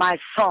or my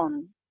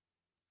son,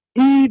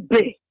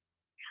 Onyibe.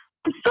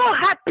 I'm so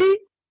happy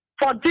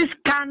for this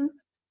kind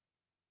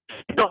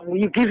of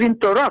you're giving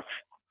to us.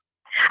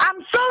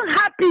 I'm so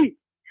happy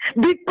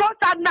because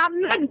I'm not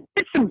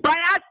this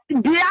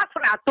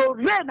Biafra to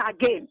reign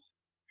again.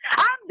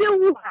 I'm the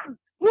one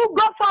who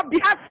go for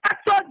Biafra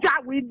soldier.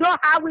 We know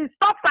how we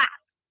suffer.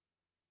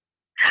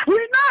 We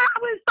know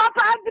how we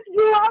suffer.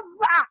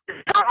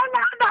 All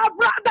our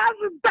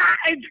brothers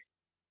died.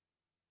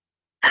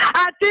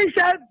 I think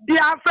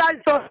Biafra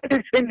is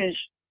already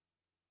finished.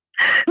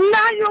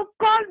 Now you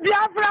call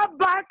Biafra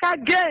back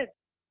again.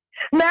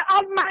 May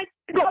Almighty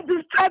God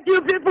destroy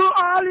you people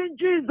all in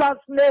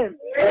Jesus' name.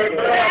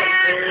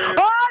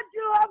 Oh,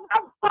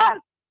 Jehovah,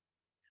 first,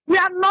 we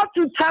are not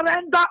to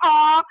surrender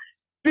our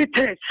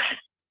victories.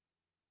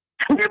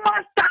 We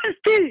must stand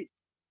still.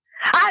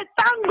 I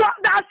thank God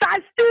that I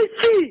still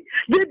see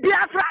the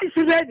Biafra is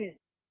ready.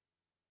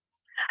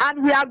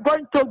 And we are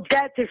going to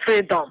get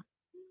freedom.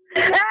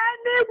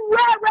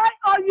 Anywhere where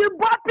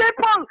Onyibe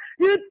people,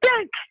 you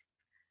think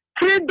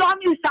freedom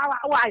is our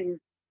wife.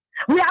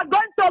 We are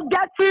going to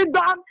get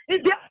freedom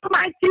in the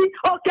Almighty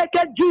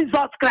OKK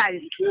Jesus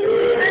Christ.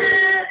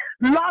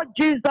 Lord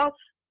Jesus,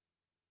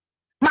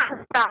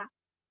 Master,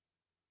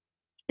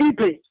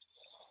 Ibe,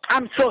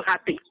 I'm so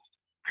happy.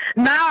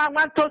 Now I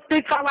want to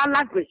speak our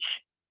language.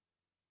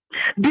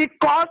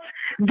 Because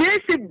this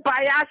is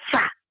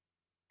Biafra.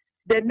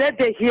 They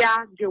never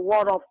hear the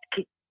word of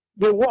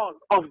the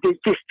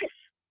justice.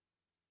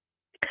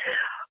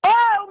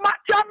 Oh,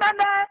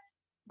 Machamane,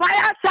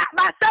 Biafra,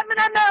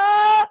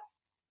 Masamane.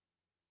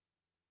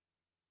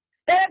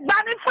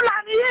 Bani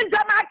Fulani is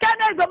a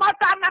mechanic, the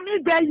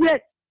Matanami Gaye.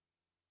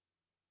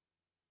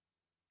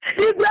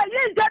 If there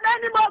is an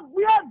animal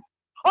beyond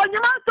on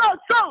your mouth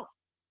so.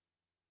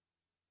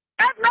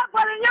 That's not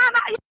for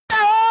Yana.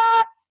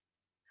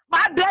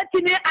 My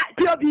destiny at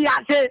POB.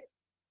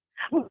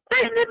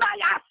 Really, my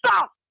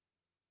son.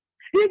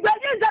 If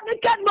there is a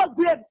mechanic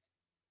beyond.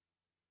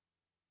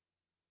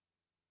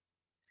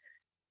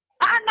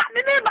 And I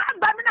mean,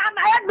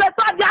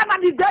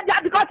 I'm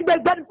because he was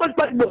very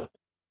possible.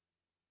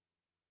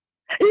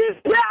 If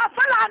we are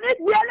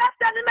following we are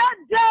left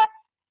animals there.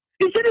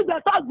 You should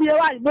have thought we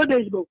are no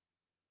days ago.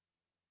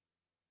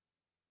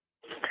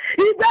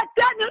 If they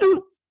tell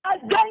you,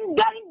 gang,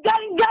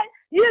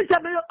 you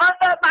should be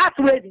mass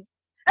ready.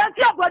 And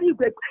see what you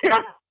break.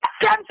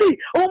 Can see,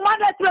 oh, man,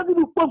 that's where we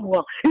will come.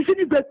 You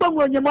should be come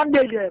on your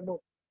Monday.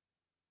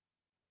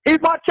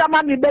 If what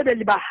Chaman in bed,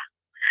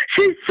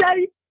 she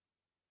say,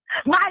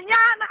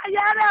 Mayana,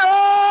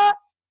 Yara.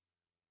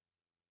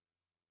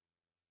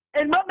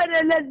 And maybe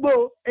a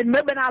lesbo, and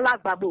maybe a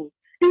lagbo.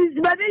 Is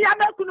maybe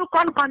Yamakunu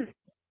company.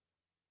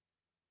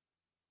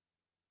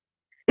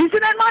 Is it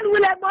a man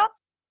will have more?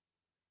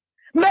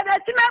 But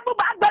it's a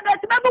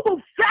member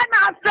who friend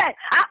after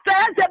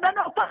the men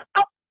of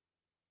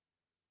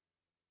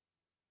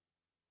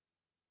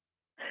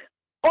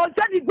or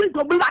Johnny Green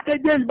to be like a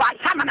day by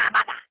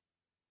Samanabada.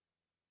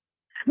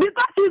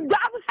 Because if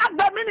God was at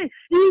the minute,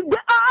 if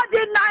all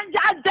the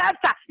 9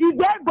 Delta, if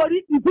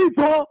everybody is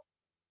people.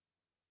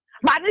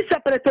 Mani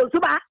separate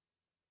Suba.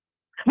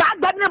 My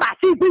governor, my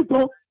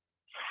people.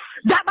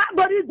 That my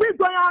body is big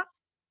going on.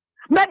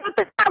 Maybe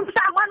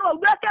someone will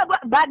work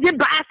about the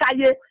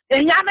Basaye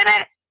in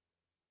Yamene.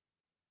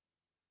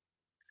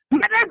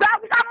 Maybe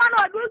someone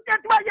will do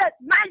that.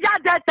 Niger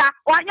Delta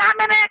or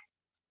Yamene.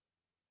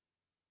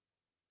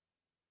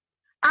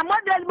 I'm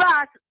on the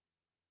bus,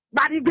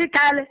 but it be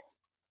Kale.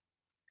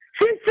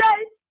 She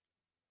said,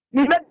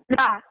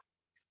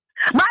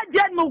 my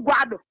general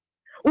guado.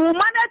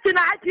 Umaneti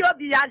na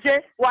IPOB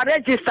yaje wa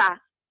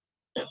register.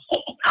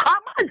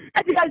 Ama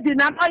di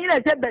na mo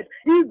yin se bet.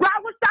 Igwa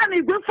Awusa ni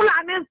Igwe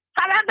Fulani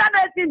surrender na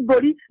sin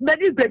bori me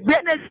ni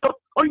gbegbe na so.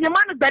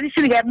 Onyema no gberi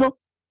siri he mo.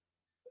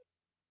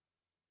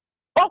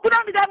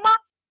 Okuna mi de mo.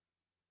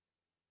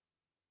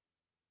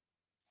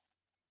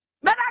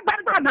 Me na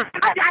gberi na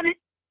ajani.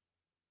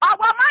 Awa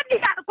ma di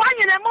ka ko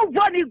yin mo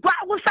vo ni Igwa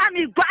Awusa ni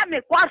Igwa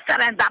me ko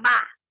surrender ba.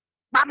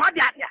 Ba mo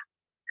di adia.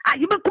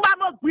 Ayi me kuma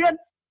mo gbe.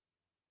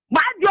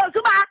 My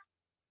Josuba,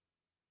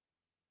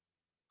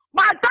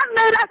 my son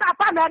made us a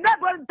fan of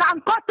never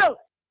done photo.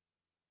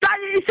 So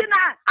you see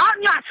now, on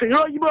your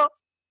show,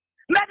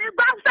 many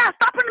banks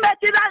stopping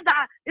Metiranda.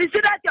 You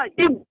see that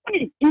in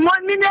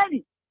 1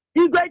 minute,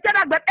 you go to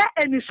that, but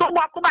any so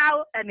walk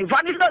about and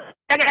vanilla.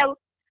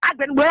 I've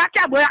been working.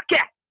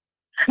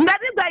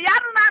 That is the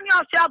young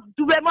yourself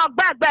to be more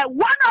back by 1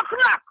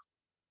 o'clock.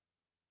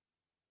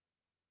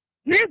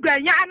 Nigga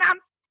Yanam,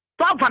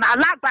 top on a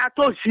lap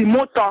battle, see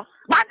motor.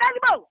 But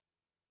animal.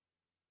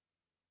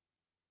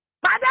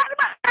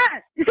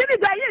 You see the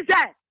guy is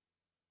there.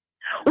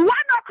 1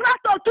 o'clock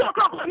or 2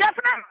 o'clock. Yes,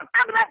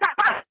 I'm going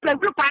to the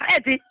group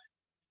party.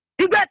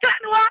 You better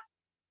what?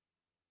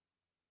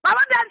 I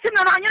want to see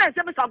on your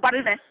service of body.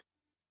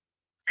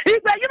 If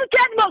you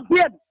can't go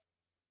good.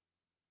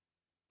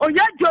 Oh,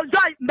 yeah,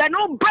 Joy, but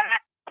no better.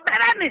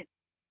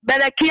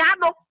 Better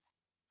piano.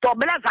 So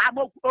better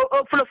vabo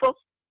fluffo.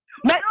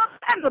 But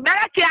no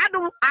better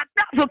piano. I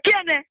thought for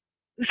Kenny.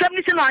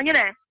 Something on you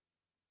there.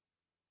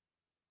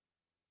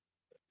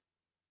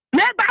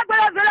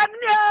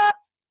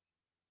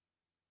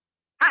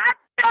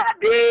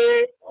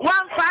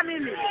 One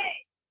family.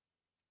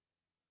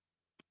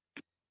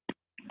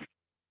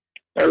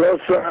 Hello,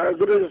 sir.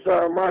 Good evening,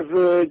 sir.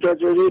 Master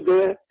Judge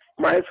Onyibe,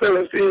 my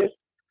excellency.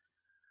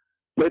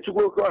 Let you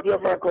go out here,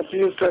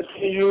 continue to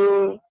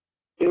continue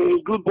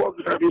a good work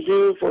that you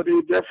do for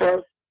the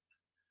Biafra.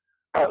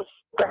 As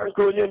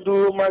Kanko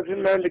do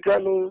Mazin and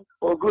Kanu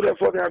for good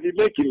effort that you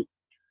making.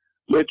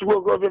 Let you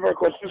go out here,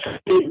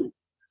 continue.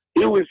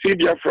 He will see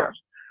Biafra.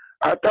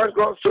 I thank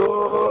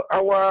also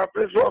our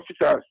principal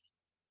officers.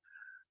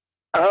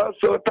 I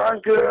also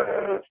thank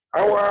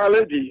our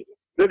lady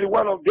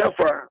one of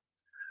Biafra,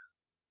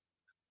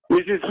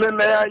 which is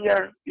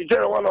Nenayanya, the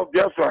general one of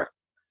Biafra.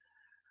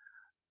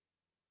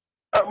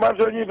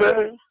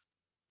 Onyibe,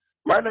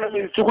 my name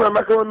is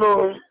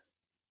Chukwemeka,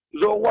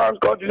 the one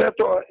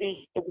coordinator in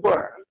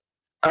Ugwa.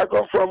 I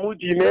come from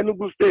Uji,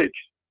 Enugu State.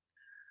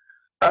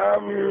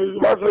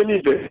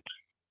 Onyibe.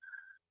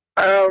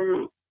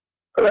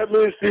 Let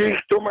me speak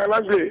to my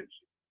language,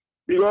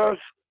 because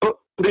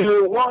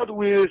the word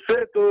we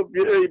say to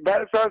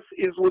Biafra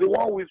is the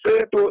one we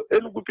say to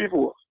Enugu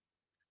people.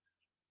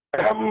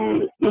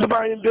 In the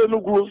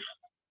Enugu,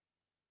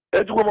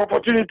 it's an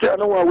opportunity. I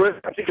know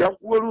where I think I'm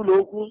going to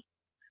go.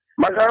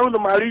 Magaru no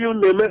Mariu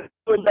Neme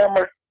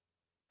Nyama.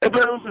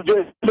 Everyone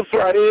is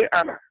Friday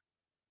Anna.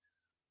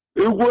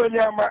 You go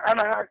Nyama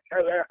Anna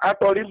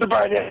Atoli the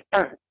Banya.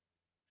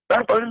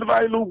 That's all in the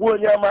Banya Ugo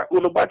Nyama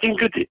on the batting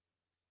kitty.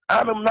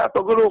 I'm not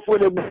a good for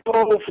the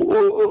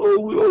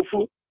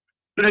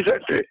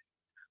recently.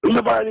 In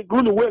the Banya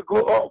good work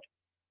go up.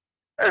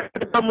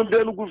 Come in the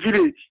Enugu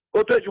village.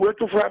 Go touch where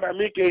to find and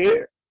make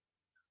here.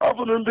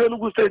 Often in the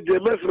Enugu state, the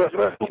mess was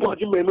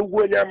watching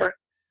Ugo Nyama.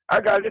 I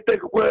got to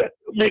take away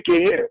make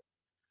here.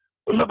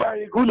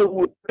 Nobody good no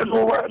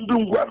one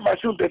doing one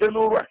machine that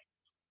no right.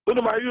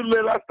 One my you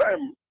last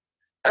time.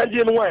 And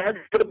you know I had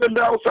to bend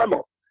down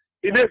summer.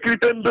 In a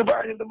Christian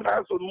Dubai in the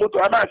house on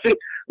motor and I say,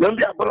 when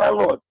they are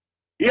Lord.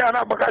 Yeah,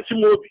 not Bakashi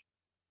Mobi.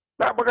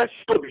 Not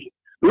Bakashi Mobi.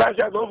 Last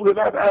year over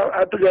that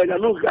I took a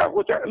no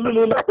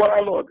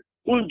Lord.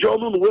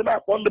 John went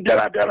up on the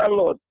Bella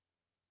Lord.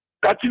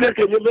 Katina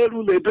can you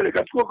meru ne pere,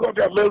 Katsuko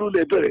ya meru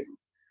ne pere.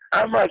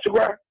 Ama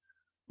shwa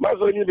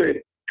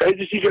Onyibe. I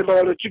just see the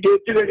Lord to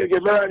get to the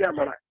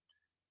Gamma.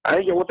 I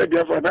ain't what I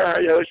get for now.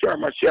 I show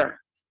my share.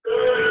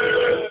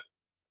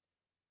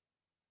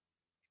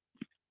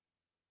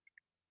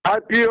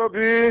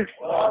 IPOB,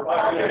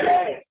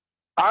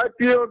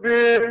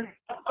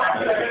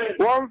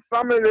 one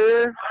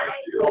family.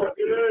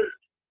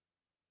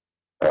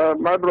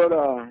 My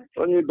brother,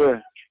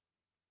 Onyibe,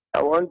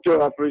 I want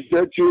to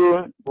appreciate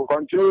you. We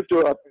continue to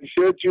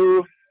appreciate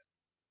you.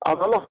 And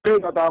all of you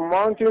that are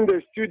mounting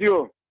the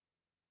studio.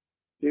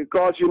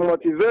 Because you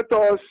motivate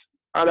us,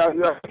 and as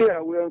you are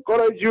here, we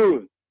encourage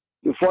you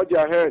to forge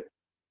ahead.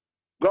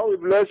 God will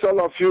bless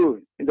all of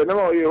you in the name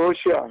of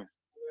Yehoshua.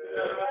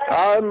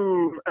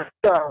 I'm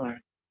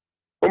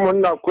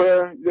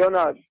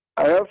Leonard.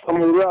 I am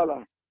from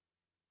Urala.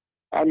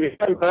 I'm in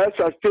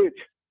Bayelsa State,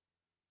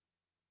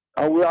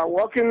 and we are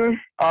working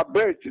our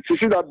best to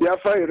see that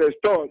Biafra is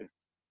restored.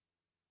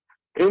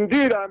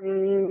 Indeed,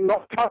 I'm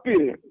not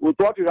happy with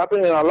what is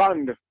happening in our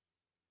land.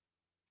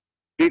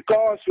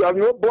 Because we have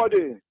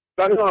nobody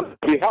standing on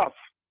behalf.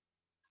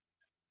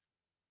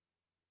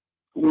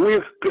 We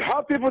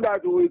have people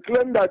that we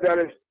claim that they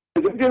are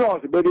representing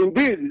us, but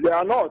indeed they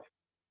are not.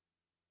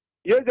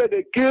 Yes,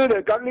 they killed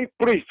a Catholic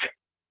priest.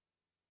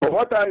 But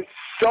what I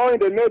saw in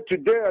the net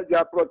today, they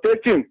are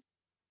protesting.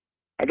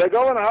 And the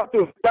governor has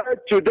to fight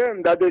to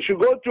them that they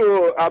should go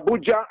to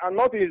Abuja and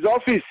not his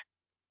office,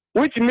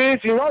 which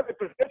means he's not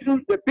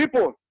representing the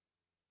people.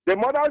 They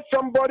murdered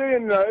somebody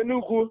in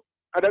Enugu.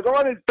 And the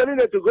government is telling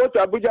them to go to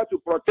Abuja to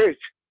protest.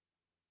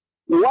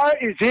 Why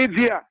is he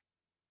there?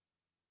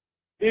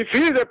 If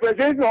he is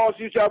representing us,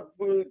 he should have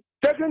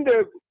taken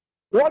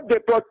what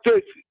the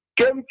protest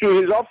came to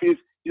his office,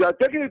 he has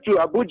taken it to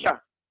Abuja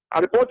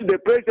and report to the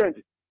president.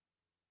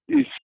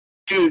 He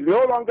is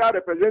no longer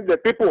representing the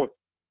people.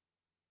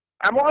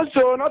 I'm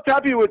also not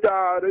happy with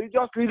our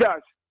religious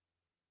leaders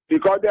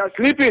because they are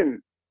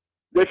sleeping.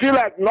 They feel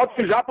like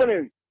nothing is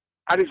happening.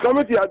 And it's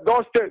coming to their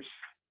doorsteps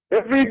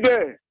every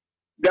day.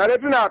 They are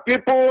raping our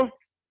people,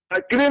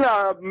 killing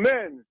our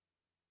men,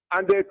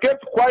 and they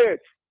kept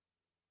quiet.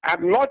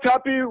 I'm not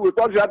happy with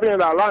what's happening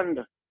in our land.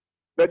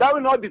 But that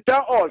will not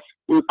deter us.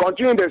 We'll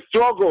continue the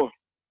struggle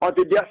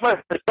until Biafra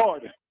is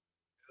restored.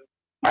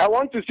 I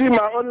want to see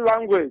my own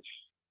language.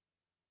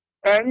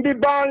 And the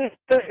band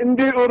in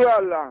the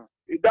Urala,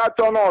 that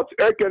or not,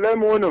 Ekele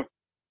Mono.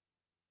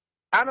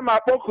 And my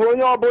book,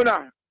 Ronyo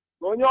Bona,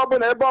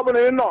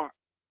 Ebobona,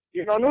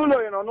 you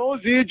know,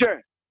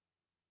 ZJ.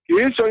 He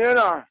is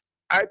Soyena,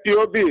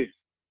 IPOB.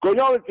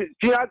 Gonyo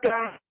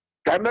Tiata,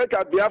 can make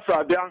a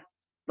Biafra there.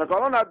 The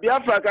Corona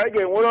Biafra can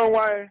get one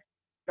way.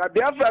 The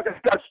Biafra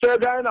can stay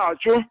down our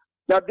true.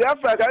 The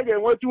Biafra can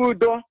get what you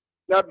do.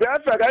 The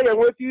Biafra can get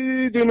what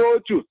you know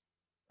too.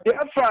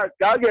 Biafra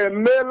can get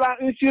Mela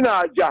in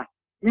Sinaja.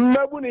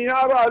 Mabuni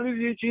Hara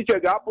Lizzy teacher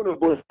Gapuno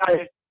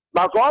Bosai.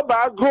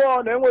 Macoba go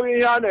on and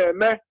we had a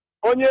me.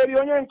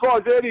 Onye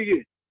cause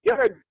Erigi. You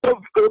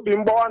have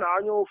been born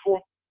annual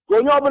for.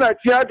 Going over at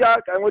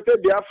Tiaga and with the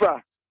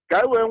Biafra.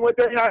 Can win with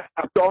the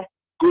actor.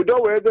 Good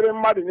weather in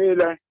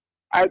Madinilla.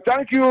 I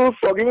thank you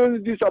for giving me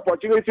this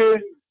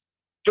opportunity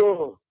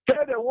to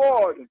tell the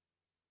world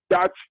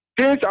that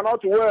things are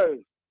not well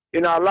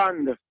in our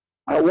land.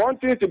 I want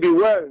things to be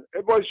well.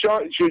 Everybody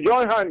should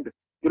join hands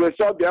to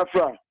restore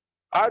Biafra.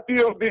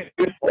 IPOB.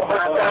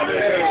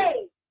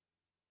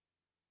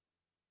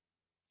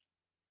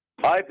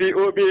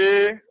 IPOB.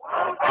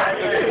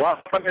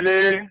 One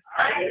family.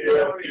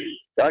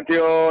 Thank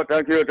you.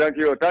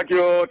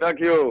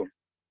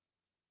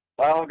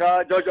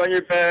 God, George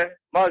Onyibe,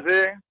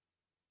 Mazi.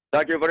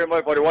 Thank you very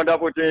much for the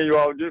wonderful thing you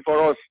are doing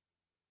for us,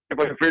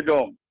 for the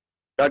freedom.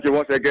 Thank you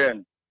once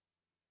again.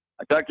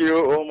 I thank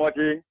you,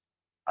 Almighty.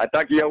 I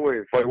thank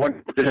Yahweh for the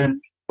wonderful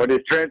thing, for the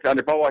strength and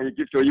the power He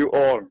gives to you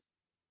all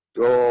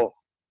to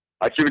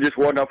achieve this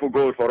wonderful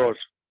goal for us.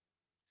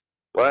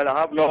 Well, I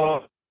have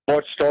no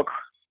much talk.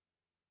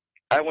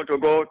 I want to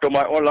go to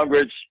my own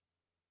language.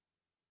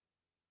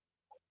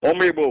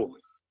 Onyibe.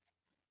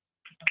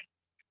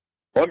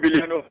 1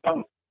 billion.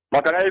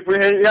 Makana ifu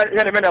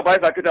yani mena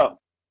baisa kita.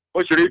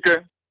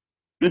 Oshirike.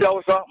 Bida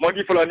usa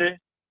mongi fulani.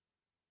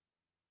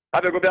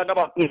 Abe gobe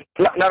anaba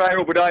nara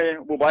yo budaye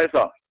bu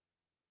baisa.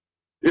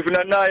 If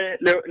na nai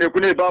ne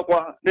kune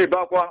bakwa, ne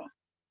bakwa.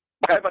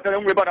 Makai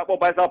patale ngwe ba na po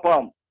baisa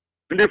pam.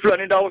 Ndi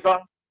fulani da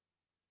usa.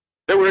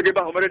 They will give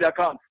back their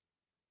account.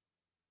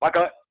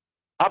 Maka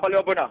abale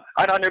obona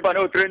ana ne ba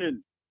no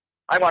training.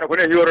 I want to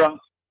go here.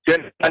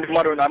 Ken and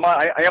maro na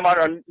I am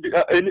an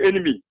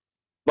enemy.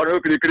 But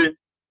okay.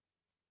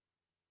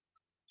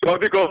 So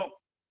because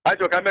I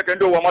took a make and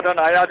do one more than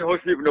I had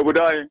host no good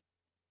I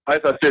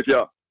said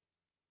here.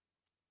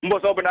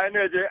 Most of the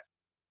energy,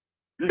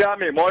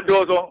 Dami,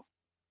 Mondozo,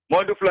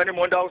 Mondo Flani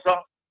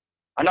Mondausa,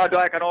 another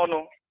I can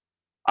honor.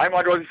 I'm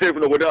not going to save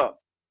no good.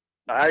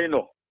 I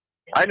know.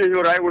 I know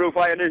you I will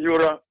find any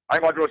euro.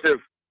 I'm not going to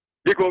save.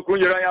 Because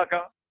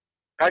Kunyayaka,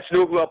 catch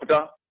no good up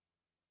there.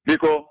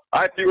 Because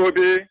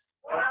IPOB,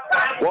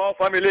 one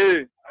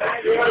family.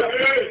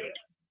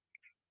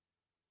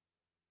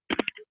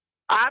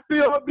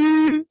 IPOB,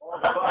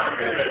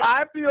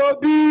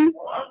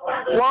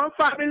 one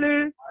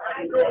family.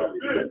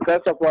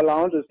 First of all, I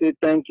want to say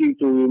thank you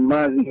to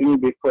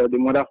Onyibe for the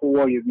wonderful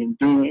work you've been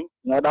doing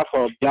in order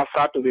for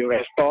Biafra to be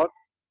restored.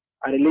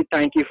 I really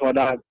thank you for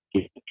that.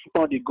 Keep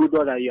on the good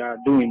work that you are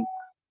doing.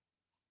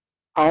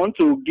 I want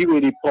to give a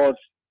report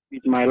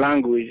with my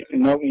language,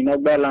 in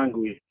Ogbe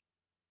language.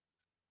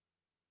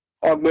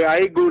 Ogbe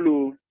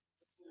Aigulu,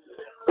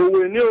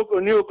 Owe ni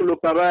okolo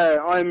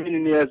kaba o mi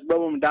ni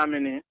esbom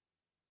damini.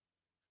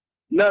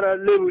 Nara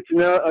lebu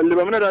tina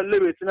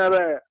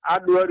be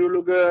adwari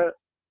loga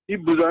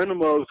ibuzo enu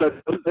mo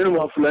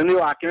fulani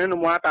wa kenu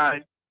mo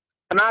atai.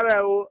 Na be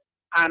o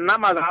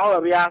anama ga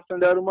o bi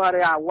asenderu mo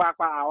re awa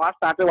pa awa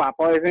start wa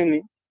poison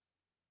ni.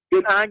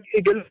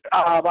 Igel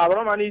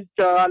babro mani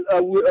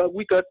a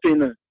week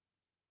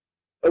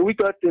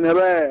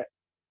be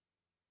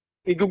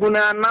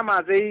iguguna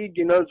nama ze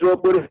gino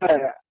zoburu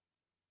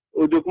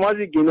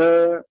odokmozi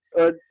gino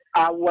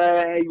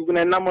awe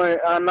iguguna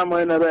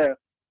nama na be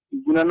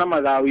iguguna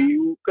nama za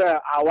wi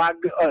ka awag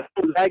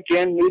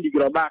again ni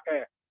digroba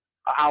ka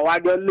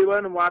awag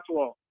lewen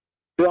matwo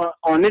so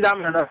oni da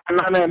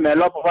na me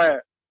lo po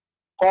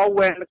ko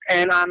wen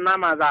en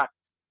nama za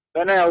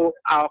bena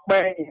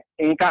akpe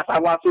in ka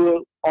sawa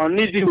so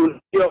oni di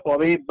o ko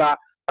be ba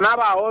na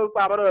ba o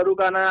pa baro ru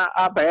kana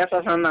abaya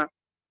sana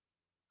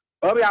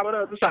obi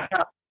abaro tu sa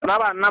na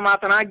ba na ma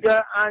tana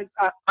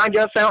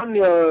anja sound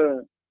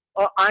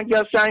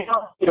anja sound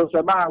yo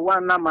se ba wa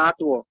na ma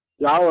to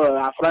ya o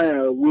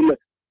afran will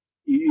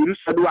iru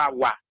sadu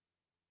awa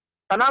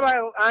na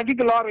ba angi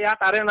glory ya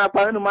tare na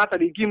pa no mata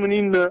di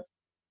kimuni no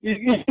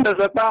ina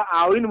se pa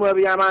a inu mo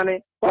bi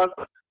amane ko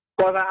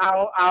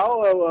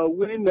a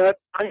win na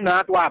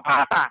to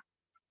apata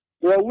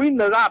we win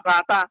na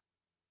apata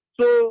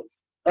so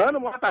anu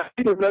mata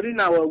di blori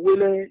na wa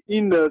will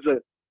in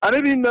the I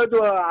didn't know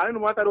I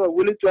don't matter what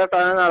will it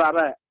 12,000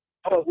 naira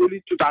or will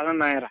it 2,000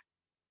 naira.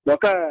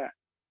 Look,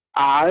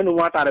 I don't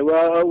matter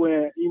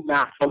where in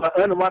that. I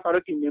don't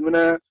matter in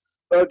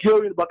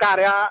Gil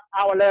Bakaria,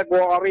 our leg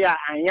warrior,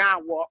 and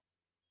Yawa.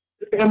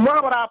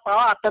 Mwabara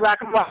power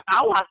tabaka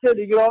awa se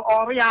digro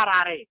ori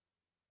arare.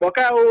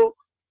 Boka o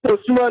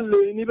osuma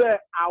le ni be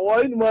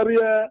awo ni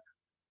maria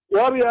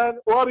warrior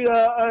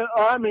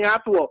army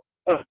atwo.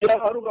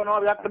 Oru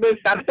kono bia tabe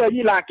sarta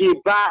yi la ki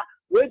ba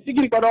we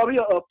sigiri kono ori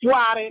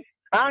tuare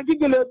an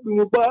gigele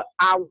buba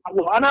awo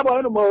ana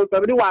bo no mo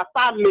tabi wa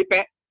sa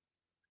lepe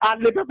an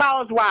lepe ba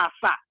os wa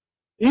sa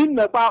in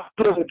na ba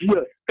pro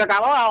dia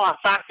kaka wa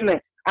sa ne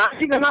an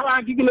gigele na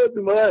an gigele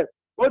buba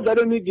o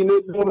dare ni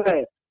gine do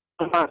me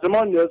ma so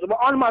mon yo so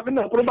on ma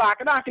bin pro ba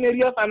ka na kine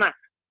rio sana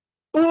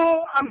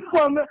o am ko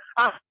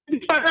a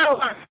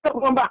sa ko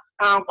ba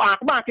an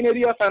ba kine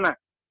rio sana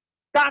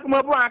ka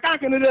mo bo an ka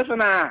kine rio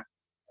sana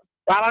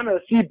para na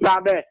si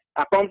brabe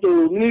a ponto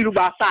ni ru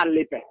ba sa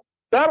lepe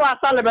there was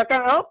a lepe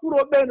kan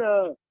puro ben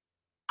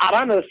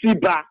ara na si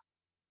bra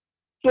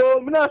so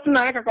mina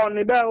sina ka kon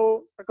ni be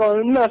o ka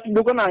mina si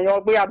do ko na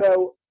yo gbe ya be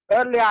o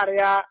early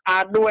area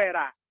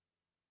adoera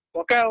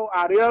okay o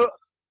area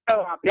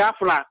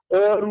Biafra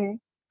ru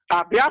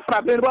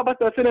Biafra be ba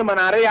to sine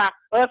manarea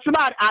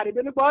smart ari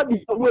be ni ko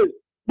di we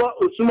bo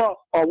osumo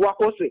owo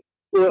ko se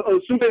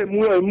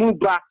osumo emu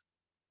bra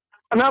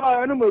na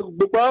ba no mo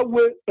gbo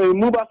we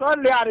emu ba so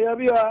le area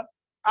bi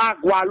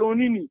agwa lo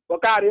nini o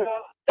ka area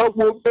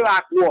ogbo be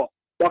akwo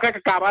o ka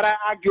kabara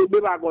agi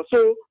ogbe ba go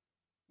so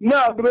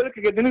na ogbe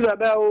ke dini da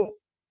ba o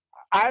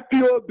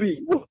IPOB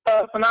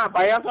sana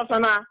ba ya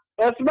sana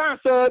esba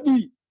so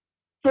di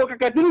so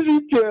ka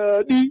dini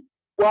di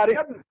wari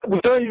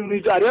buta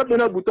unit area be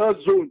na buta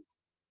zone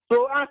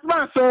so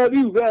asba so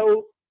di we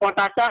o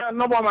otaka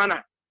no bo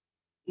mana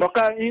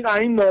boka in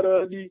ain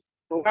no di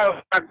o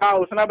ka ka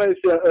o sana ba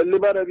se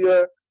libera bi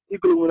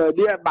ikru na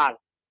di bal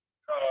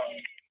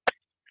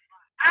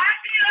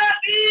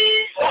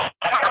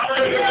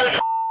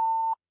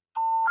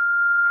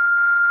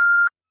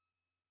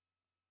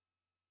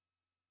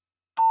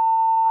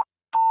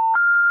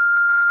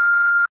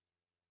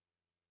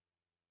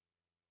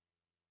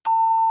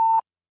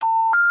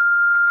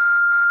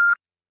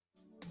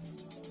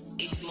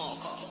It's more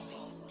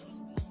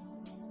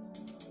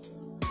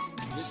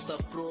Mr.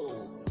 Pro,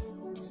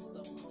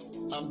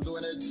 I'm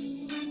doing it.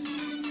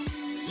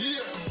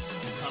 Yeah,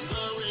 I'm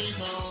going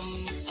home.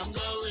 I'm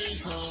going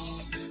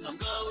home. I'm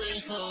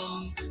going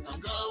home. I'm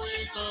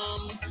going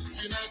home.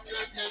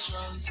 United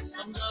Nations.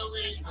 I'm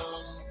going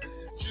home.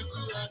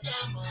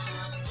 Chukwuadama.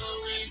 I'm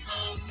going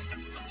home.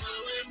 I'm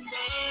going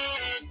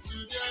back to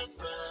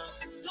Biafra.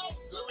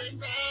 Going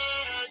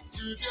back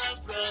to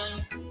Biafra.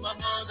 My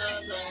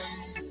motherland.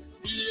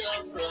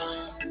 Biafra.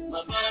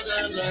 My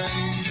fatherland.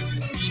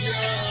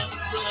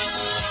 Biafra.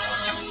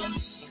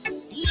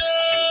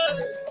 Yeah.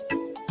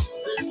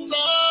 The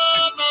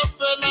son of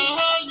a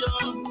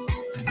lion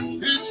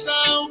is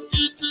now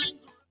eating.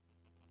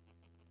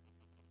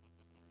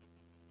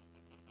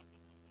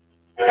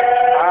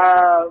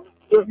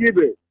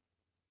 Onyibe,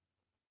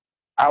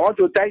 I want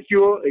to thank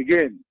you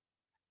again.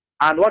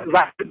 And what is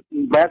happening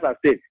in Biafra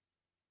State?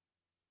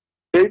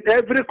 In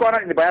every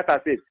corner in the Biafra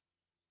State,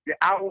 the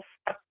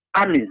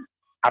army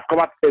have come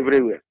up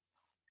everywhere.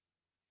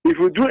 If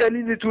you do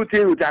any little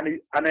thing with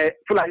a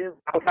flying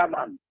outside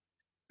man,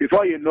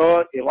 before you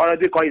know, he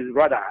already call his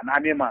brother an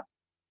army man.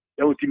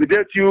 They will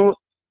intimidate you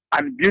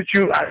and beat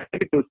you and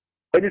take to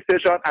any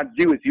station and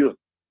deal with you.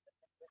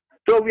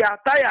 So we are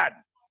tired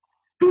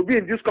to be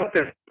in this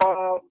context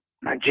of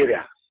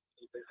Nigeria.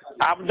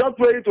 I'm just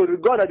praying to the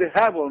God of the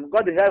heaven,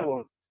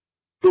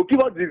 to give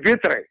us the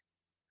victory.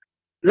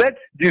 Let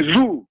the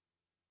zoo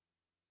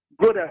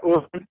go their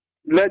own,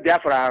 let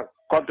Biafra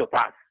come to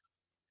pass.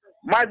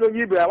 My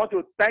Onyibe, I want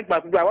to thank my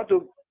people. I want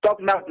to talk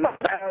now my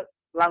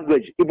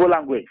language, Igbo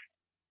language.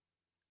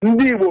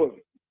 Ndị Igbo,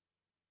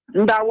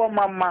 ndị awọ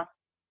mama,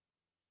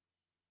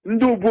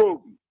 ndị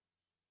ugbo,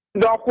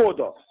 ndị ọkụ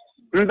ụdọ,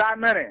 ndị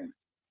amịrị,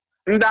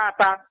 ndị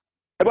ata,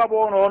 ebe ọ bụ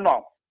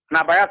ụlọ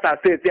na Bayelsa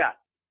steeti a.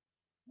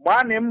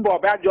 Gbaa mbọ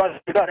bịa jụọ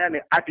ọchịchị na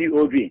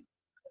IPOB.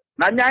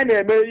 Na nye anyị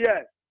na-eme ihe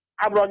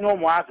abụrụ onye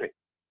ụmụazị.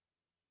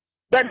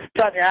 Ka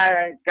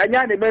nye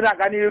anyị na-eme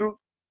na-aga n'iru.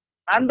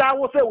 Na ndị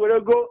Awụsa were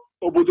go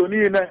obodo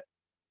niile.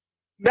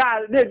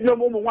 Na-etinye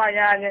ụmụ nwaanyị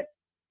anyị,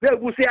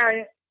 na-egwusi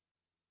anyị,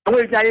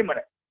 enweghị ihe anyị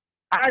mere.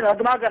 Anyị na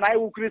ọdụmaga na anyị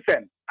wụ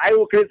Kristian,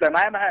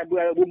 anyị anaghị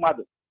egbu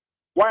mmadụ.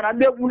 Nwaanyị na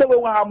ndị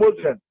nwe ha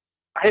Muslim,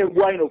 anyị egbu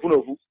anyị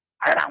n'ofu,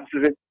 anyị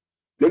na-anwụsịrị.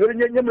 Legoro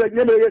nye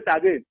mere yes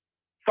again.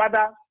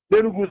 Fada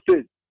n'Enugu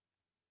steeti,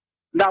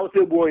 ndị Awụsa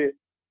egbuo ya,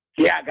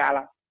 ka ya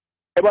agaala.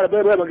 Ebe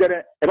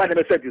a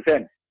na-eme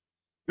set.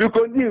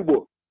 Biko ndị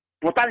Igbo,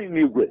 pụta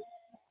n'igwe,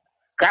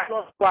 ka anyị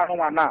lọsụkwa anụ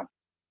nwa na,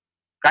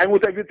 ka anyị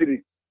nweta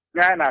vitiri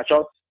nye anyị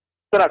na-achọ,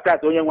 site na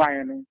steeti onye nwe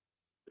anyị.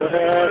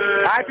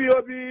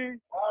 IPOB.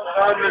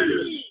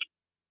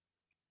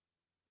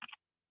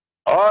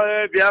 Oh,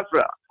 hey,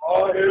 Biafra.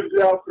 Oh, hey,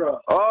 Biafra.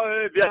 Oh,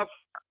 hey, Biafra.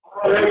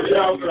 Oh, hey,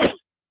 Biafra.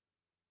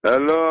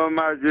 Hello,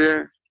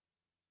 Maji.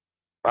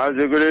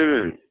 Maji, good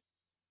evening.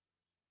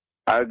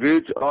 I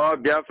greet all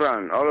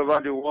Biafran all over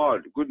the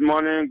world. Good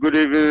morning, good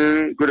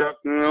evening, good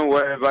afternoon,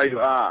 wherever you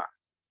are.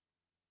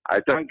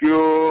 I thank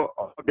you,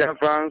 all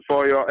Biafrans,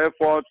 for your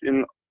effort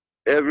in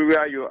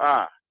everywhere you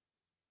are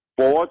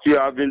for what you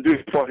have been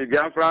doing for the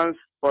Biafrans,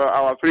 for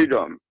our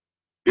freedom.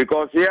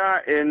 Because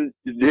here in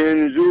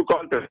Zoo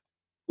country,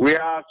 we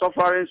are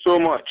suffering so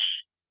much.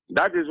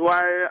 That is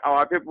why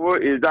our people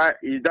is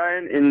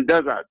dying in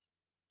desert.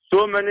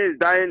 So many is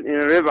dying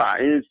in river,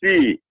 in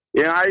sea,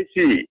 in high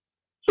sea.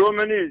 So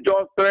many is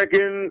just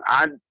trekking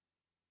and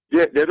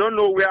they don't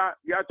know where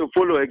to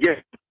follow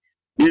again.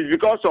 It's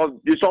because of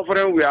the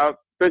suffering we are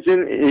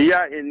facing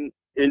here in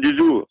the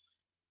zoo.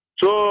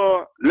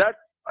 So let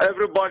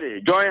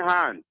everybody join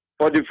hands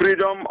for the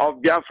freedom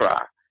of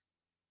Biafra.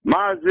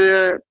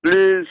 Mazi,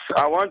 please,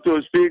 I want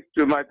to speak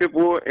to my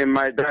people in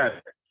my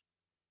desk.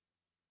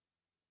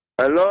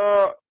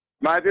 Hello,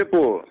 my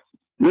people.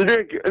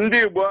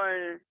 Ndi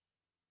boy,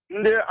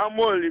 ndi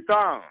Amoli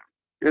town,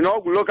 in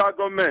Ogu local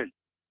government,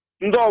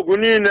 ndi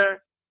Ogunine,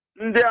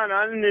 ndi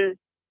Anani,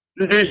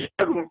 ndi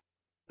Shagu,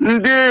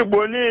 ndi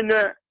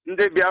Bonine,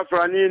 ndi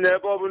Biafra nine,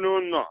 Bobu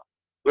no.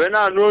 When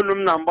I know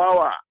num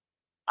Nambawa,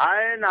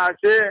 I na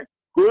say,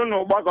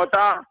 Kuno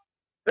Bakota,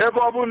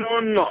 Bobu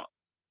no.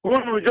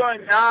 Unu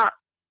join ya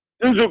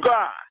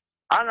Nzuka,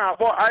 ana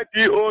for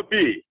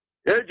IPOB.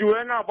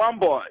 Ejuena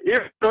Bambo,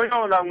 if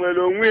Toyona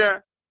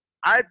Melumia,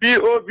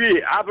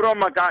 IPOB, Abro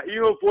Maka,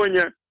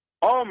 Ioponia,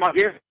 all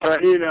Maka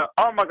Ranina,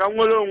 all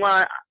Makamolo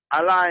wine,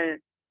 align,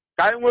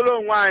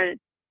 Kaimolo wine,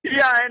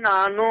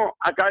 Iana no,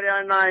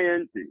 Akaria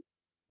Nayanti,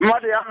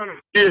 Madian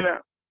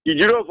Killer,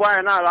 Ijiro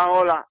Fine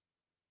Alahola.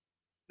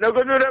 No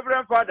good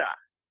Reverend Father,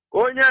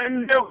 Onya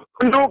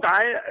Nduka,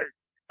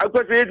 I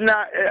could say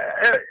na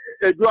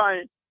a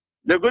drawing.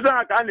 The good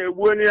I can a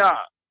buonia,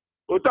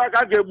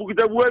 Otaka book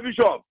the web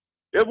shop.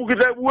 A book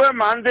the web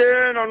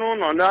Monday, no,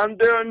 and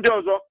then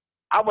Jozo,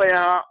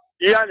 Abaya,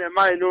 Ian and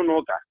my no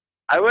noka.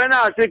 I went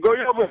out to go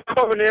over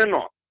Sovereign,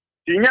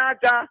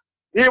 Tinyata,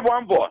 he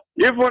one boy,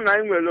 even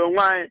I will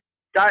wine,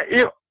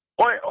 if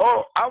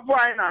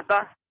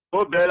Abuanata,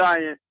 O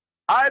Belian,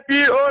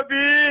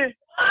 IPOB.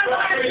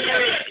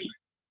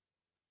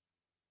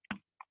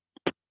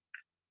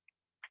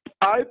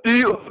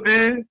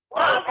 IPOB.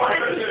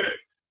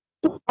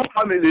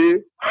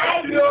 Family.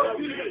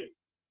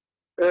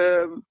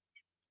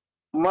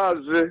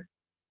 Mazi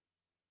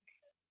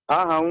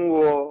aha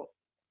nwo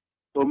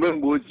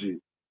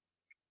Omemboji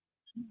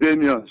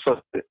Damian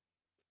Soste.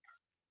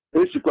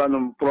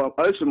 Esikwanum from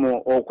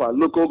Esimo Okwa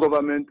local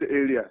government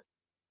area,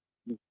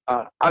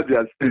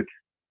 Abia State.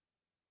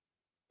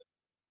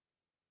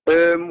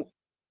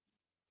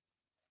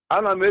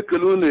 Ana m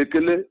ekele unu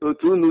ekele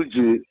otu unu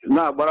ji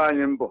na-agbara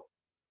anyị mbọ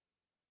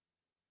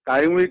ka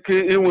anyị nwee ike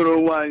inwere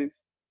onwe anyị.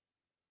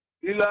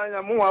 Ile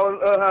anya mụ nwa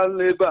ha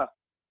n'ebe a,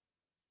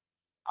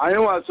 anyị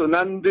nwa so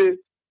na ndị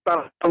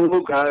tara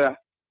oge agha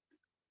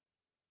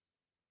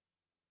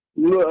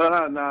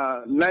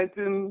na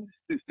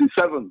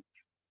 1967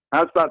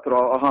 ha statụrụ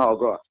ọha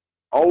ọgụ a.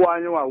 Ọwụ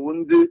anyị nwa wụ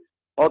ndị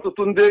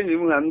ọtụtụ ndị enyi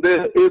m ha ndị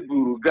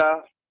eburu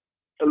gaa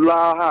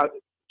laa ha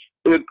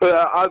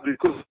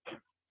Africa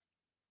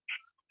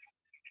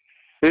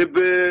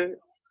ebe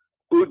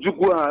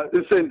Ojukwu ha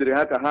esendịrị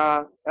ha ka ha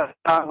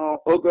ahụ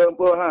oge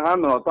mkpụrụ ha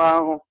nọrọ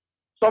ahụ.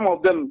 Some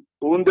of them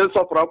wounded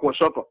suffer for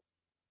shock.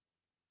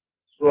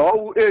 So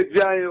all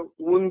age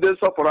wounded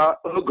suffer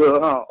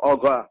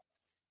oga.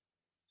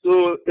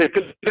 So a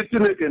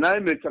Catholic and I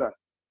make her.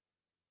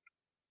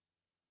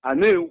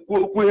 And then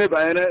who have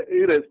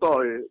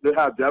restore they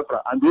have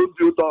Biafra and those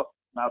built up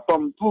now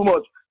from too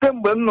much.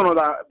 Then when none of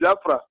that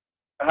Biafra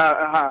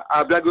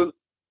have Biago.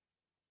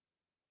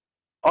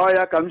 Oh,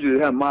 yeah, come to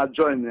him, my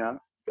join ya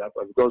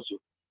Biafra because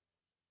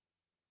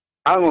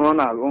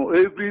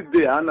every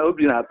day I know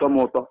being a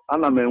tomato,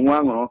 and I'm in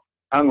one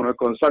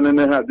concerning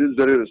this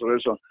very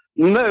restoration.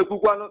 No,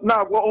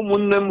 now what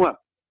Umunema,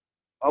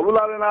 I will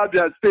have an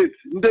Abia State,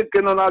 they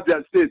cannot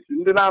Abia State,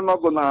 they are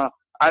not gonna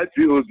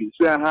IPOB,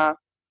 say,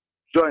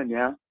 join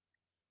ya,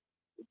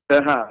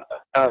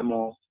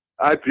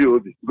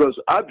 IPOB, because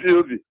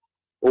IPOB,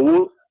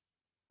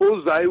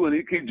 who's I when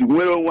he keeps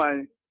well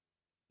wine,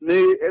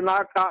 nay, and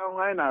I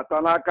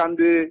can't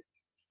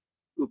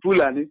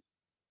Fulani.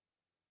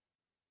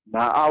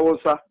 Na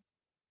Awusa,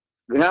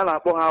 ha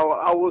na-akpọ ha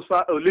Awusa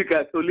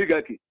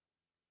oligarchy.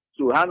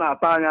 So ha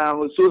na-ata anya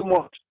ahụ so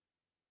much.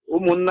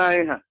 Ụmụnna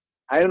anyị ha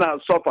anyị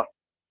na-asọfa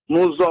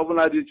n'ụzọ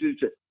ọbụla dị iche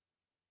iche.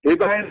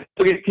 Ebe anyị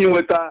nwere ike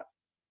inweta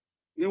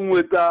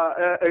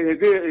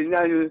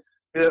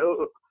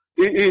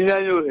inye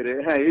anyị ohere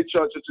ha ịchị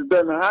ọchịchị be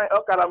na ha ọ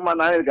kara mma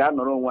na anyị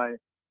ga-anọrọ onwe anyị.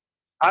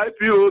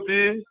 IPOB.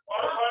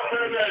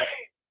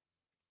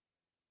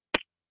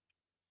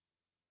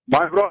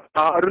 My brother,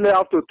 I really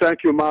have to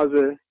thank you,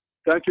 Mazi.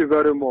 Thank you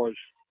very much.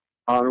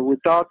 And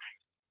without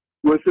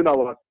wasting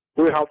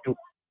we have to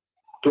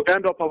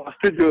end up our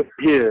studio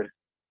here.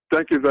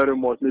 Thank you very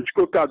much. Thank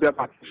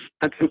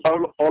you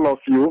all of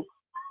you,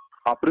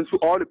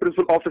 all the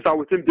principal officers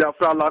within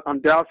Biafra land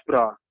and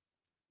diaspora.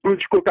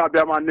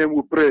 My name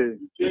we pray.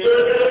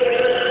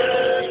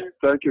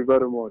 Thank you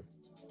very much.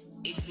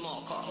 It's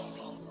more called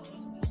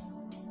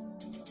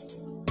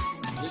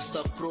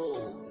Mr. Pro.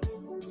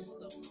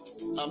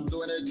 I'm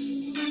doing it.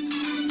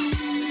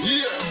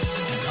 Yeah.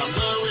 I'm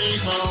going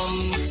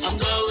home. I'm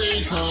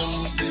going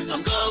home.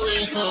 I'm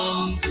going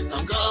home.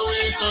 I'm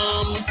going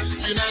home.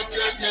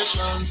 United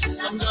Nations.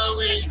 I'm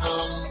going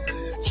home.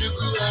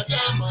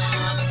 Chukwuadama.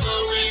 I'm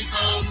going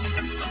home.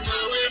 I'm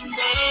going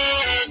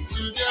back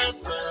to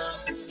Biafra.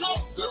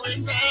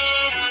 Going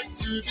back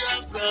to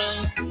Biafra.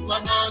 My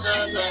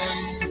motherland.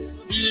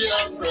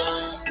 Biafra.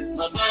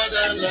 My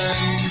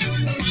fatherland.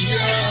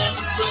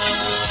 Biafra.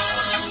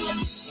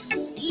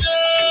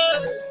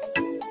 Yeah.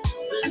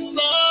 The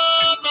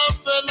son of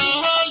the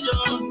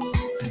lion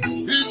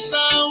is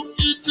now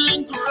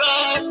eating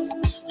grass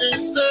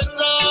instead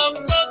of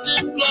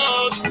sucking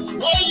blood.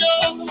 Oh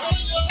yeah,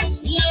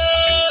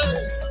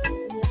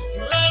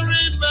 I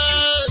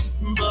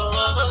remember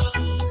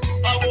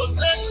I was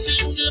a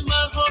king in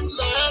my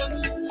homeland,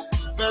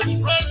 but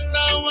right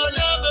now I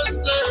never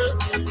stay.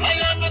 I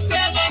am a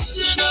servant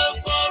in a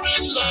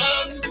foreign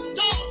land.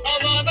 I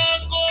wanna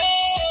go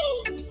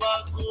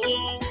back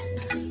home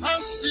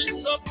and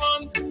sit upon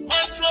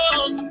my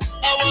throne.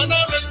 I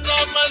wanna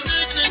restore my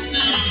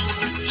dignity.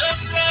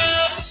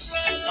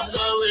 I'm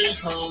going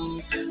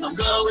home. I'm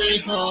going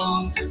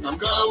home. I'm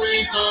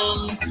going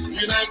home.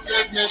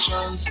 United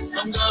Nations.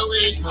 I'm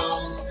going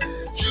home.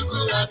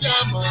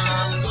 Chukwuadama.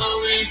 I'm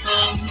going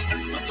home.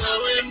 I'm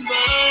going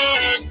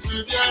back to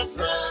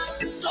Biafra.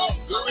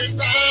 Going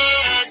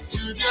back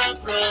to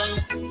Biafra.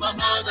 My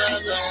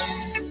motherland.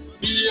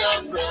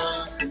 Biafra.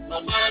 My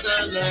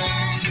fatherland.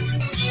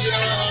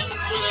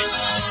 Biafra.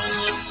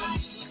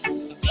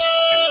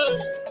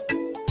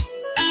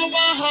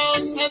 Our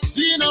house has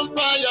been on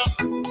fire.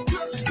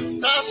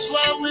 That's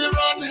why we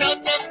run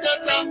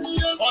helter-skelter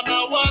on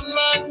our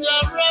land. We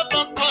are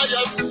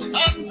vampires,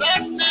 and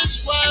that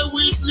is why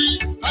we flee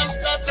and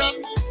scatter.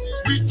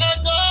 We are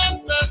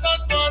gone, but not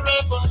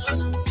forever.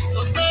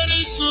 But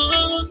very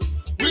soon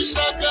we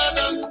shall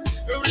gather.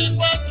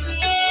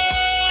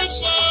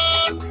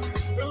 Repatriation,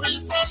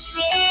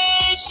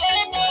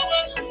 repatriation.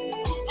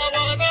 I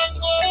wanna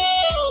go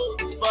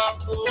back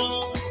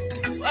home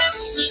and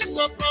sit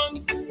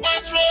upon my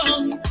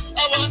throne. I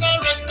wanna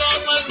restore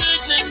my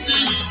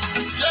dignity.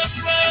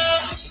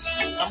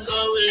 I'm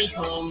going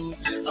home.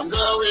 I'm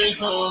going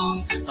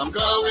home. I'm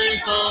going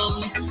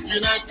home.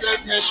 United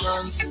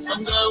Nations.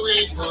 I'm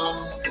going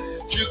home.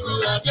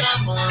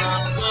 Chukwuadama.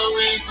 I'm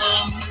going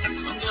home.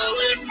 I'm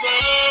going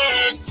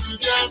back to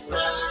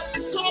Biafra.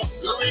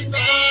 Going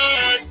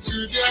back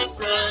to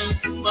Biafra.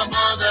 My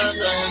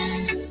motherland.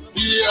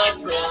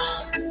 Biafra.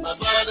 My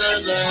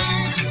fatherland.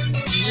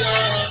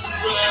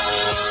 Biafra.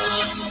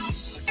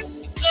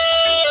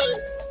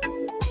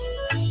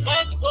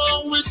 But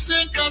when we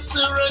see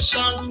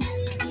incarceration,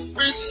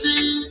 we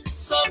see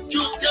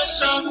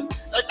subjugation,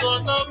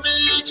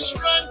 economic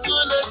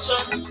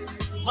strangulation,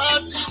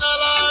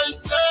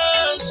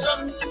 marginalization.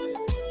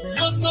 We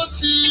also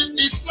see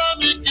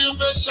Islamic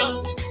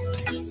invasion.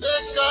 They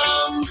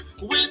come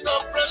with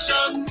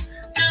oppression,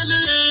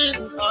 killing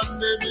and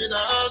naming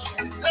us.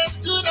 They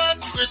do that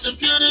with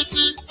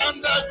impunity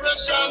and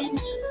aggression.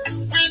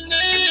 We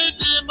need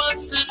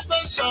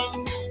emancipation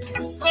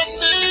from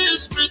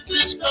this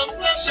British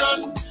oppression.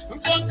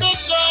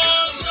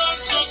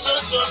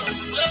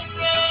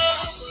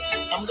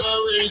 I'm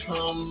going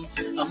home.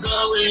 I'm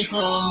going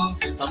home.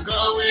 I'm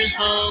going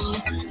home.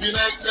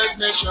 United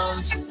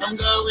Nations. I'm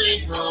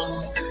going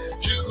home.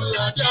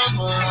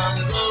 Chukwuadama. I'm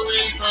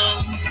going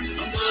home.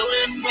 I'm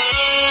going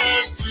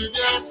back to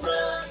Biafra.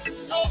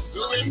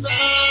 Going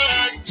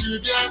back to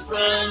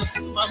Biafra.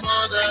 My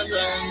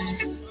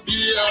motherland.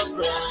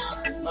 Biafra.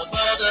 My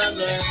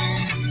fatherland.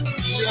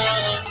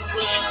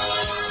 Biafra.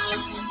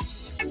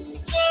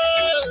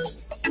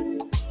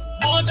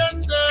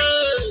 Modern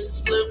day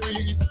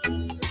slavery,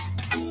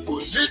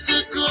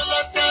 political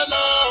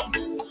asylum,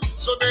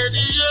 so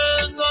many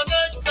years on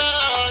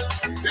exile.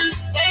 It's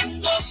time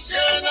to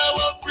gain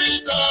our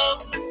freedom.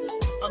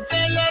 I'm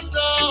tired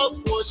of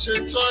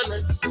washing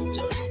toilets. I'm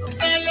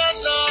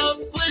tired of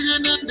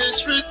cleaning the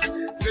streets.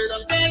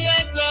 I'm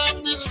tired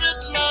of the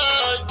street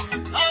life.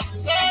 I'm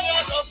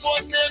tired of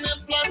working in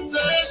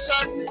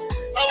plantation.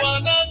 I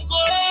wanna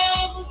go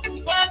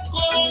back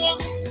home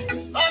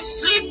and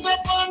sit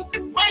upon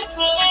my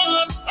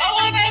throne. I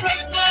wanna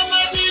restore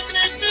my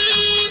dignity.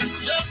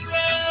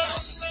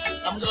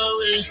 I'm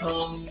going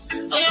home.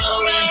 I'm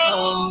going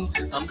home.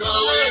 I'm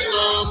going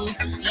home.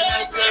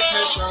 United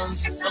Nations.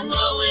 I'm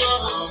going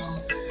home.